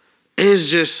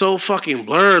just so fucking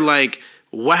blurred. Like,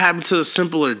 what happened to the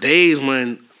simpler days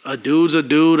when a dude's a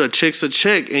dude, a chick's a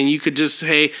chick, and you could just,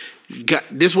 hey,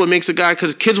 this is what makes a guy,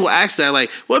 because kids will ask that,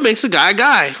 like, what makes a guy a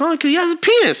guy? Huh? Because he has a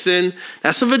penis and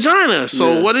that's a vagina.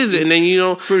 So what is it? And then,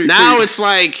 it's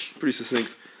like pretty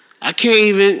succinct. I can't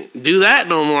even do that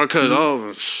no more because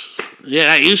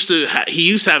he used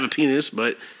to have a penis,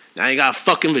 but now he got a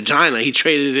fucking vagina. He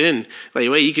traded it in. Like,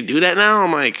 wait, you could do that now?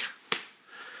 I'm like,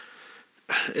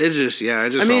 it's just a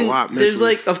lot mentally. There's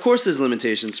like, of course there's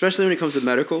limitations, especially when it comes to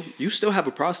medical. You still have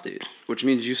a prostate, which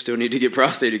means you still need to get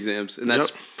prostate exams. And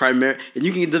that's primary. And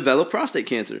you can develop prostate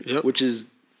cancer, which is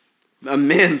a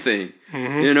man thing.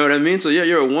 You know what I mean? So yeah,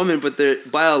 you're a woman, but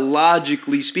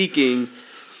biologically speaking,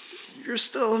 you're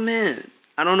still a man.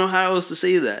 I don't know how else to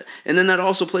say that. And then that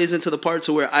also plays into the parts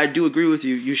where I do agree with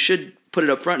you. You should put it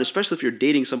up front, especially if you're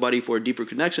dating somebody for a deeper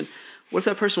connection. What if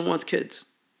that person wants kids?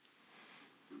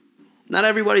 Not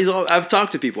everybody's I've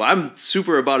talked to people. I'm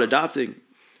super about adopting.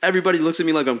 Everybody looks at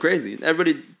me like I'm crazy.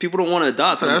 People don't want to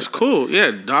adopt. That's cool. Yeah,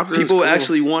 adopting. People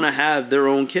actually want to have their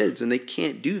own kids, and they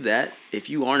can't do that if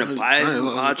you aren't a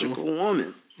biological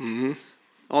woman.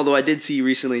 Although I did see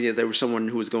recently that there was someone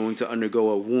who was going to undergo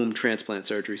a womb transplant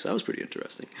surgery, so that was pretty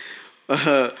interesting.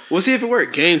 We'll see if it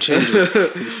works. Game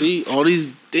changer. You see, all these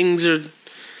things are.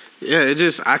 Yeah,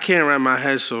 I can't wrap my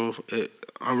head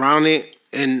around it.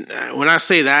 And when I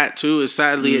say that too, it's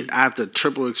sadly I have to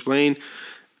triple explain.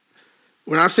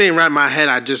 When I say wrap my head,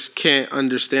 I just can't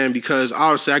understand because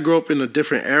obviously I grew up in a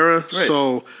different era. Right.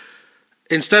 So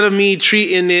instead of me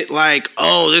treating it like,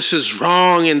 oh, this is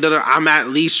wrong, and I'm at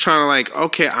least trying to like,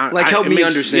 okay, help me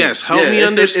understand. Yes, help me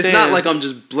understand. It's not like I'm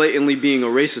just blatantly being a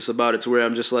racist about it to where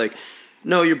I'm just like,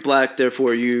 no, you're black,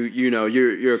 therefore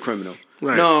you're a criminal.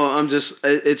 Right. No,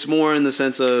 it's more in the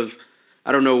sense of,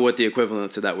 I don't know what the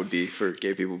equivalent to that would be for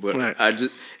gay people, but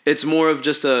it's more of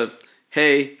just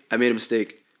hey, I made a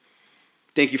mistake.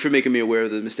 Thank you for making me aware of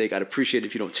the mistake. I'd appreciate it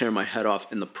if you don't tear my head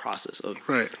off in the process of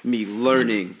me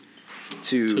learning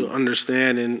to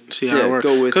understand and see how it works.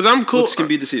 Because I'm cool. Looks can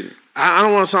be deceiving. I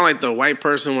don't want to sound like the white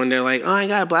person when they're like, oh, I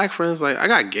got black friends. Like, I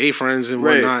got gay friends and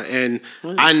whatnot. And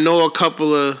I know a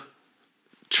couple of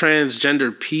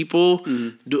transgender people.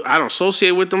 I don't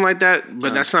associate with them like that,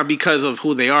 but that's not because of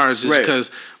who they are. It's just because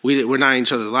we're not in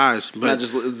each other's lives. But not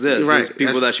just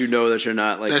people that you know that you're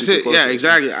not like. That's it. Yeah,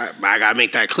 exactly. I gotta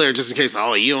make that clear just in case.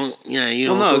 Oh, you don't. Yeah, you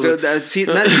don't. Well,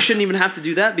 no, you shouldn't even have to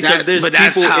do that because there's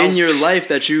people in your life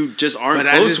that you just aren't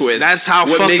close with. That's how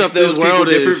fucked up this world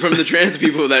is. Different from the trans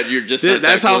people that you're just.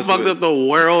 That's how fucked up the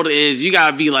world is. You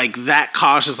gotta be like that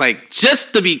cautious. Like,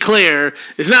 just to be clear,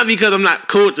 it's not because I'm not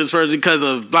cool with this person because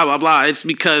of blah blah blah. It's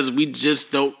because we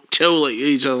just don't chill like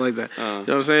each other like that. You know what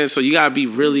I'm saying? So you gotta be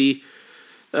really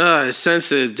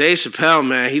sensitive. Dave Chappelle,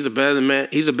 man, he's a better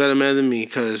man than me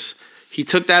because he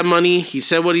took that money, he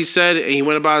said what he said, and he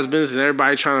went about his business, and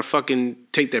everybody trying to fucking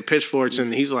take their pitchforks,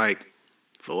 and he's like,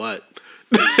 for what?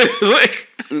 Like,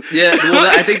 yeah,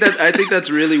 well, I think that's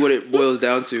really what it boils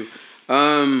down to.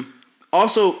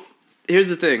 Also, here's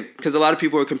the thing, because a lot of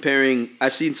people are comparing.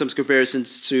 I've seen some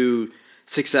comparisons to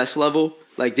success level.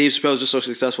 Like, Dave Chappelle's just so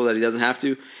successful that he doesn't have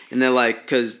to. And then, like,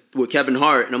 because with Kevin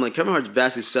Hart, and I'm like, Kevin Hart's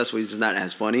vastly successful, he's just not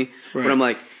as funny. Right. But I'm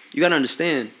like, you got to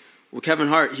understand, with Kevin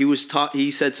Hart,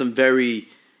 he said some very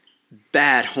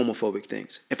bad homophobic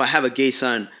things. If I have a gay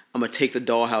son, I'm going to take the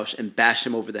dollhouse and bash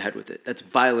him over the head with it. That's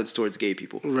violence towards gay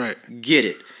people. Right. Get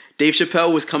it. Dave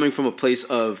Chappelle was coming from a place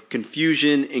of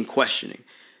confusion and questioning.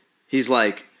 He's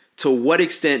like, to what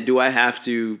extent do I have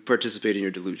to participate in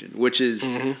your delusion? Which is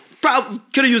probably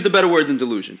could have used a better word than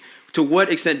delusion. To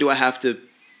what extent do I have to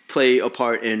play a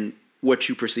part in what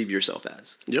you perceive yourself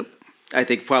as? Yep. I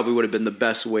think probably would have been the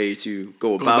best way to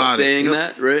go about saying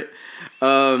that, right?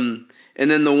 And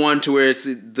then the one to where it's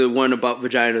the one about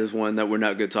vagina is one that we're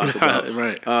not going to talk about.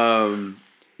 Right.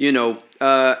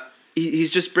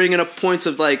 He's just bringing up points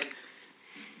of like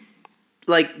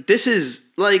this is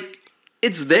like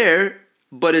it's there,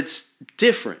 but it's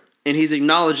different, and he's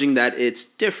acknowledging that it's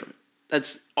different.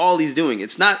 That's all he's doing.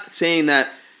 It's not saying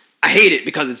that I hate it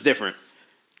because it's different.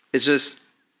 It's just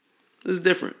this is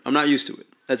different. I'm not used to it.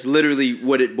 That's literally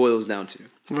what it boils down to.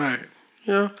 Right.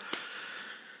 Yeah.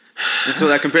 And so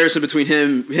that comparison between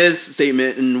his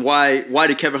statement, and why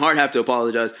did Kevin Hart have to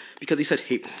apologize? Because he said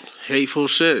hateful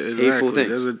shit. Exactly. Hateful things.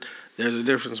 There's a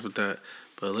difference with that.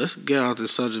 But let's get out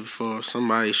this subject before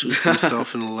somebody shoots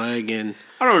himself in the leg and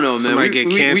I don't know, man. Somebody get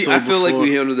canceled. I feel like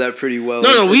we handled that pretty well.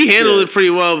 No, we handled it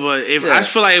pretty well. But I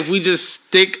feel like if we just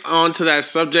stick onto that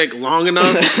subject long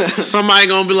enough, somebody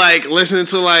gonna be like listening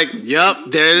to like, "Yep,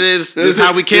 there it is. This is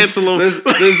how we cancel them." There's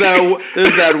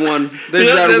that one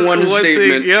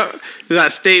statement. Thing, yep,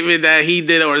 that statement that he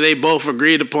did or they both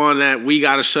agreed upon that we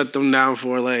gotta shut them down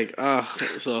for. Like,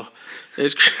 so.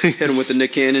 It's crazy. Hit him with the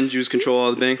Nick Cannon, Jews control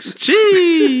all the banks.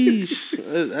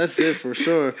 Jeez. That's it for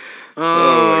sure. Oh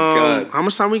my God. How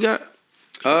much time we got?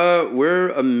 We're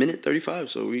a minute 35,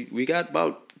 so we got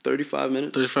about 35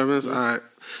 minutes. 35 minutes? All right.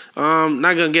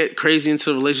 Not going to get crazy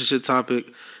into the relationship topic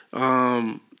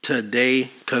today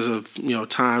because of,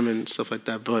 time and stuff like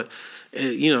that. But,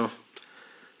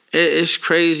 it's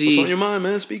crazy. What's on your mind,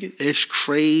 man? Speak it. It's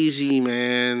crazy,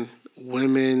 man.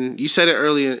 Women, you said it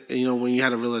earlier, when you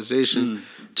had a realization,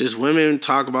 just women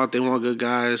talk about they want good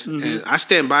guys, and I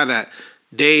stand by that.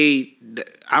 I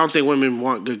don't think women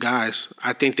want good guys.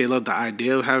 I think they love the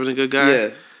idea of having a good guy.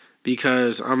 Yeah.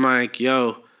 Because I'm like,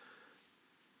 yo,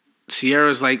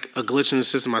 Sierra's like a glitch in the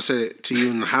system. I said it to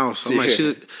you in the house. I'm like,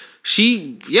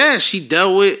 she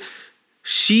dealt with,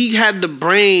 she had the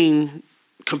brain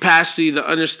capacity to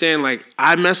understand, like,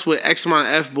 I mess with X amount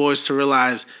of F-boys to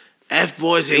realize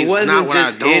F-boys ain't not what I don't. It wasn't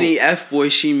just any F-boy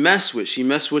she messed with. She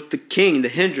messed with the king, the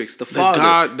Hendrix, the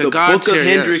father. The book of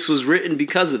Hendrix was written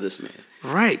because of this man.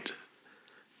 Right.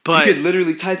 But you could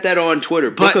literally type that on Twitter,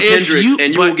 Book of Hendrix,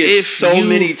 and you will get so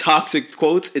many toxic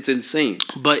quotes. It's insane.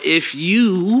 But if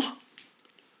you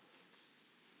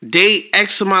date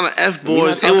X amount of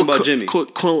F-boys, it will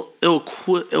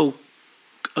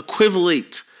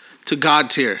equivalent to God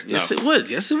tier. No. Yes, it would.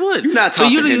 You're not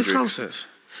talking Hendrix.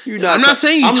 I'm not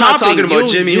saying I'm not talking about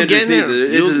Jimi Hendrix either.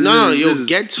 You'll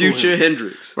get to future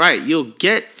Hendrix. Right, you'll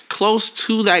get close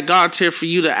to that God tier for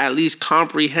you to at least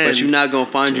comprehend. But you're not gonna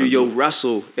find you'll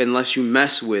wrestle unless you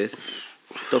mess with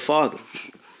the Father.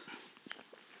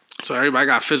 So everybody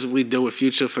got to physically deal with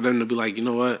Future for them to be like, you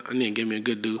know what, I need to give me a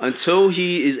good dude. Until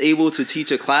he is able to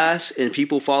teach a class and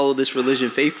people follow this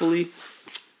religion faithfully,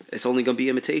 it's only gonna be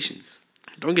imitations.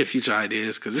 Don't get Future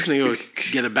ideas, because this nigga will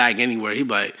get a bag anywhere. He be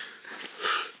like,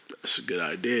 that's a good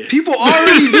idea. People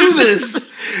already do this.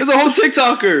 There's a whole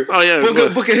TikToker. Oh, yeah.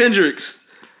 Book of Hendrix.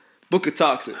 Book of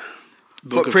Toxic.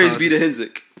 Praise be to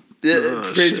Hendrix.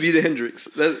 Praise be to Hendrix.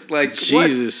 That's like,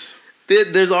 Jesus.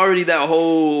 What? There's already that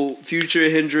whole Future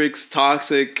Hendrix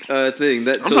Toxic thing.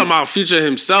 I'm talking about Future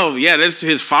himself. Yeah, that's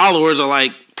his followers are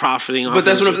like profiting off. But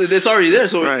that's what I'm saying. It's already there.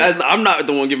 So I'm not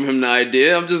the one giving him the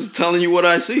idea. I'm just telling you what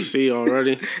I see. See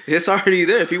already? It's already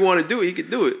there. If he want to do it, he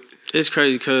could do it. It's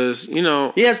crazy because,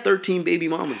 he has 13 baby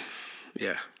mamas.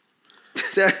 Yeah.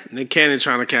 Nick Cannon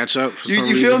trying to catch up for some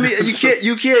reason. You feel me?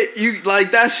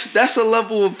 That's a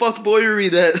level of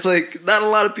fuckboyery that, like, not a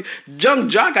lot of people. Young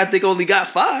Jock, I think, only got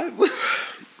 5.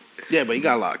 Yeah, but he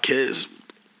got a lot of kids.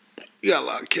 He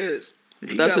got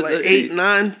 8,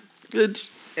 9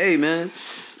 kids. Hey, man.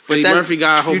 But Murphy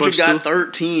got a whole bunch too. Future got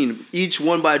 13, each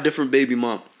one by a different baby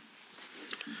mom.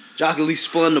 Jock at least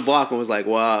spun the block and was like,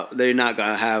 "Wow, they're not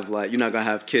gonna have you're not gonna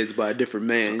have kids by a different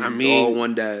man. It's all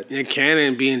one dad." And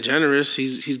Cannon being generous,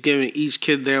 he's giving each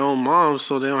kid their own mom,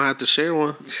 so they don't have to share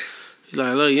one. He's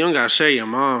like, "Look, you don't gotta share your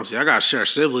moms. Y'all gotta share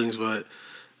siblings, but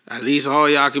at least all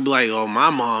y'all can be like, oh, my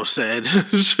mom said,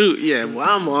 shoot, yeah,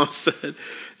 my mom said,"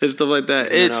 and stuff like that.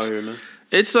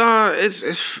 It's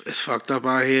fucked up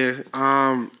out here.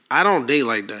 I don't date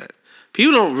like that.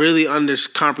 People don't really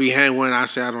comprehend when I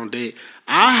say I don't date.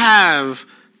 I have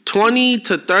 20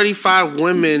 to 35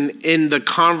 women in the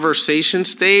conversation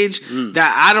stage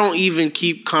that I don't even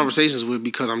keep conversations with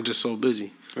because I'm just so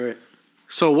busy. Right.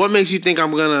 So what makes you think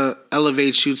I'm going to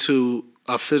elevate you to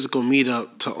a physical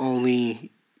meetup to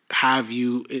only have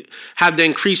the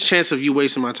increased chance of you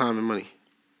wasting my time and money?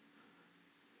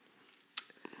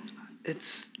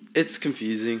 it's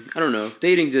confusing. I don't know.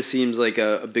 Dating just seems like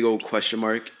a big old question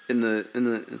mark and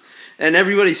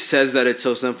everybody says that it's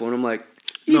so simple, and I'm like,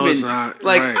 even, no, it's not.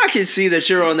 Like, right. I can see that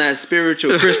you're on that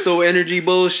spiritual crystal energy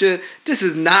bullshit. This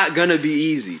is not gonna be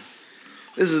easy.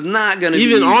 This is not gonna be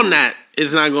even on that.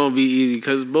 It's not gonna be easy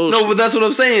because bullshit. No, but that's what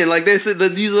I'm saying. Like, they said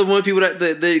that these are the one people that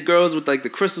the girls with like the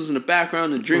crystals in the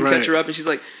background and dream catcher up, and she's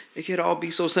like, it could all be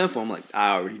so simple. I'm like,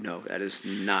 I already know that is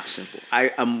not simple.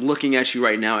 I'm looking at you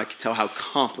right now. I can tell how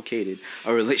complicated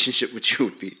a relationship with you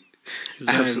would be.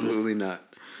 Exactly. Absolutely not.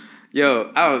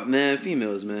 Yo, man,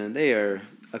 females, man, they are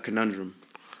a conundrum.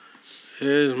 It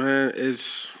is, man.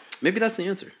 It's maybe that's the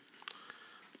answer.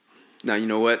 Now, you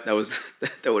know what? That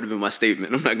would have been my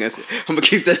statement. I'm not gonna say. I'm gonna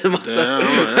keep that to myself.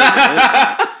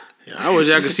 Yeah, I wish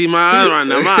y'all could see my eyes right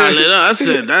now. My eye lit up. I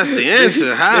said, "That's the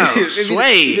answer." How?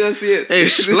 Sway.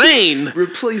 Explain.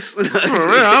 Replace.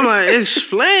 I'm like,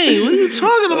 explain. What are you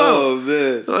talking about? Oh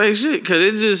man. Like shit,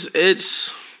 because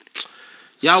it's.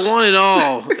 Y'all want it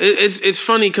all. It's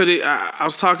funny because I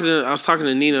was talking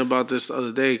to Nina about this the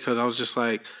other day because I was just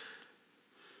like,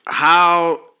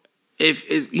 how.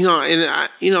 If it, you know, and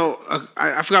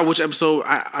I forgot which episode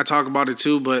I talk about it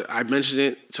too, but I mentioned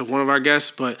it to one of our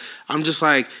guests. But I'm just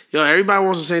like, yo, everybody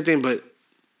wants the same thing, but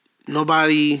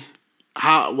nobody.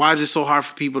 Why is it so hard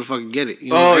for people to fucking get it? You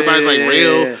know, everybody's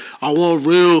real. Yeah. I want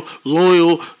real,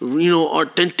 loyal,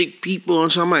 authentic people.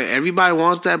 And so I'm like, everybody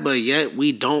wants that, but yet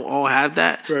we don't all have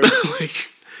that. Right.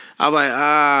 I'm like,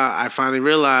 I finally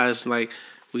realized like.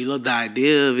 We love the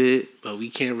idea of it, but we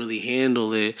can't really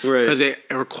handle it because it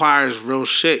requires real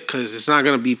shit. Because it's not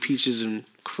gonna be peaches and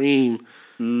cream,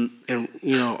 and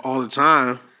all the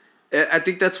time. I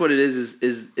think that's what it is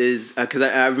because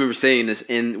I remember saying this,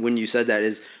 and when you said that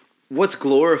is what's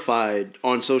glorified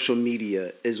on social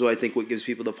media is what I think what gives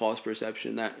people the false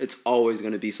perception that it's always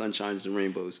gonna be sunshines and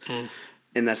rainbows.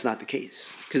 And that's not the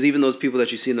case. Because even those people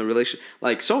that you see in the relationship,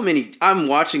 like so many, I'm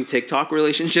watching TikTok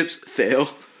relationships fail.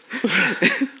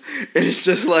 And it's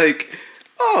just like,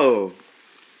 oh,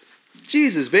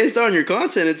 Jesus, based on your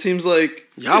content, it seems like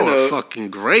y'all are fucking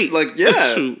great. Like,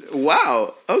 yeah,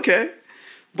 wow, okay.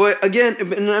 But again,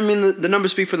 I mean, the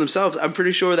numbers speak for themselves. I'm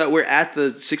pretty sure that we're at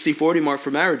the 60-40 mark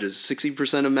for marriages.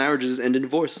 60% of marriages end in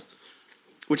divorce,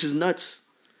 which is nuts.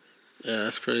 Yeah,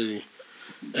 that's crazy.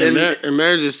 And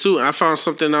marriages too. I found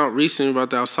something out recently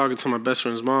about that. I was talking to my best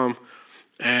friend's mom.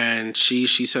 And she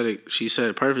said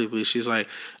it perfectly. She's like,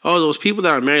 oh, those people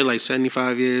that are married like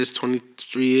 75 years,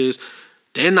 23 years,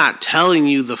 they're not telling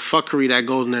you the fuckery that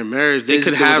goes in their marriage. They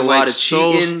could have a lot of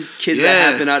cheating, kids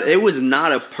that happen out. It was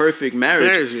not a perfect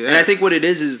marriage. And I think what it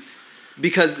is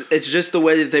because it's just the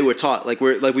way that they were taught. Like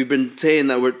we've been saying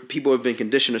that people have been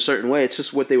conditioned a certain way. It's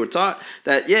just what they were taught.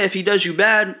 That if he does you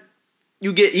bad,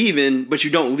 you get even, but you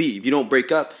don't leave. You don't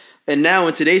break up. And now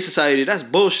in today's society, that's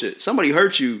bullshit. Somebody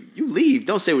hurts you, you leave.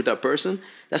 Don't stay with that person.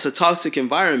 That's a toxic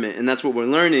environment, and that's what we're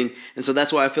learning. And so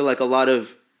that's why I feel like a lot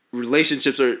of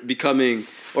relationships are becoming,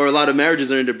 or a lot of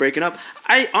marriages are into breaking up.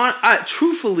 I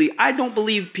truthfully, I don't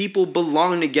believe people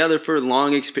belong together for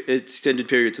long extended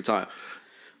periods of time.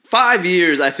 5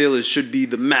 years, I feel, should be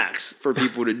the max for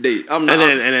people to date. And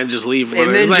then just leave.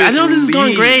 And then I know this is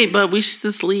going great, but we should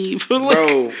just leave.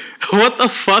 Bro, what the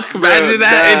fuck? Imagine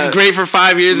that. It's great for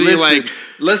 5 years, and you're like,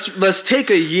 let's take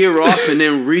a year off and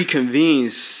then reconvene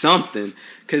something.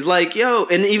 Cause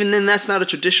and even then, that's not a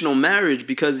traditional marriage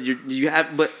because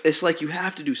but it's like you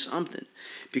have to do something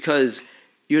because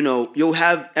you'll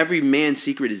have every man's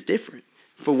secret is different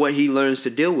for what he learns to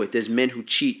deal with. There's men who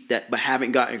cheat but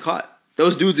haven't gotten caught.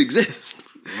 Those dudes exist.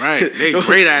 Right. They're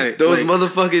great at it. Those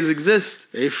motherfuckers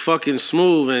exist. They fucking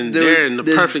smooth and they're in the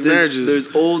perfect marriages.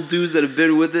 There's old dudes that have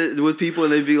been with people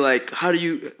and they'd be like, how do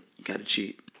you gotta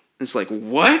cheat? It's like,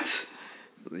 what?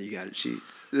 You gotta cheat.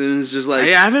 And it's just like I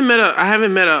haven't met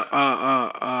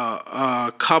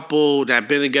a couple that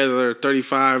been together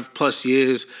 35 plus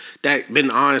years that been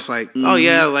honest like, oh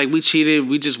yeah, like we cheated,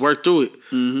 we just worked through it.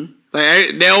 Mm-hmm.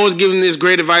 Like they always giving this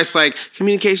great advice, like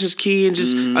communication's key, and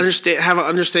just have an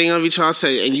understanding of each other.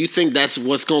 And you think that's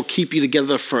what's gonna keep you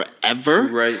together forever,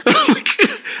 right?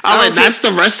 I'm like, that's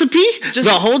the recipe. Just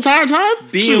the whole entire time.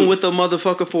 Being with a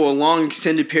motherfucker for a long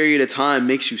extended period of time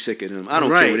makes you sick of him. I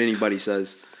don't care what anybody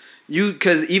says.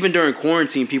 Because even during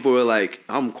quarantine, people were like,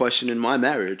 "I'm questioning my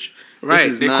marriage." Right.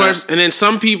 And then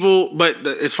some people, but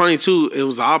it's funny too. It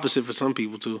was the opposite for some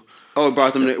people too. Oh, it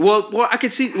brought them. Well, I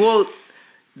could see. Well.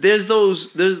 There's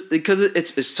because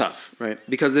it's tough, right?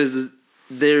 Because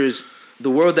there's the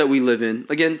world that we live in.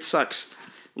 Again, it sucks.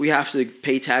 We have to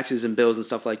pay taxes and bills and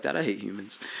stuff like that. I hate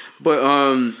humans, but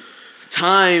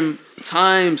time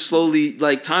slowly,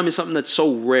 like time is something that's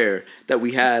so rare that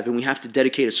we have, and we have to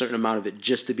dedicate a certain amount of it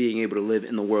just to being able to live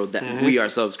in the world that we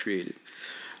ourselves created.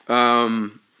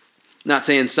 Not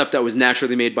saying stuff that was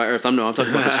naturally made by Earth. I'm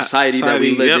talking about the society that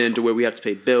we live in, to where we have to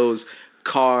pay bills,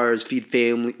 cars, feed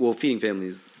family. Well, feeding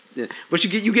families, yeah. But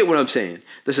you get what I'm saying.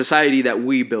 The society that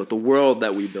we built, the world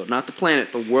that we built, not the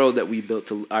planet, the world that we built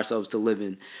to ourselves to live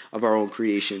in, of our own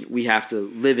creation. We have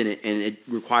to live in it, and it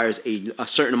requires a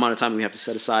certain amount of time we have to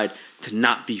set aside to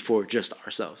not be for just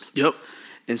ourselves. Yep.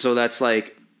 And so that's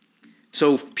like,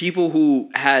 so people who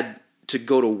had to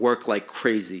go to work like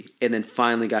crazy and then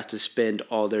finally got to spend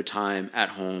all their time at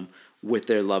home with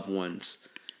their loved ones,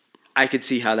 I could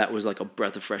see how that was like a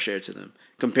breath of fresh air to them,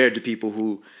 compared to people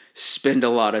who spend a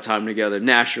lot of time together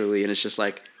naturally, and it's just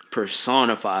like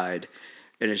personified,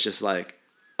 and it's just like,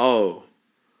 oh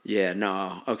yeah,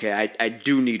 no, okay, I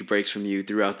do need breaks from you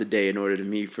throughout the day in order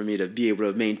for me to be able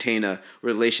to maintain a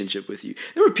relationship with you.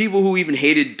 There were people who even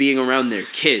hated being around their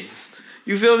kids.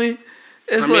 You feel me?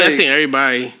 It's I think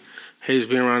everybody hates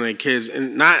being around their kids,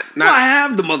 and not. Well, I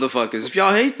have the motherfuckers. If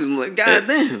y'all hate them, like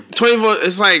goddamn. 24.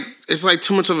 It's like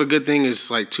too much of a good thing is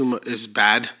like too much. It's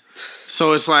bad.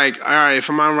 So it's like, all right, if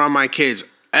I'm around my kids,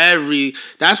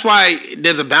 that's why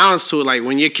there's a balance to it. Like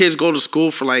when your kids go to school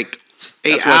for like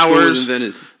 8 hours,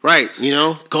 right? You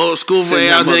know, go to school for 8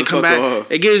 hours and then come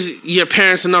back. It gives your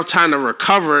parents enough time to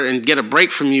recover and get a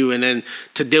break from you, and then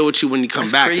to deal with you when you come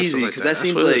back. Crazy, because that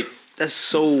seems like. That's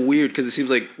so weird, because it seems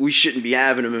like we shouldn't be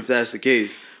having them if that's the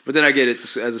case. But then I get it,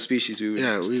 as a species, we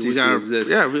cease to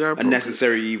exist. Yeah, we got a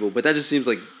necessary evil. But that just seems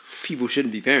like people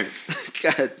shouldn't be parents.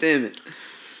 God damn it.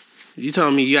 You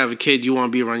telling me you have a kid, you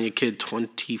want to be around your kid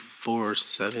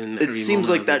 24/7? It seems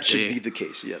like that should be the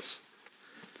case, yes.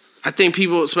 I think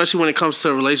people, especially when it comes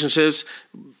to relationships,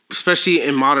 especially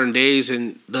in modern days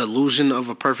and the illusion of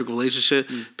a perfect relationship,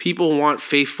 people want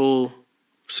faithful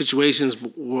situations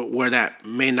where that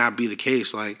may not be the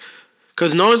case. Like,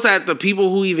 because notice that the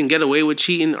people who even get away with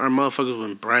cheating are motherfuckers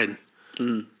with bread.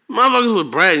 Motherfuckers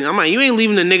with bread. I'm like, you ain't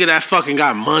leaving the nigga that fucking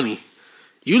got money.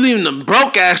 You leaving the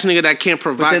broke ass nigga that can't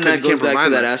provide. But then that goes back to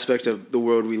that aspect of the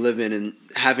world we live in, and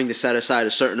having to set aside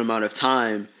a certain amount of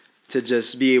time to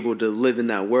just be able to live in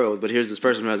that world. But here's this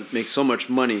person who makes so much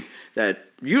money that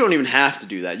you don't even have to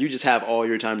do that. You just have all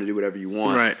your time to do whatever you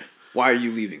want. Right. Why are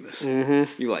you leaving this?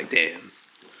 You're like, damn.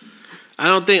 I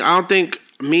don't think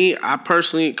me, I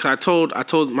personally, cause I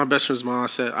told my best friend's mom, I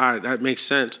said, all right, that makes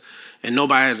sense. And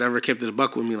nobody has ever kept it a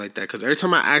buck with me like that. Because every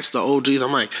time I ask the OGs,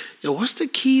 I'm like, yo, what's the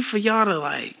key for y'all to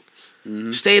like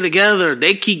stay together?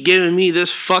 They keep giving me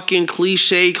this fucking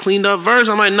cliche, cleaned up verse.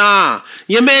 I'm like, nah,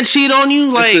 your man cheat on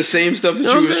you? Like, it's the same stuff that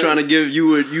you was trying to give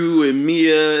you and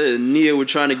Mia and Nia were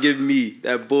trying to give me.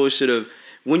 That bullshit of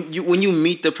when you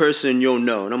meet the person, you'll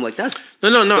know. And I'm like, that's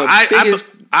no. The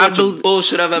biggest bunch of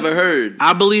bullshit I've ever heard.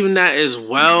 I believe in that as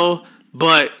well.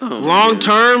 But long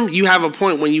term, you have a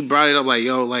point when you brought it up, like,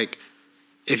 yo, like,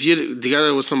 if you're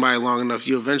together with somebody long enough,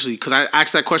 you eventually, because I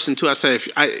asked that question too. I said,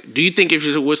 do you think if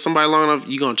you're with somebody long enough,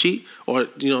 you gonna cheat, or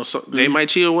they might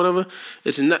cheat or whatever?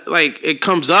 It's not, like, it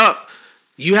comes up.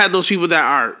 You have those people that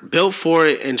are built for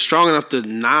it and strong enough to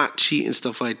not cheat and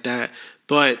stuff like that.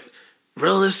 But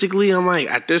realistically, I'm like,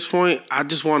 at this point, I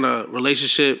just want a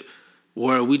relationship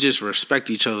where we just respect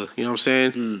each other. You know what I'm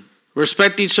saying?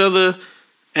 Respect each other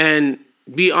and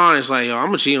be honest. Like, yo, I'm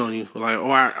gonna cheat on you. Like,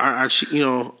 or I cheat, you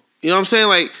know what I'm saying?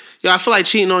 Like, yo, I feel like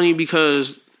cheating on you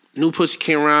because new pussy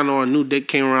came around or a new dick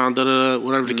came around,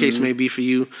 whatever the case may be for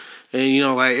you.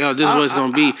 And, like, yo, this is what it's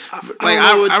going to be.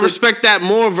 I respect that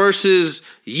more versus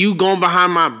you going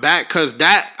behind my back, because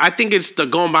I think it's the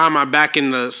going behind my back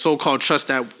and the so-called trust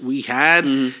that we had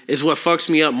is what fucks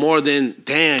me up more than,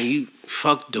 damn, you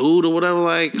fuck dude or whatever.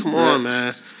 Like, come on,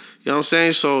 man. You know what I'm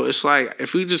saying? So it's like,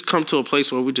 if we just come to a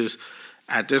place where we just,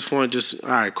 at this point, just,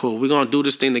 all right, cool. We're going to do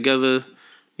this thing together.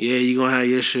 Yeah, you gonna have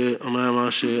your shit. I'm gonna have my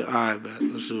shit. All right, bet.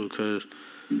 Let's do it,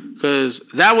 cause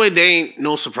that way they ain't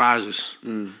no surprises.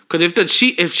 Cause if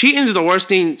cheating is the worst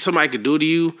thing somebody could do to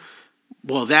you,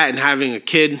 well, that and having a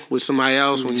kid with somebody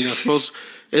else when you're not supposed to,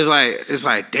 it's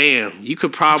like damn, you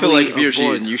could probably. I feel like if you're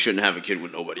cheating, you shouldn't have a kid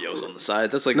with nobody else on the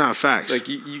side. That's like not facts. Like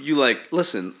you like,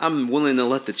 listen, I'm willing to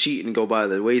let the cheating go by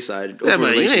the wayside. Yeah,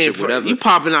 but relationship, whatever. You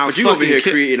popping out, but you over here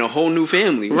creating a whole new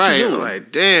family, what right? You doing?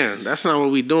 Like, damn, that's not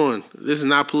what we doing. This is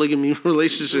not polygamy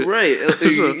relationship, right?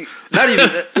 Not even.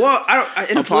 Well,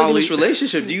 in a polygamous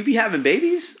relationship, do you be having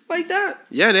babies like that?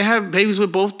 Yeah, they have babies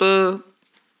with both the,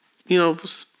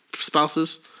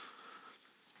 spouses.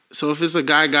 So if it's a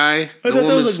guy, the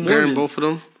woman's bearing both of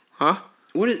them, huh?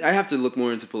 I have to look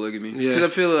more into polygamy. Yeah. Because I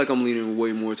feel like I'm leaning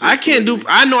way more towards polygamy.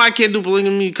 I know I can't do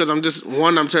polygamy because I'm just,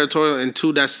 one, I'm territorial, and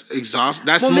two, that's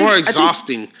more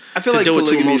exhausting. I feel like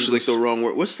polygamy is like the wrong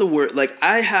word. What's the word? Like,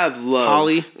 I have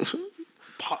love.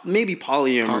 Maybe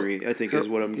polyamory, I think, is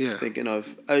what I'm thinking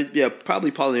of.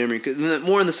 Probably polyamory. 'Cause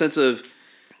more in the sense of,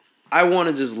 I want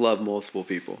to just love multiple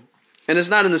people. And it's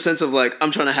not in the sense of, like,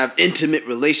 I'm trying to have intimate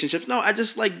relationships. No, I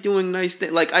just like doing nice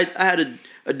things. Like, I had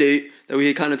a date that we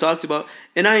had kind of talked about,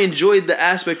 and I enjoyed the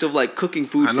aspect of, like, cooking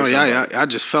food for somebody. I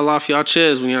just fell off y'all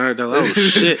chairs when y'all heard that. Oh,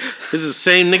 shit. This is the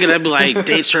same nigga that be like,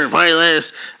 date shirt,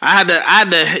 playlist.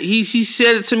 He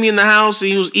said it to me in the house,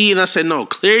 and he was eating. I said, no,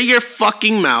 clear your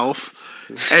fucking mouth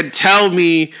and tell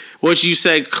me what you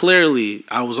said clearly.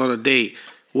 I was on a date.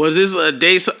 Was this a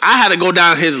date? So I had to go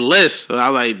down his list. So I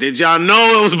was like, did y'all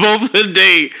know it was both a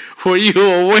date? Were you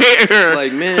aware?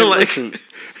 Like, man, listen.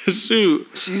 Shoot.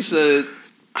 She said,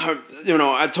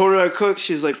 I told her I cook.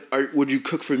 She's like, would you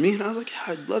cook for me? And I was like,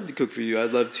 yeah, I'd love to cook for you.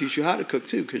 I'd love to teach you how to cook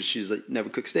too. Because she's like, never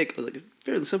cooked steak. I was like,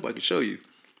 fairly simple. I can show you.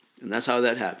 And that's how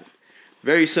that happened.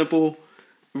 Very simple,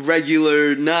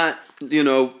 regular, not,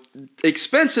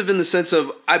 expensive in the sense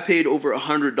of I paid over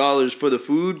 $100 for the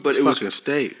food, but it was fucking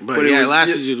steak. But it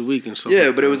lasted you the week and stuff.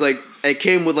 Yeah, but it was like it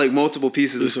came with like multiple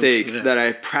pieces of steak that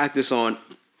I practiced on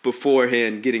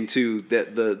beforehand getting to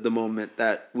the moment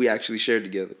that we actually shared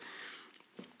together.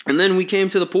 And then we came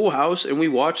to the pool house and we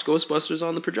watched Ghostbusters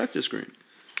on the projector screen.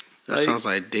 That sounds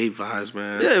like date vibes,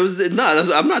 man. Yeah, it was.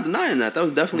 I'm not denying that. That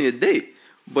was definitely a date.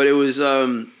 But it was.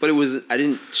 I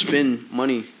didn't spend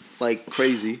money like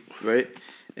crazy, right?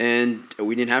 And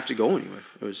we didn't have to go anywhere.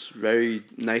 It was very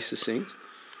nice, succinct.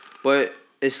 But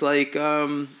it's like, I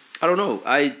don't know.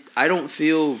 I don't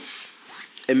feel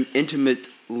an intimate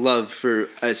love for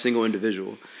a single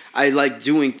individual. I like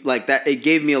doing like that. It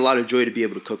gave me a lot of joy to be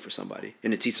able to cook for somebody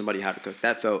and to teach somebody how to cook.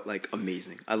 That felt like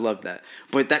amazing. I loved that.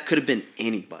 But that could have been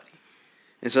anybody.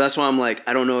 And so that's why I'm like,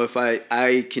 I don't know if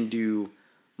I can do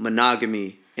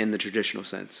monogamy in the traditional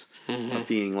sense of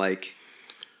being like,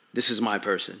 this is my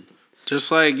person.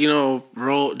 Just like,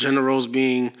 gender roles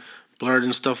being blurred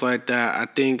and stuff like that, I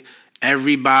think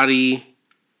everybody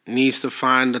needs to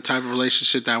find the type of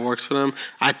relationship that works for them.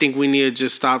 I think we need to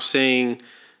just stop saying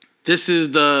this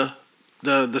is the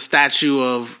statue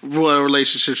of what a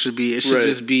relationship should be. It should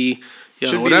just be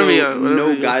whatever.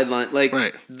 No guideline.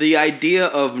 Like the idea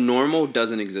of normal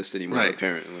doesn't exist anymore,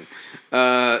 apparently.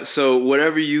 So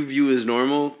whatever you view as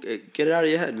normal, get it out of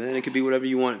your head, man. It could be whatever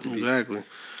you want it to be. Exactly.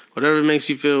 Whatever makes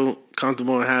you feel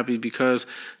comfortable and happy, because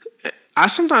I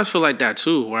sometimes feel like that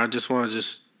too, where I just want to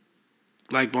just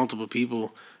like multiple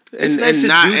people. It's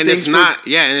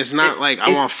not like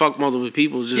I want to fuck multiple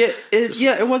people.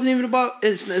 It wasn't even about.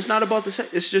 It's not about the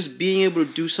sex. It's just being able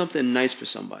to do something nice for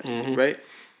somebody, right?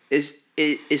 It's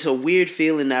a weird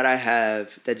feeling that I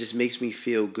have that just makes me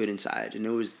feel good inside, and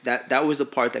it was that was the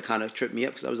part that kind of tripped me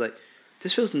up because I was like,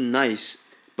 this feels nice,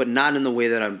 but not in the way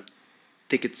that I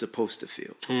think it's supposed to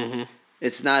feel.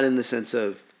 It's not in the sense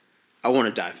of I want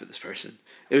to die for this person.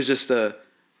 It was just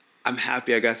I'm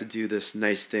happy I got to do this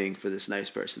nice thing for this nice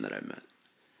person that I met.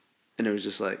 And it was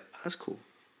just like, oh, that's cool.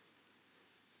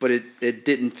 But it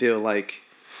didn't feel like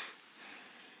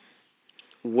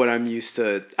what I'm used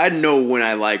to. I know when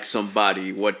I like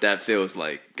somebody what that feels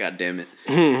like. God damn it.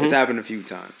 It's happened a few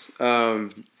times.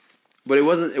 But it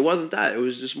wasn't that. It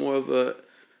was just more of a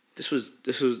it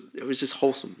was just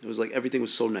wholesome. It was like everything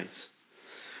was so nice.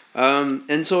 And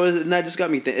that just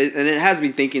got me and it has me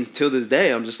thinking till this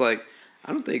day. I'm just like,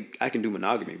 I don't think I can do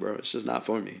monogamy, bro. It's just not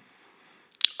for me.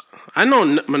 I know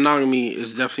monogamy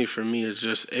is definitely for me. It's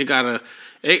just they gotta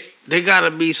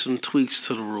be some tweaks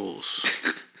to the rules.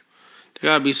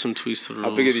 There gotta be some tweaks to the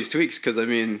rules. How big are these tweaks? Because I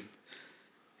mean,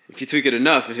 if you tweak it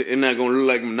enough, it's not gonna look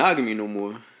like monogamy no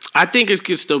more. I think it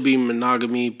could still be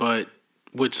monogamy, but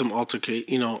with some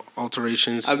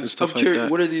alterations and stuff like that.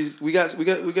 What are these? We got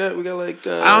like.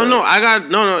 I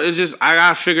don't know. It's just I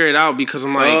gotta figure it out because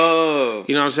I'm like, you know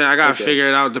what I'm saying. I gotta figure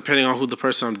it out depending on who the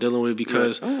person I'm dealing with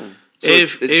because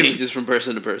it changes from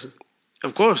person to person.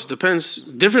 Of course, depends.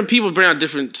 Different people bring out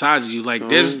different sides of you. Like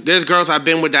there's girls I've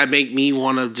been with that make me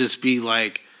want to just be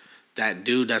like that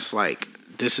dude. That's like,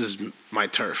 this is my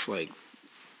turf. Like,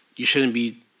 you shouldn't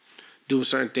be doing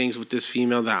certain things with this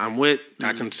female that I'm with,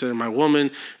 that I consider my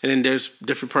woman. And then there's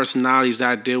different personalities that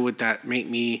I deal with that make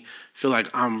me feel like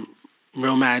I'm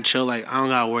real mad chill. Like, I don't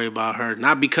gotta worry about her.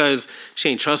 Not because she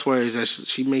ain't trustworthy, that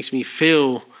she makes me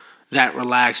feel that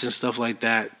relaxed and stuff like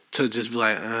that, to just be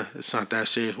like, it's not that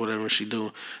serious, whatever she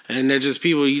doing. And then there's just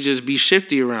people you just be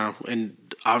shifty around. And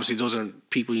obviously those are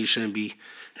people you shouldn't be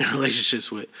in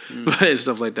relationships with, and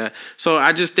stuff like that. So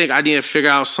I just think I need to figure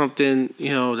out something,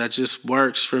 that just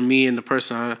works for me and the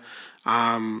person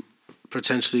I'm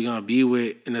potentially gonna be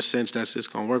with, in a sense that's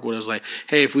just gonna work with us. Like,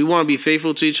 hey, if we want to be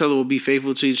faithful to each other, we'll be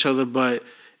faithful to each other. But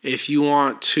if you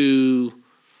want to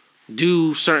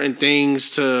do certain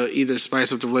things to either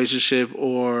spice up the relationship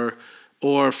or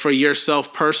for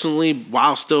yourself personally,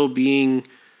 while still being,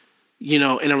 in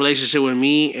a relationship with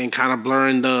me and kind of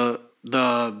blurring the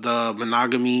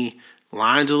monogamy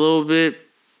lines a little bit,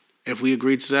 if we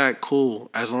agree to that,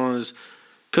 cool. As long as,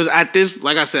 because at this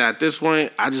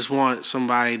point, I just want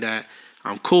somebody that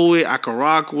I'm cool with, I can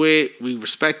rock with, we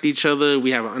respect each other,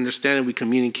 we have an understanding, we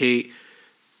communicate.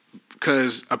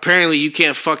 Because apparently you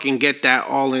can't fucking get that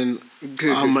all in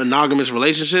a monogamous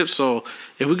relationship. So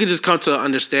if we could just come to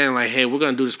understand, like, hey, we're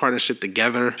going to do this partnership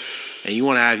together, and you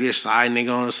want to have your side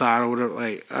nigga on the side or whatever,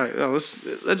 like, all right, let's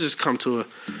just come to a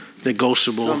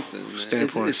negotiable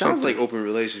standpoint. It sounds like open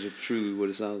relationship, truly what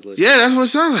it sounds like. Yeah, that's what it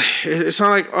sounds like. It sounds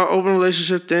like an open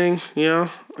relationship thing, Will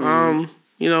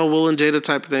and Jada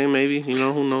type of thing, maybe, who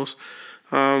knows.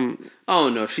 I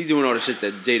don't know. If she's doing all the shit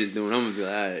that Jada's doing, I'm gonna be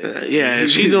like, all right. Yeah, if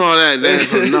she's doing all that,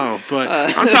 that's a no. But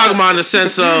I'm talking about in the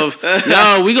sense of,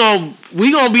 we know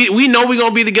we're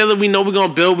gonna be together, we know we're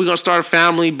gonna build, we're gonna start a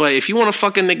family, but if you want to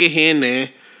fucking nigga here and there,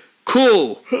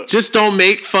 cool. Just don't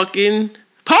make fucking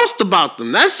post about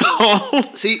them. That's all.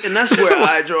 See, and that's where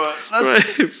I draw.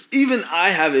 Right. Even I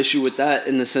have issue with that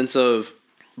in the sense of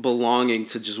belonging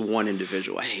to just one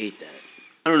individual. I hate that.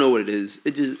 I don't know what it is.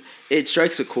 It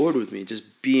strikes a chord with me, just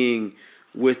being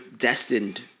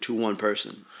destined to one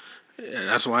person. Yeah,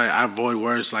 that's why I avoid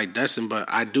words like destined, but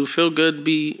I do feel good to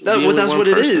be. That's what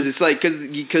it is. It's like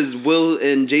because Will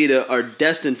and Jada are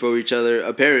destined for each other,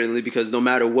 apparently, because no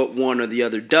matter what one or the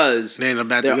other does,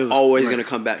 they're always going to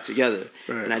come back together.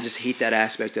 Right. And I just hate that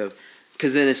aspect of,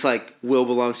 because then it's like Will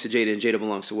belongs to Jada and Jada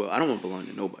belongs to Will. I don't want to belong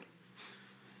to nobody.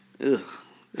 Ugh.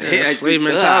 Yeah, that's slave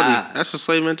mentality. That's a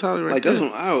slave mentality, right there.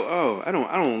 I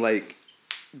don't like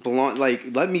belong.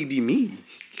 Like, let me be me.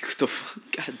 What the fuck?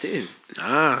 God damn.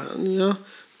 Yeah,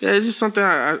 it's just something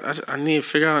I need to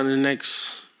figure out in the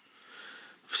next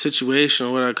situation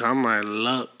or whatever. I'm like,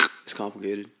 look, it's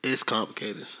complicated. It's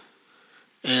complicated,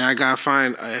 and I gotta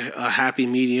find a happy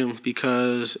medium,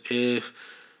 because if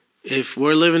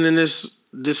we're living in this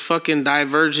fucking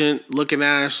divergent looking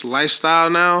ass lifestyle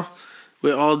now,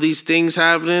 with all these things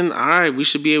happening, all right, we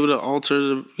should be able to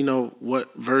alter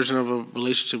what version of a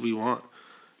relationship we want.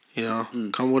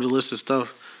 Come with a list of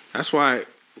stuff. That's why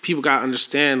people gotta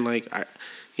understand, like,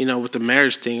 with the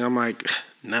marriage thing, I'm like,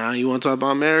 nah, you want to talk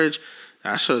about marriage?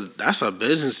 That's a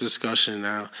business discussion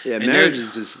now. Yeah, and marriage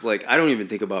is just like, I don't even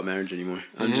think about marriage anymore.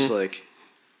 I'm just like,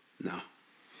 no,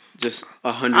 just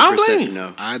 100%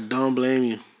 no. I don't blame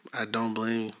you.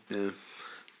 Yeah.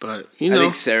 But I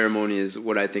think ceremony is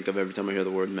what I think of every time I hear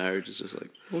the word marriage. It's just like,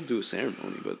 we'll do a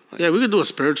ceremony, but yeah, we could do a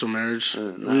spiritual marriage.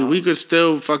 No. We could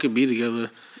still fucking be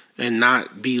together and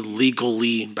not be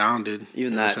legally bounded.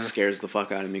 Even that scares the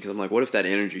fuck out of me, because I'm like, what if that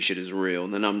energy shit is real,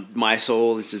 and then my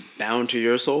soul is just bound to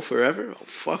your soul forever? Oh,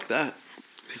 fuck that.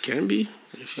 It can be.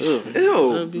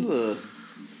 Ew.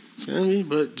 Can be,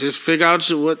 but just figure out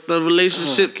what the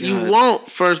relationship you want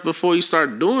first before you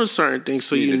start doing certain things,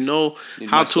 so you know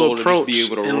how to approach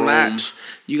and latch.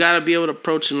 You got to be able to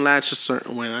approach and latch a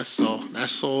certain way. That's all.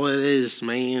 That's all it is,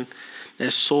 man.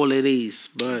 That's all it is.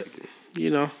 But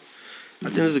I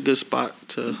think it's a good spot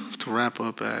to wrap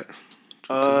up at.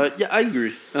 Yeah, I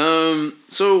agree.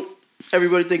 So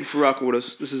everybody, thank you for rocking with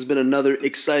us. This has been another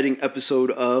exciting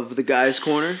episode of The Guys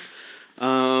Corner.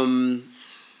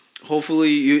 Hopefully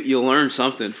you'll learn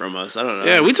something from us. I don't know.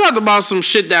 Yeah, we talked about some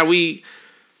shit that we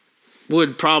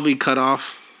would probably cut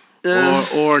off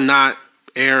or not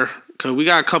air, because we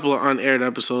got a couple of unaired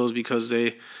episodes because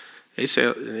they say,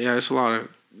 yeah, it's a lot of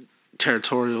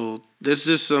territorial. There's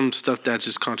just some stuff that's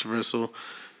just controversial,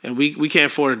 and we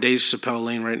can't afford a Dave Chappelle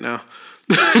lane right now.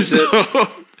 So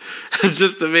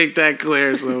just to make that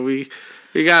clear, so we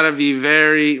gotta be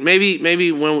very maybe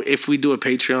if we do a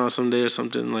Patreon someday or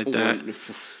something like that.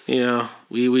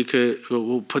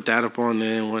 We'll put that up on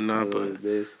there and whatnot,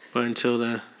 but until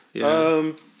then,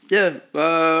 yeah.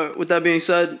 With that being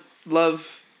said,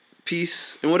 love,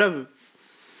 peace, and whatever.